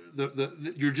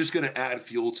you're just going to add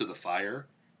fuel to the fire.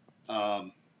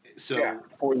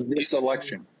 For this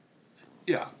election.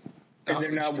 Yeah. And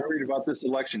they're not worried about this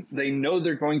election. They know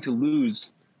they're going to lose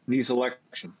these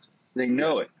elections. They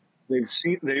know it. They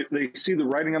see the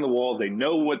writing on the wall. They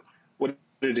know what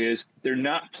it is. They're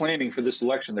not planning for this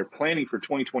election. They're planning for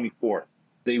 2024.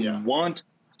 They want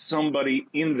somebody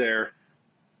in there,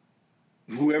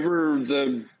 whoever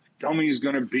the dummy is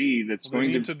going to be, that's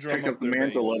going to pick up the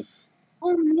mantle of,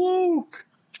 I'm woke.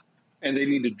 and they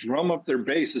need to drum up their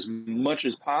base as much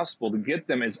as possible to get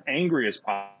them as angry as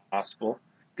possible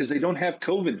because they don't have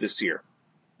COVID this year.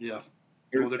 Yeah.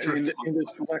 Well, they're trying In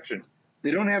this election.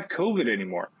 They don't have COVID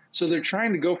anymore. So they're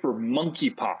trying to go for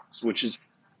monkeypox, which is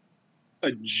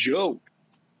a joke.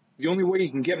 The only way you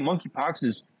can get monkeypox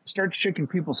is start shaking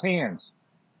people's hands.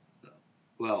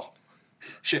 Well,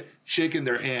 shaking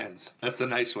their hands. That's the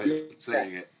nice way of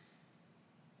saying it.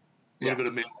 A little bit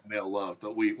of male love,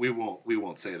 but we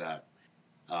won't say that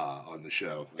on the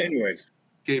show. Anyways,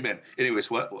 gay men.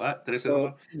 Anyways, what did I say?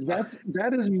 so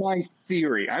that is my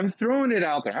theory. I'm throwing it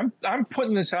out there. I'm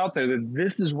putting this out there that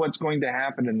this is what's going to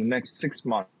happen in the next 6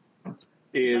 months.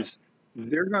 Is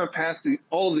they're going to pass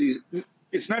all these.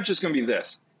 It's not just going to be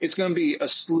this. It's going to be a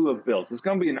slew of bills. It's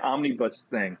going to be an omnibus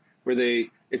thing where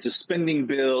it's a spending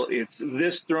bill. It's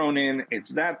this thrown in. It's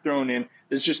that thrown in.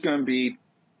 It's just going to be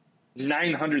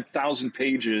 900,000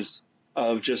 pages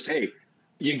of just, hey,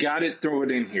 you got it, throw it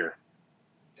in here.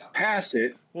 Yeah. Pass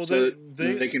it so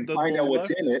they can find out what's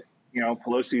in it. You know,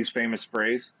 Pelosi's famous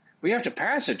phrase, we have to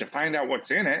pass it to find out what's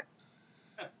in it.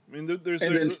 I mean, there's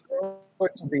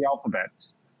what's the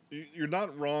alphabets. You're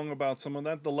not wrong about some of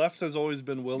that. The left has always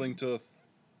been willing to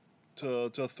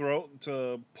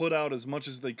put out as much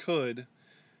as they could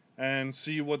and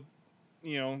see what,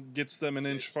 gets them an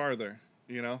inch farther,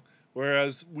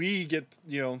 whereas we get,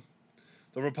 the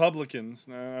Republicans,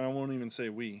 I won't even say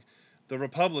we, the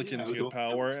Republicans get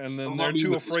power, and then they're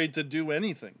too afraid to do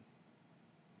anything.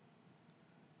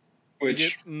 They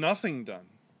get nothing done.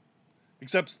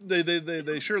 Except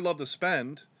they sure love to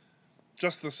spend,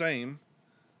 just the same.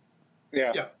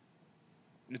 Yeah.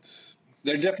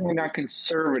 They're definitely not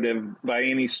conservative by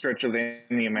any stretch of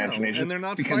any imagination. No, and they're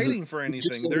not fighting for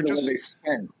anything. They're just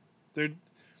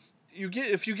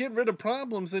if you get rid of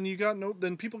problems, then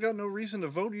people got no reason to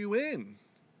vote you in.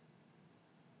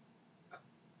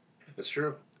 That's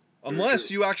true.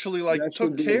 Unless you actually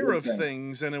took care of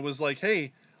things, and it was like,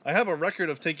 hey, I have a record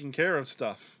of taking care of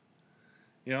stuff.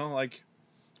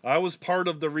 I was part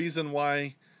of the reason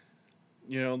why,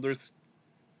 there's,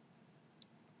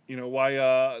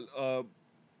 why,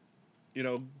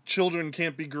 children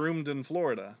can't be groomed in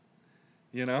Florida,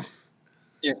 Yeah.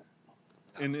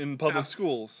 In public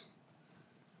schools.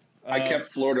 I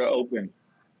kept Florida open.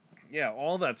 Yeah,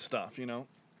 all that stuff,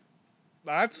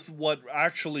 That's what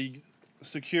actually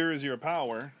secures your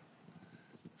power.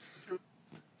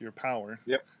 Your power.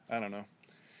 Yep. I don't know.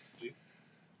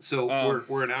 So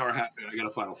we're an hour and a half in. I got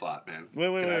a final thought, man.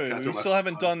 Wait. We still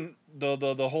haven't done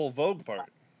the whole Vogue part.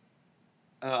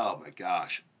 Oh my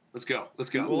gosh. Let's go.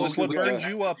 Well, it's what burned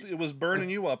you up. It was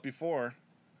burning you up before.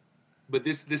 But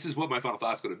this is what my final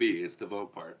thought's going to be. It's the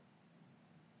Vogue part.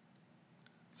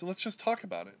 So let's just talk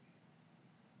about it.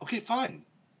 Okay, fine.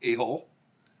 A-hole.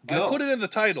 I put it in the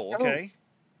title, okay?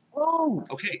 Oh.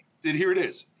 Okay, then here it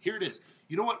is.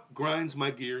 You know what grinds my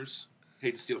gears?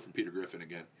 Hate to steal from Peter Griffin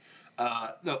again.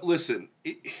 No, listen.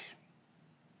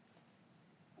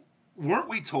 Weren't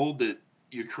we told that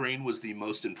Ukraine was the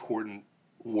most important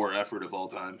war effort of all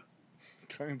time?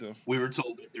 Kind of. We were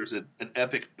told that there's an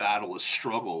epic battle, a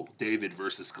struggle, David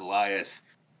versus Goliath.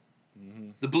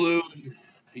 Mm-hmm. The blue,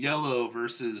 yellow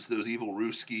versus those evil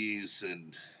Ruskies,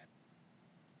 and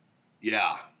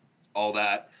all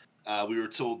that. We were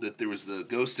told that there was the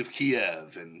ghost of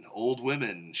Kiev and old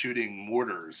women shooting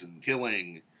mortars and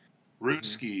killing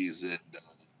Ruskies, and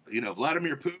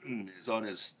Vladimir Putin is on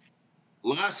his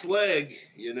last leg.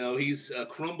 He's a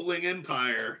crumbling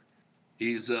empire.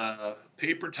 He's a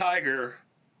paper tiger.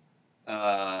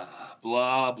 Blah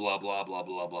blah blah blah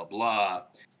blah blah blah.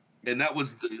 And that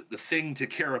was the thing to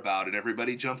care about, and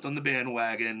everybody jumped on the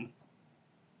bandwagon.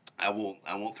 I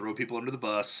won't throw people under the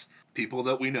bus. People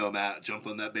that we know, Matt, jumped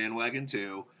on that bandwagon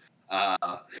too.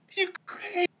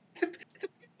 Ukraine, the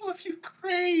people of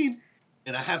Ukraine,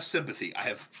 and I have sympathy. I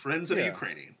have friends that are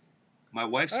Ukrainian. My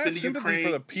wife's been to Ukraine. I have sympathy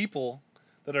for the people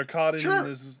that are caught in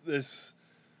this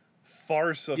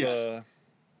farce of it's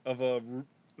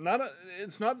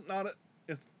not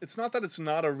that it's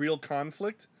not a real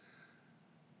conflict.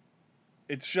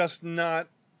 It's just not.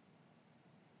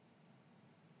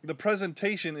 The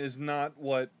presentation is not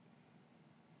what.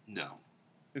 No.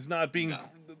 Is not being. No.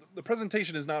 The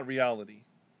presentation is not reality.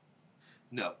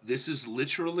 No, this is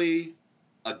literally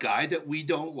a guy that we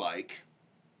don't like,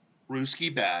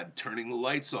 Ruski bad, turning the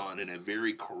lights on in a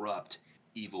very corrupt,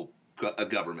 evil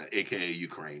government, aka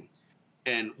Ukraine.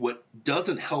 And what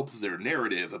doesn't help their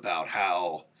narrative about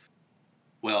how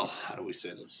do we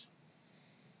say this?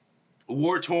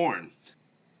 War-torn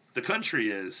the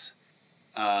country is,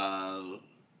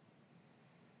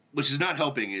 which is not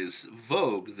helping, is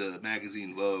Vogue, the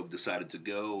magazine Vogue, decided to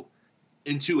go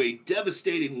into a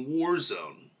devastating war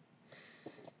zone,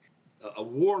 a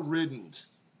war-ridden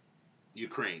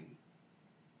Ukraine,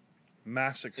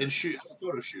 Massacre. and shoot a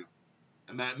photo shoot,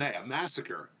 a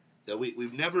massacre that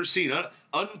we've never seen,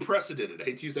 unprecedented. I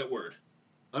hate to use that word,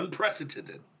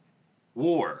 unprecedented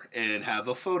war, and have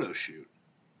a photo shoot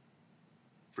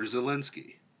for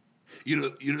Zelensky. You know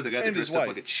the guy that And his dressed up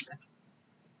like a wife. chick,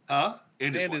 huh?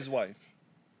 And his wife.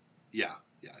 Yeah.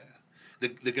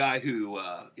 The guy who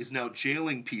is now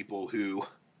jailing people who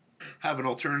have an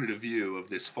alternative view of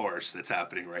this farce that's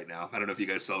happening right now. I don't know if you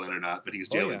guys saw that or not, but he's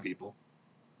jailing people.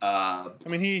 I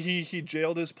mean, he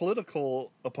jailed his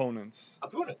political opponents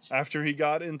after he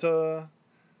got into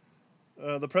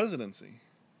the presidency.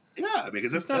 Yeah,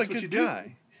 because he's not a good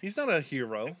guy. He's not a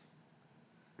hero.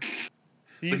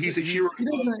 He's a hero.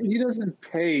 He doesn't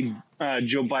pay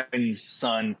Joe Biden's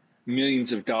son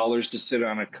millions of dollars to sit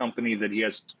on a company that he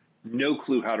has no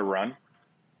clue how to run.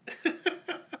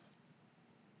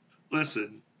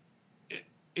 Listen,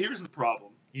 here's the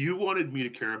problem. You wanted me to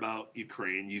care about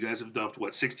Ukraine. You guys have dumped,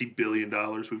 what, $60 billion?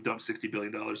 We've dumped $60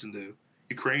 billion into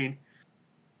Ukraine.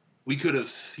 We could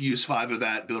have used 5 of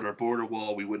that, built our border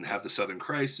wall. We wouldn't have the southern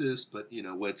crisis, but,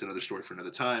 it's another story for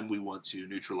another time. We want to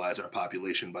neutralize our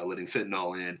population by letting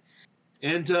fentanyl in.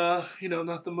 And,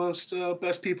 not the most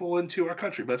best people into our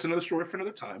country. But that's another story for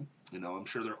another time. I'm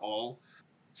sure they're all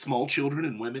small children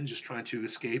and women just trying to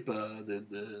escape the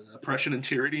oppression and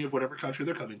tyranny of whatever country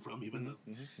they're coming from, even though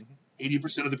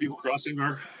 80% of the people crossing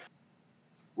are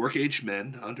work-age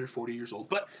men under 40 years old.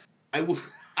 But I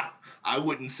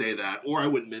wouldn't say that, or I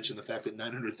wouldn't mention the fact that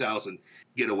 900,000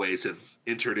 getaways have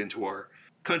entered into our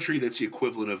country. That's the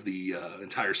equivalent of the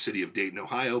entire city of Dayton,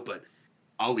 Ohio, but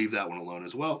I'll leave that one alone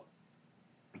as well.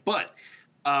 But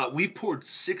we've poured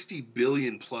 $60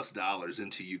 billion plus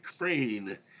into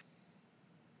Ukraine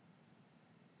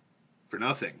for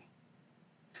nothing.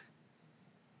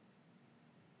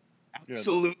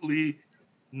 Absolutely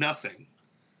nothing.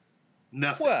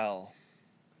 Nothing. Well,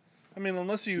 I mean,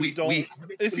 unless you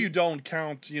if you don't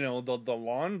count, the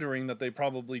laundering that they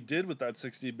probably did with that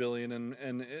 $60 billion,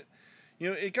 and it,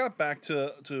 it got back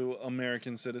to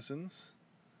American citizens.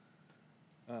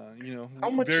 How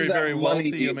much very, of that very money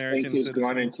wealthy do you American think has citizens.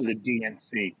 gone into the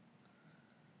DNC?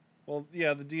 Well,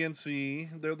 yeah, the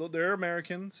DNC, they're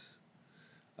Americans.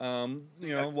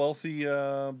 Wealthy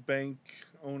bank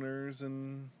owners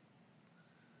and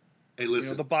hey,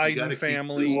 listen, the Biden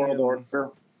family.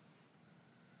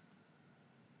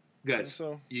 Guys,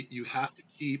 you have to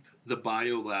keep the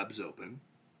bio labs open.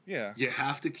 Yeah. You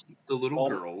have to keep the little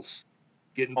girls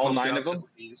getting all pumped 9 out of them? to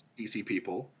these DC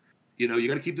people. You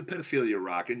got to keep the pedophilia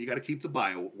rocking. You got to keep the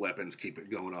bio weapons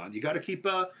going on. You got to keep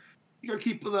the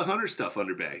Hunter stuff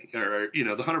under bay, or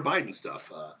the Hunter Biden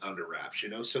stuff under wraps.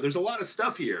 So there's a lot of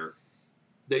stuff here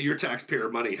that your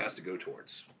taxpayer money has to go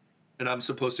towards, and I'm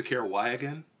supposed to care why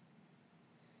again?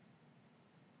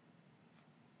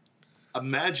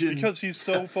 Imagine, because he's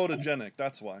so photogenic.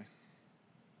 That's why.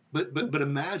 But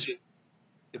imagine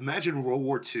World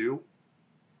War II.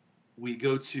 We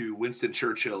go to Winston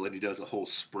Churchill and he does a whole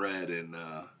spread in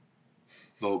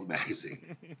Vogue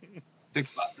magazine. Think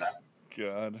about that.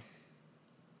 God.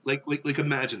 Like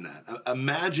imagine that.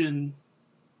 Imagine.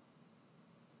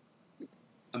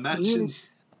 Can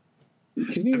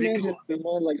you imagine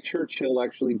someone like Churchill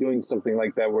actually doing something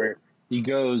like that, where he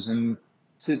goes and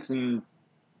sits and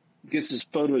gets his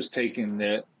photos taken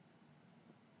at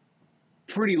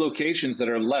pretty locations that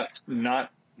are left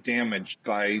not damaged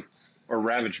by or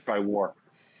ravaged by war?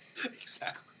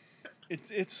 Exactly.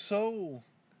 It's so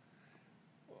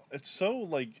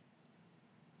like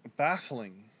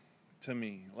baffling to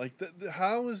me. Like,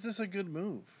 how is this a good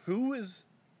move? Who is?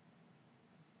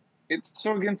 It's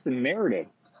so against the narrative.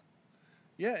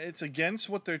 Yeah, it's against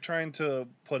what they're trying to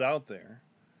put out there.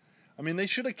 I mean, they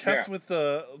should have kept with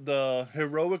the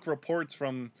heroic reports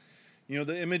from,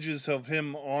 the images of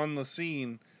him on the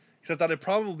scene, except that it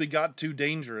probably got too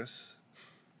dangerous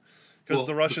because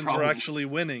the Russians were actually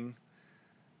winning.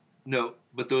 No,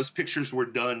 but those pictures were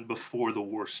done before the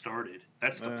war started.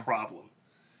 That's the problem.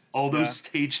 All those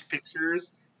staged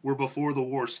pictures were before the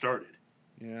war started.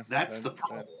 Yeah. That's the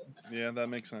problem. That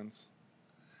makes sense.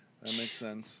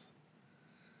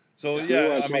 So,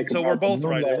 I mean, so we're both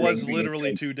right. It was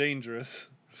literally too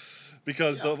dangerous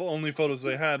because the only photos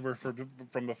they had were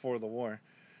from before the war.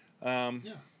 There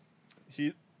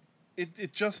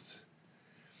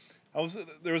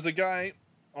was a guy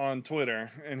on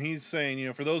Twitter, and he's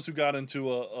saying, for those who got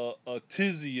into a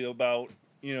tizzy about,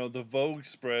 the Vogue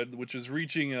spread, which is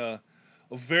reaching a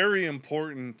very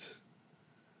important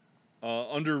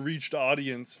underreached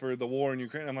audience for the war in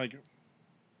Ukraine. I'm like,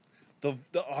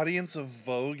 the audience of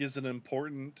Vogue is an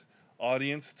important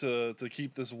audience to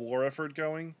keep this war effort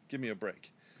going. Give me a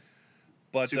break.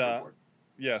 But Super important.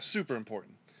 yeah, super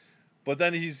important. But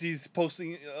then he's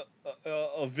posting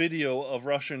a video of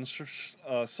Russian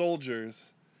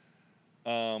soldiers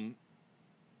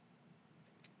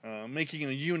making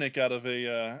a eunuch out of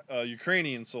a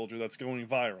Ukrainian soldier that's going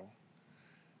viral.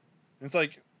 It's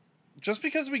like, just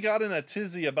because we got in a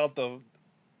tizzy about the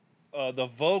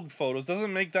Vogue photos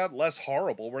doesn't make that less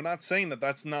horrible. We're not saying that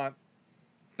that's not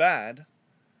bad.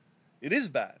 It is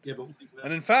bad. Yeah,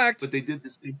 And in fact, but they did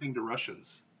the same thing to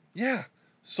Russians. yeah,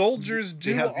 soldiers They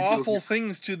do have video awful here.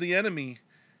 things to the enemy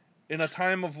in a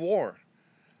time of war.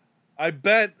 I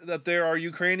bet that there are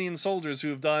Ukrainian soldiers who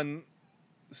have done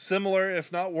similar,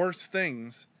 if not worse,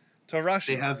 things to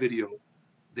Russians. They have video.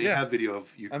 They Yeah. have video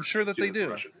of Ukraine. I'm sure that they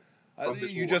do. From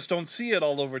this You war. just don't see it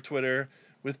all over Twitter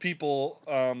with people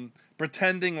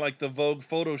pretending like the Vogue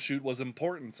photo shoot was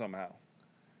important somehow.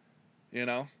 You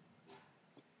know?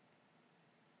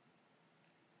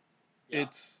 Yeah.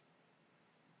 It's.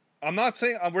 I'm not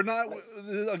saying. We're not.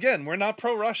 Again, we're not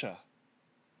pro Russia.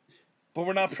 But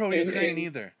we're not pro Ukraine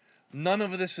either. None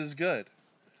of this is good.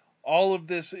 All of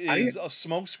this is a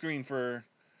smokescreen for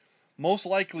most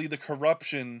likely the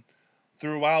corruption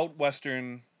throughout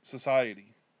Western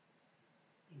society.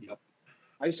 Yep.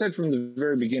 I said from the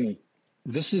very beginning,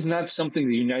 this is not something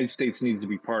the United States needs to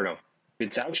be part of. If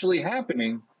it's actually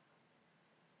happening,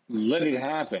 let it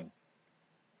happen.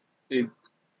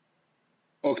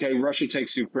 Okay, Russia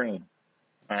takes Ukraine.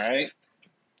 All right.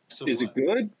 So Is it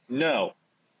good? No.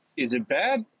 Is it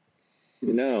bad?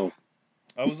 No.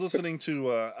 I was listening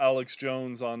to Alex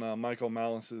Jones on Michael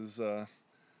Malice's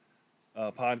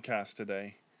podcast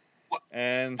today, What?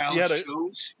 and he Alex had a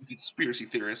Jones, conspiracy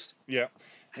theorist. yeah,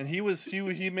 and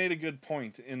he made a good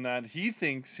point in that he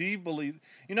believes.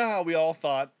 You know how we all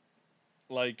thought,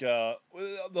 like the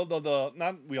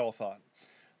not we all thought.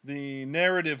 The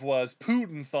narrative was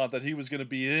Putin thought that he was going to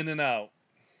be in and out,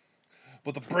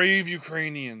 but the brave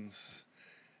Ukrainians,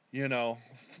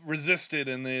 resisted,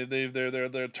 and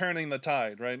they're turning the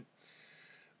tide, right?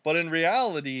 But in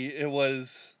reality, it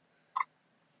was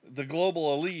the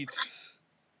global elites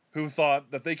who thought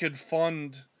that they could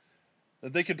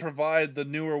provide the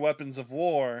newer weapons of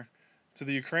war to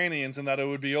the Ukrainians, and that it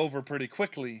would be over pretty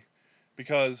quickly,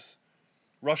 because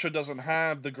Russia doesn't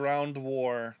have the ground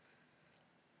war.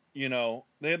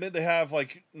 They have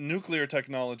like nuclear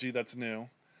technology that's new.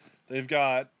 They've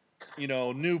got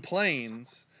new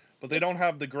planes, but they don't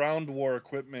have the ground war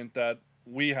equipment that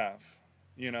we have,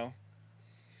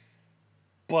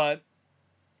 But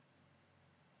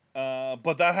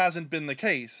that hasn't been the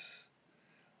case.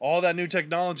 All that new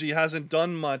technology hasn't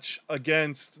done much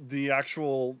against the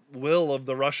actual will of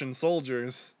the Russian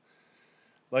soldiers.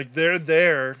 Like, they're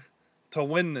there to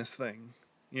win this thing,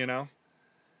 Yep.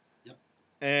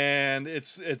 And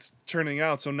it's turning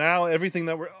out. So now everything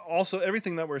that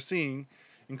we're seeing,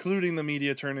 including the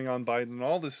media turning on Biden,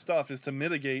 all this stuff is to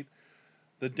mitigate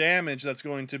the damage that's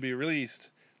going to be released.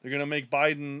 They're going to make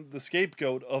Biden the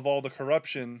scapegoat of all the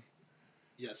corruption.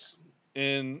 Yes.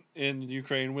 In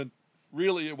Ukraine, when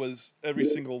really it was every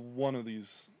single one of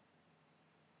these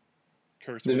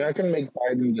curse They're not going to make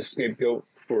Biden the scapegoat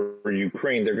for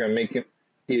Ukraine. They're going to make him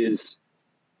his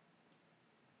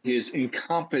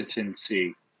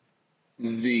incompetency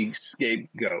the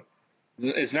scapegoat.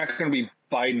 It's not going to be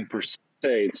Biden per se.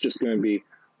 It's just going to be,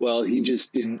 well, he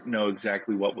just didn't know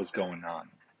exactly what was going on.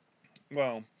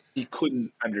 Well, he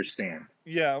couldn't understand.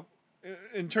 Yeah,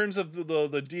 in terms of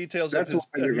the details of his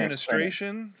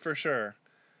administration, for sure.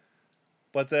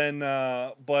 But then,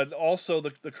 but also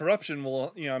the corruption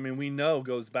will, we know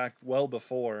goes back well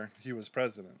before he was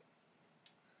president.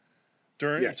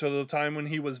 To the time when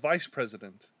he was vice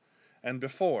president, and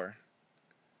before.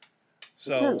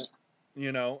 So,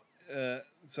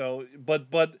 but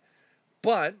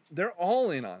they're all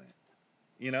in on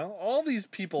it. All these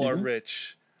people are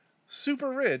rich, super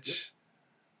rich,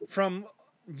 from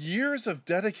years of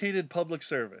dedicated public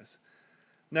service.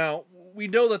 Now, we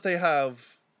know that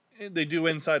they do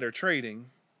insider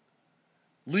trading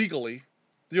legally.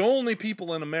 The only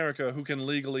people in America who can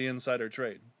legally insider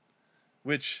trade,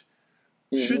 which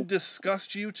should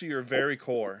disgust you to your very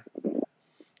core.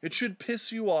 It should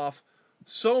piss you off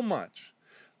so much.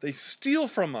 They steal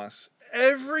from us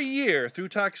every year through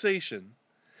taxation,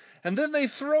 and then they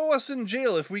throw us in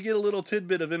jail if we get a little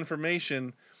tidbit of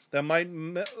information that might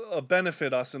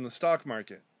benefit us in the stock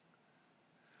market.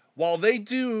 While they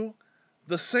do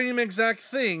the same exact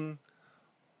thing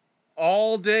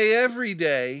all day, every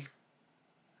day,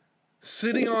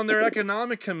 sitting on their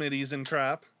economic committees and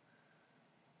crap,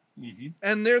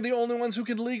 And they're the only ones who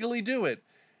can legally do it.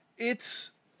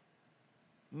 It's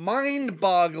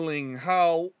mind-boggling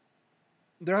how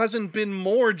there hasn't been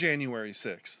more January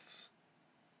 6ths.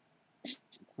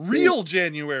 Real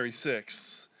January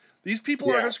 6ths. These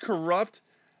people are as corrupt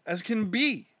as can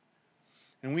be.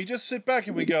 And we just sit back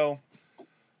and we go,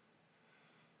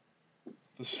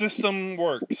 the system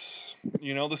works.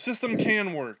 You know, the system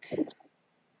can work.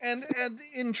 And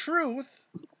in truth,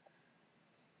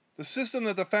 the system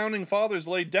that the founding fathers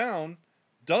laid down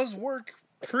does work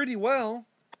pretty well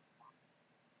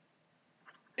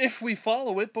if we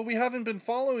follow it, but we haven't been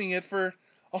following it for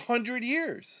 100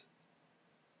 years.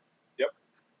 Yep.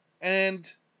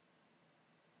 And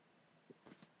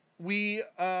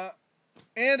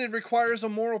and it requires a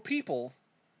moral people.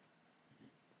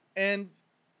 And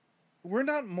we're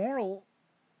not moral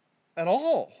at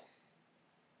all.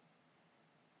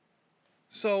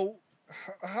 So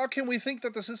how can we think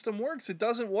that the system works? It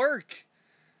doesn't work.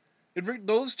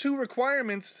 Those two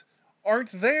requirements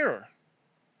aren't there.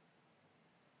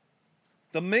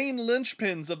 The main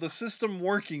linchpins of the system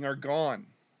working are gone.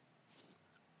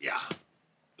 Yeah.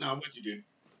 No, I'm with you, dude.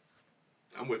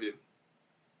 I'm with you.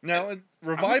 Now,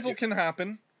 revival can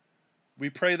happen. We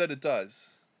pray that it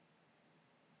does.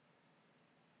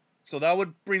 So that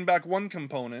would bring back one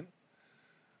component.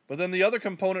 But then the other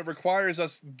component requires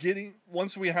us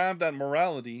once we have that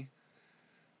morality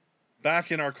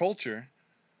back in our culture,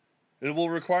 it will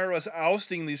require us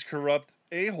ousting these corrupt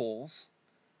a-holes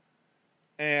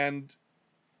and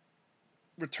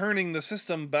returning the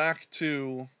system back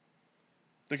to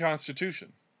the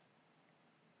Constitution.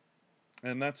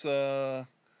 And that's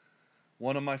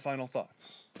one of my final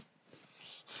thoughts.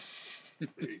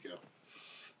 There you go.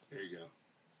 There you go.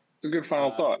 It's a good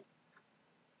final thought.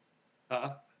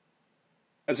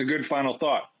 That's a good final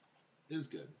thought. It is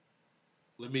good.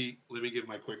 Let me give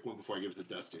my quick one before I give it to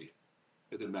Dusty.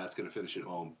 And then Matt's going to finish it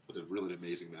home with a really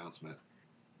amazing announcement.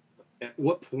 At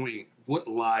what point, what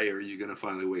lie are you going to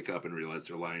finally wake up and realize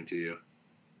they're lying to you?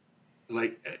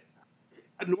 Like,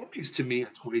 normies to me in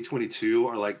 2022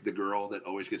 are like the girl that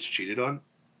always gets cheated on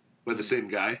by the same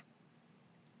guy.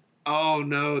 Oh,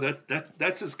 no,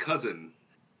 that's his cousin.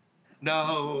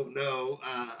 No.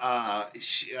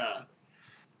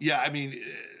 Yeah, I mean,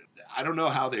 I don't know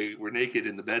how they were naked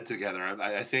in the bed together.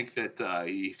 I think that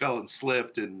he fell and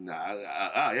slipped, and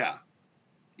I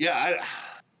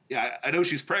know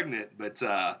she's pregnant, but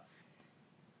I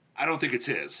don't think it's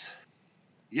his.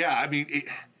 Yeah, I mean,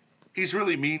 he's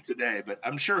really mean today, but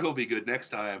I'm sure he'll be good next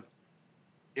time.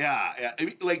 Yeah. I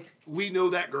mean, like, we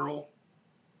know that girl.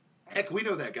 Heck, we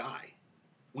know that guy.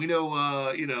 We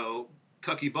know,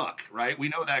 Cucky Buck, right? We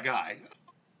know that guy.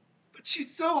 But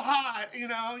she's so hot, even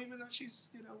though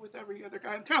she's, with every other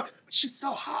guy in town. But she's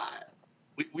so hot.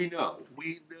 We know.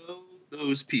 We know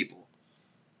those people.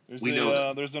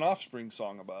 There's an Offspring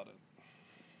song about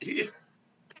it.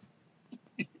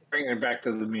 Bringing it back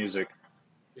to the music.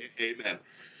 Amen.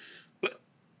 But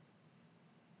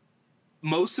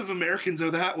most of Americans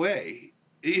are that way.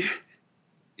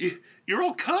 You're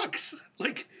all cucks.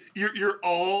 Like, you're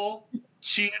all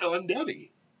cheated on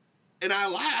Debbie. And I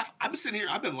laugh. I'm sitting here.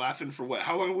 I've been laughing for what?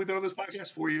 How long have we been on this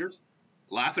podcast? 4 years?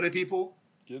 Laughing at people.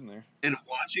 Getting there. And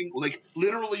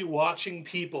literally watching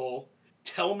people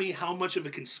tell me how much of a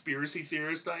conspiracy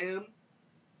theorist I am.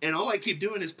 And all I keep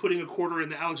doing is putting a quarter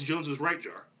into Alex Jones's right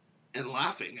jar and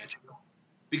laughing at you.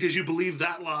 Because you believe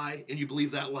that lie, and you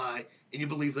believe that lie, and you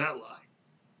believe that lie.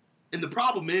 And the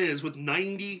problem is, with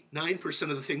 99%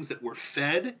 of the things that we're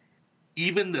fed,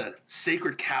 even the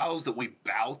sacred cows that we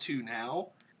bow to now,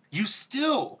 you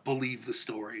still believe the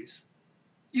stories.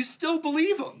 You still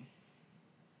believe them.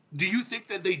 Do you think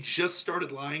that they just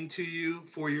started lying to you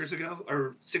 4 years ago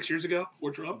or 6 years ago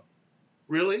before Trump?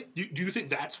 Really? Do you think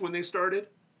that's when they started?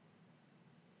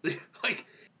 I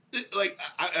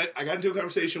got into a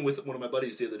conversation with one of my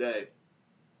buddies the other day,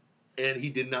 and he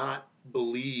did not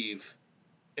believe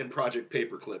in Project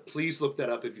Paperclip. Please look that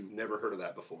up if you've never heard of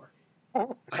that before.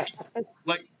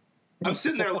 I'm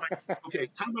sitting there like, okay,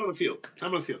 time on the field.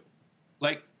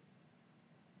 Like,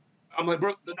 I'm like,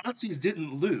 bro, the Nazis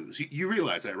didn't lose. You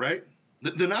realize that, right?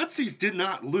 The Nazis did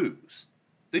not lose.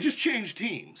 They just changed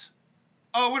teams.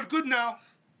 Oh, we're good now.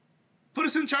 Put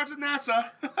us in charge of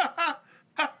NASA.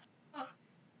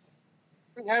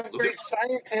 We have great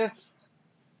scientists.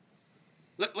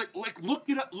 Look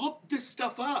it up. Look this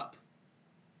stuff up.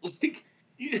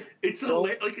 It's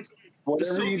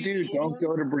whatever you do, don't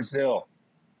go to Brazil.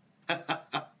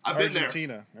 I've been there.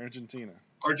 Argentina.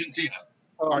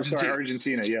 Oh, I'm sorry,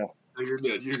 Argentina. Yeah. No, you're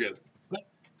good. But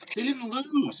they didn't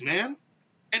lose, man.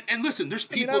 And listen, there's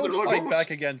people I would that are fight back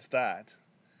against that.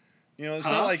 You know, it's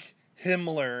Huh? not like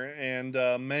Himmler and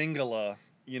Mengele,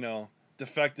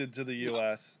 defected to the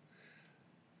U.S.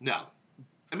 No.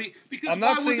 I mean, because I'm why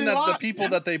not would saying they that lie? the people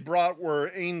man? that they brought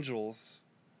were angels.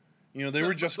 They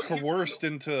were just But here's the coerced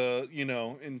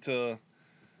deal. into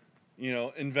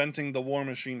inventing the war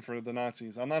machine for the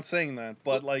Nazis. I'm not saying that,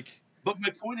 but But my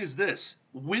point is this: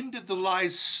 when did the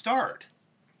lies start?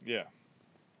 yeah,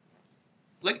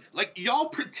 Like y'all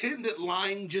pretend that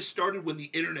lying just started when the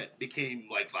internet became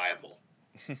like viable.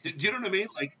 Do you know what I mean?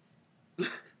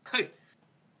 Like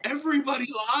everybody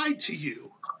lied to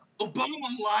you.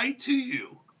 Obama lied to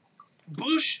you.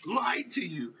 Bush lied to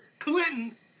you.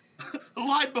 Clinton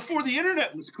lied before the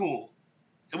internet was cool.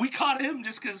 And we caught him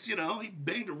just because, he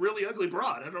banged a really ugly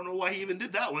broad. I don't know why he even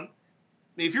did that one. I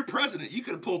mean, if you're president, you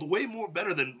could have pulled way more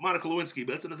better than Monica Lewinsky,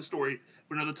 but that's another story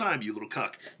for another time, you little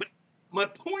cuck. But my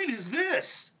point is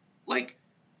this. Like,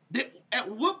 at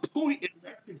what point in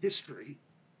American history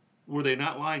were they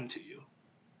not lying to you?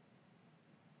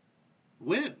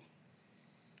 When?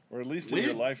 or at least in your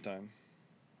When? lifetime.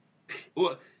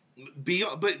 Well,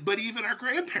 but even our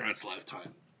grandparents'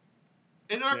 lifetime.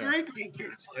 In our Yeah. great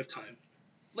grandparents' lifetime.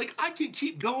 Like, I can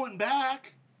keep going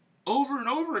back over and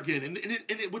over again.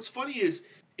 What's funny is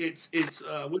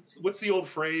what's the old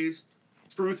phrase?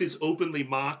 Truth is openly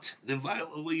mocked, then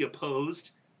violently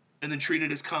opposed, and then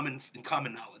treated as common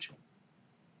knowledge.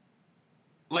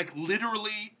 Like,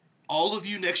 literally, all of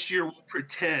you next year will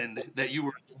pretend that you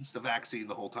were against the vaccine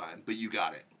the whole time, but you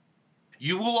got it.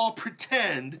 You will all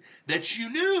pretend that you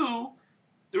knew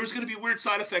there was going to be weird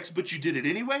side effects, but you did it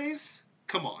anyways.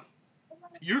 Come on.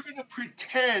 You're going to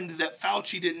pretend that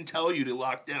Fauci didn't tell you to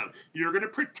lock down. You're going to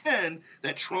pretend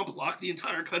that Trump locked the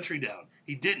entire country down.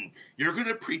 He didn't. You're going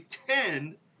to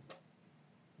pretend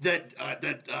that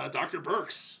Dr.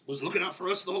 Birx was looking out for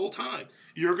us the whole time.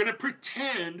 You're going to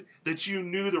pretend that you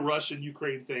knew the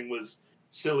Russian-Ukraine thing was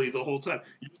silly the whole time.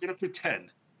 You're going to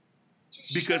pretend.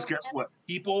 Because guess what?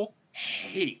 People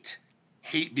hate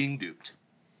being duped.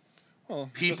 Well,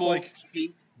 People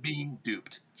hate being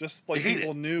duped. just They like hate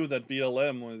people it. knew that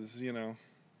BLM was,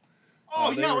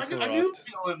 Oh they yeah, were I knew corrupt.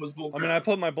 BLM was bullcrap. I mean, I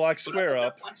put my black But I square put that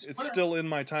up. black It's square. still in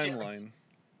my Yes. timeline,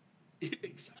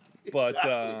 Exactly. but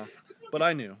Exactly.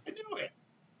 I knew. I knew it.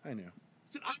 I knew. I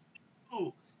said, I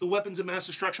knew the weapons of mass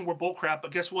destruction were bullcrap.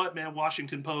 But guess what, man?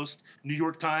 Washington Post, New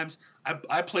York Times.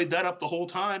 I played that up the whole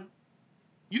time.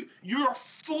 You're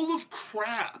full of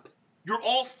crap. You're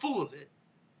all full of it.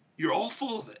 You're all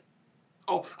full of it.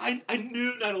 Oh, I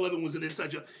knew 9/11 was an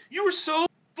inside job. You were so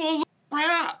full of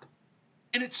crap,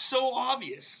 and it's so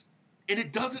obvious. And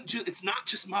it's not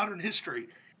just modern history.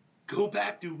 Go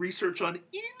back, do research on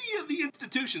any of the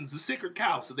institutions, the sacred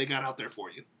cows that they got out there for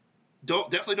you.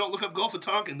 Definitely don't look up Gulf of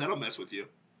Tonkin. That'll mess with you.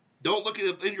 Don't look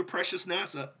in your precious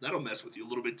NASA. That'll mess with you a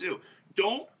little bit too.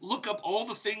 Don't look up all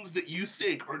the things that you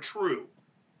think are true.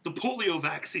 The polio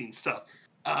vaccine stuff,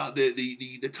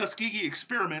 the Tuskegee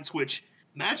experiments, which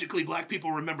magically black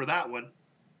people remember that one,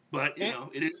 but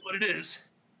it is what it is.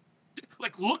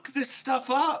 Like, look this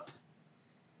stuff up.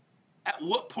 At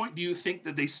what point do you think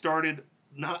that they started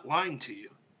not lying to you?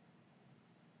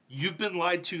 You've been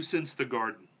lied to since the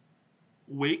garden.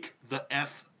 Wake the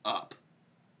F up.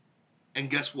 And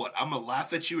guess what? I'm going to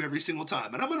laugh at you every single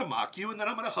time. And I'm going to mock you, and then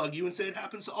I'm going to hug you and say it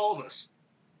happens to all of us.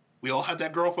 We all had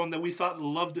that girlfriend that we thought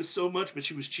loved us so much, but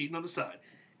she was cheating on the side.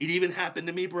 It even happened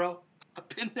to me, bro. I've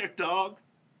been there, dog.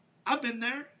 I've been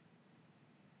there.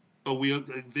 But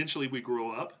eventually we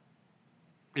grow up,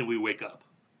 and we wake up.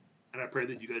 And I pray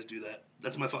that you guys do that.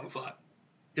 That's my final thought.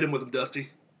 Hit him with him, Dusty.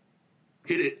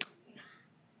 Hit it.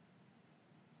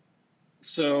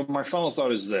 So my final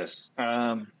thought is this.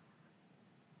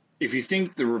 If you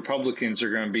think the Republicans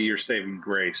are going to be your saving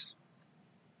grace,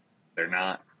 they're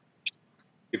not.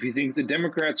 If you think the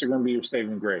Democrats are going to be your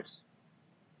saving grace,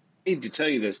 I hate to tell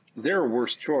you this, they're a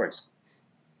worse choice.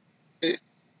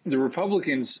 The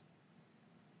Republicans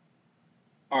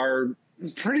are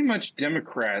pretty much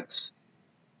Democrats,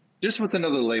 just with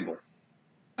another label.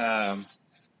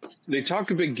 They talk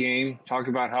a big game, talk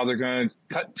about how they're going to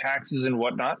cut taxes and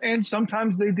whatnot, and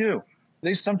sometimes they do.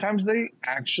 Sometimes they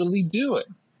actually do it.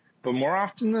 But more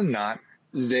often than not,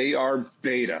 they are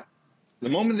beta. The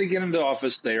moment they get into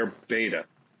office, they are beta.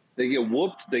 They get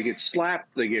whooped, they get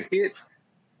slapped, they get hit,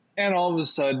 and all of a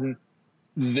sudden,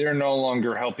 they're no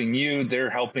longer helping you. They're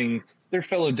helping their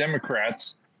fellow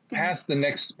Democrats pass the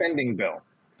next spending bill.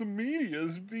 The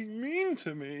media's being mean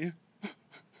to me.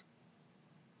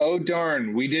 Oh,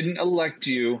 darn, we didn't elect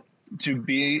you to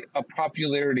be a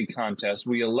popularity contest.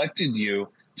 We elected you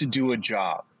to do a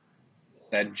job.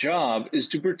 That job is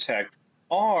to protect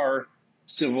our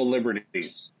civil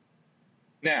liberties.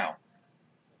 Now,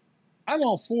 I'm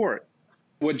all for it.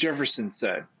 What Jefferson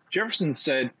said. Jefferson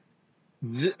said,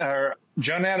 or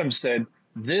John Adams said,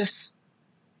 the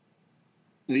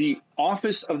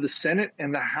office of the Senate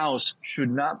and the House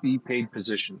should not be paid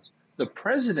positions. The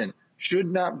president should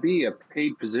not be a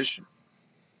paid position.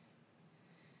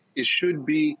 It should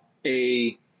be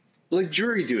like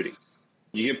jury duty.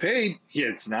 You get paid. Yeah,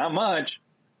 it's not much,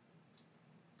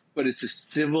 but it's a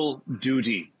civil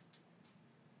duty.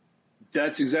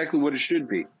 That's exactly what it should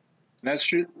be.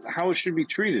 That's how it should be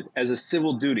treated, as a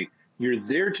civil duty. You're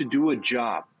there to do a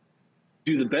job.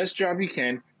 Do the best job you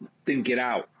can, then get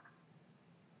out.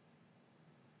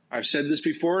 I've said this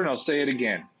before, and I'll say it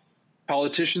again.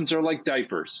 Politicians are like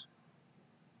diapers.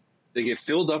 They get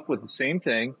filled up with the same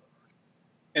thing,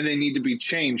 and they need to be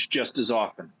changed just as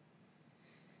often.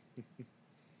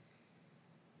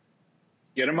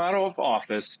 Get them out of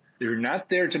office. They're not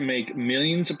there to make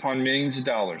millions upon millions of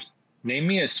dollars. Name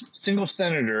me a single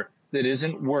senator that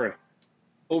isn't worth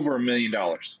over $1 million.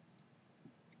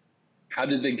 How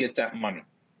did they get that money?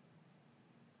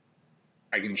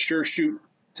 I can sure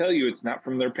tell you it's not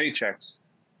from their paychecks.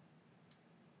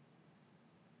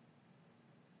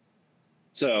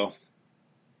 So,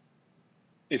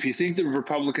 if you think the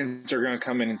Republicans are going to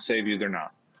come in and save you, they're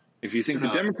not. If you think the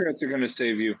Democrats are going to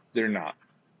save you, they're not.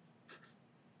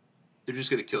 They're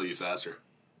just going to kill you faster.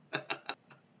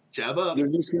 Jab up. They're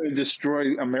just going to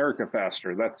destroy America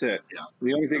faster. That's it. Yeah,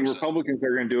 the only thing 100%. Republicans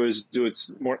are going to do is do it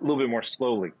a little bit more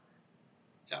slowly.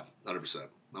 Yeah, 100%.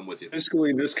 I'm with you.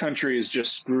 Fiscally, this country is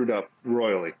just screwed up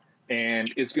royally,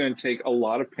 and it's going to take a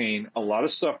lot of pain, a lot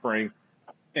of suffering,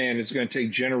 and it's going to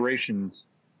take generations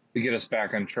to get us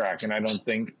back on track. And I don't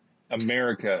think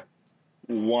America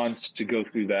wants to go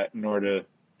through that in order to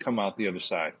come out the other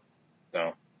side.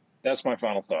 So that's my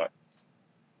final thought.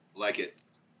 Like it.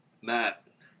 Matt,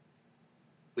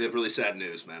 we have really sad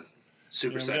news, man.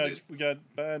 Super sad news. We got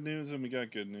bad news and we got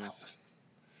good news.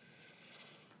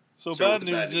 So Start bad with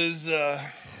the news bad news. is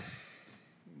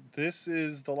this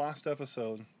is the last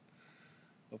episode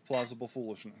of Plausible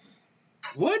Foolishness.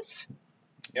 What?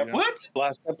 Yep. Yeah. What?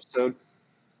 Last episode.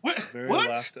 What? Very What?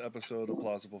 last episode of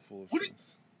Plausible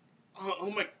Foolishness. Oh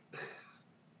my.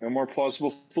 No more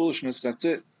plausible foolishness. That's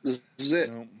it. This is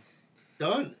it. No.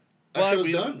 Done. That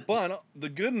show's done. But the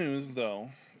good news, though,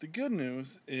 the good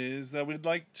news is that we'd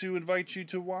like to invite you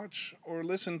to watch or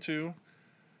listen to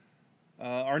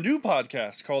our new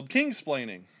podcast called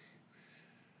Kingsplaining,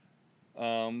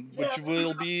 which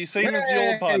will be same as the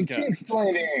old podcast.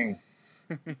 Kingsplaining.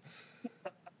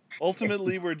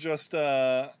 Ultimately, we're just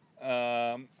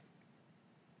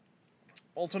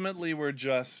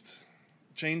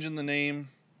changing the name,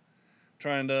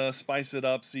 trying to spice it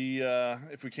up, see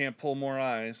if we can't pull more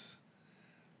eyes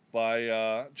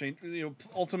by change.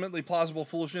 Ultimately, Plausible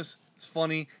Foolishness. It's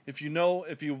funny if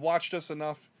you watched us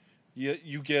enough,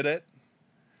 you get it.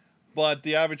 But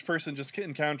the average person just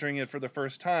encountering it for the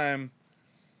first time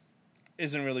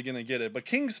isn't really going to get it. But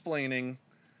Kingsplaining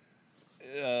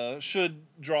should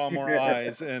draw more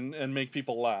eyes and make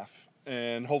people laugh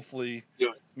and hopefully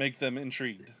make them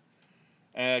intrigued.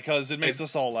 Because it makes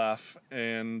us all laugh.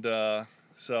 And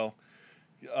so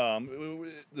the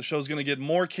show's going to get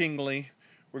more kingly.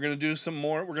 We're going to do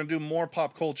We're going to do more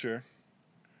pop culture.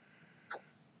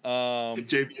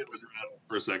 JBN was rattled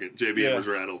for a second. JBN was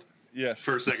rattled. Yes.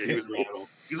 For a second, he was rattled.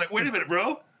 He's like, wait a minute,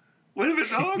 bro. Wait a minute,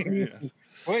 dog. Yes.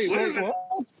 Wait,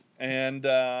 what? And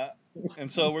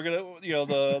so we're gonna,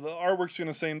 the artwork's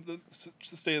gonna stay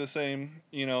the same.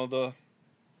 The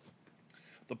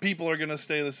people are gonna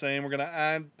stay the same. We're gonna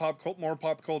add more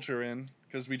pop culture in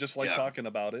because we just like talking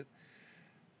about it.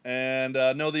 And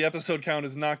no, the episode count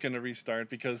is not going to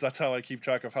restart because that's how I keep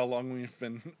track of how long we've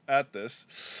been at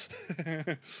this.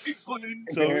 Explain.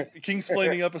 So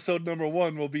Kingsplaining episode number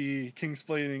 1 will be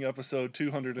Kingsplaining episode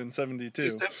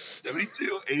 272.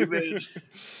 72. Amen.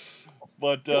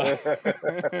 But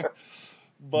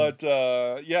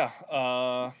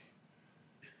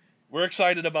we're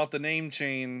excited about the name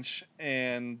change,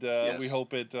 and we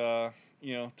hope it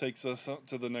takes us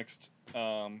to the next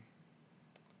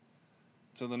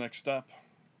step,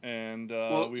 and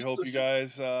we hope you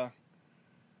guys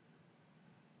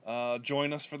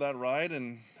join us for that ride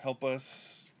and help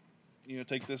us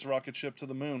take this rocket ship to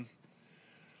the moon.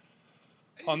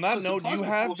 On that note, you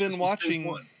have been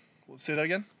watching. Say that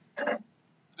again.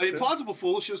 I mean, Plausible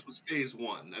Foolishness was phase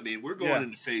 1. I mean, we're going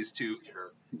into phase 2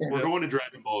 here. We're going to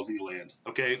Dragon Ball Z land.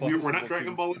 Okay, we're not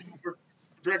Dragon Ball anymore. We're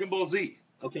Dragon Ball Z.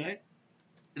 Okay,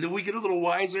 and then we get a little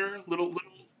wiser, little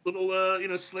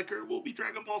slicker. We'll be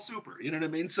Dragon Ball Super. You know what I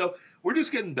mean? So we're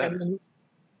just getting better.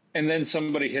 And then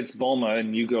somebody hits Bulma,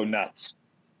 and you go nuts.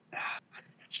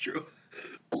 It's true.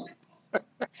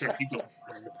 Sure, keep going.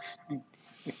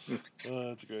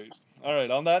 That's great. All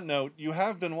right, on that note, you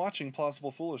have been watching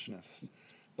Plausible Foolishness,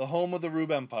 the home of the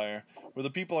Rube Empire, where the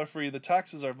people are free, the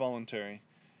taxes are voluntary,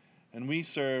 and we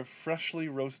serve freshly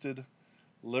roasted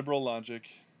liberal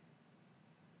logic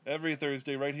every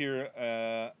Thursday right here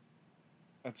at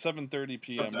 7:30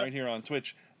 p.m. right here on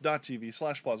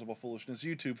twitch.tv/plausiblepoolishness,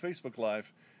 YouTube, Facebook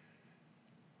Live,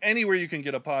 anywhere you can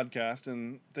get a podcast.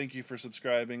 And thank you for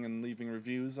subscribing and leaving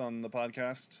reviews on the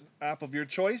podcast app of your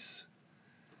choice.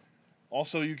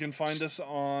 Also, you can find us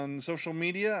on social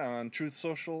media, on Truth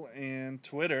Social and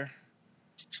Twitter.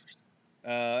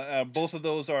 Both of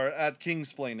those are at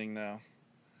Kingsplaining now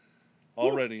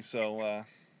already. So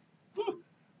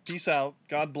peace out.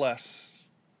 God bless.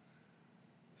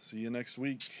 See you next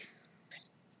week.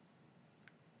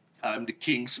 Time to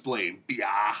Kingsplain.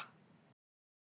 Yeah.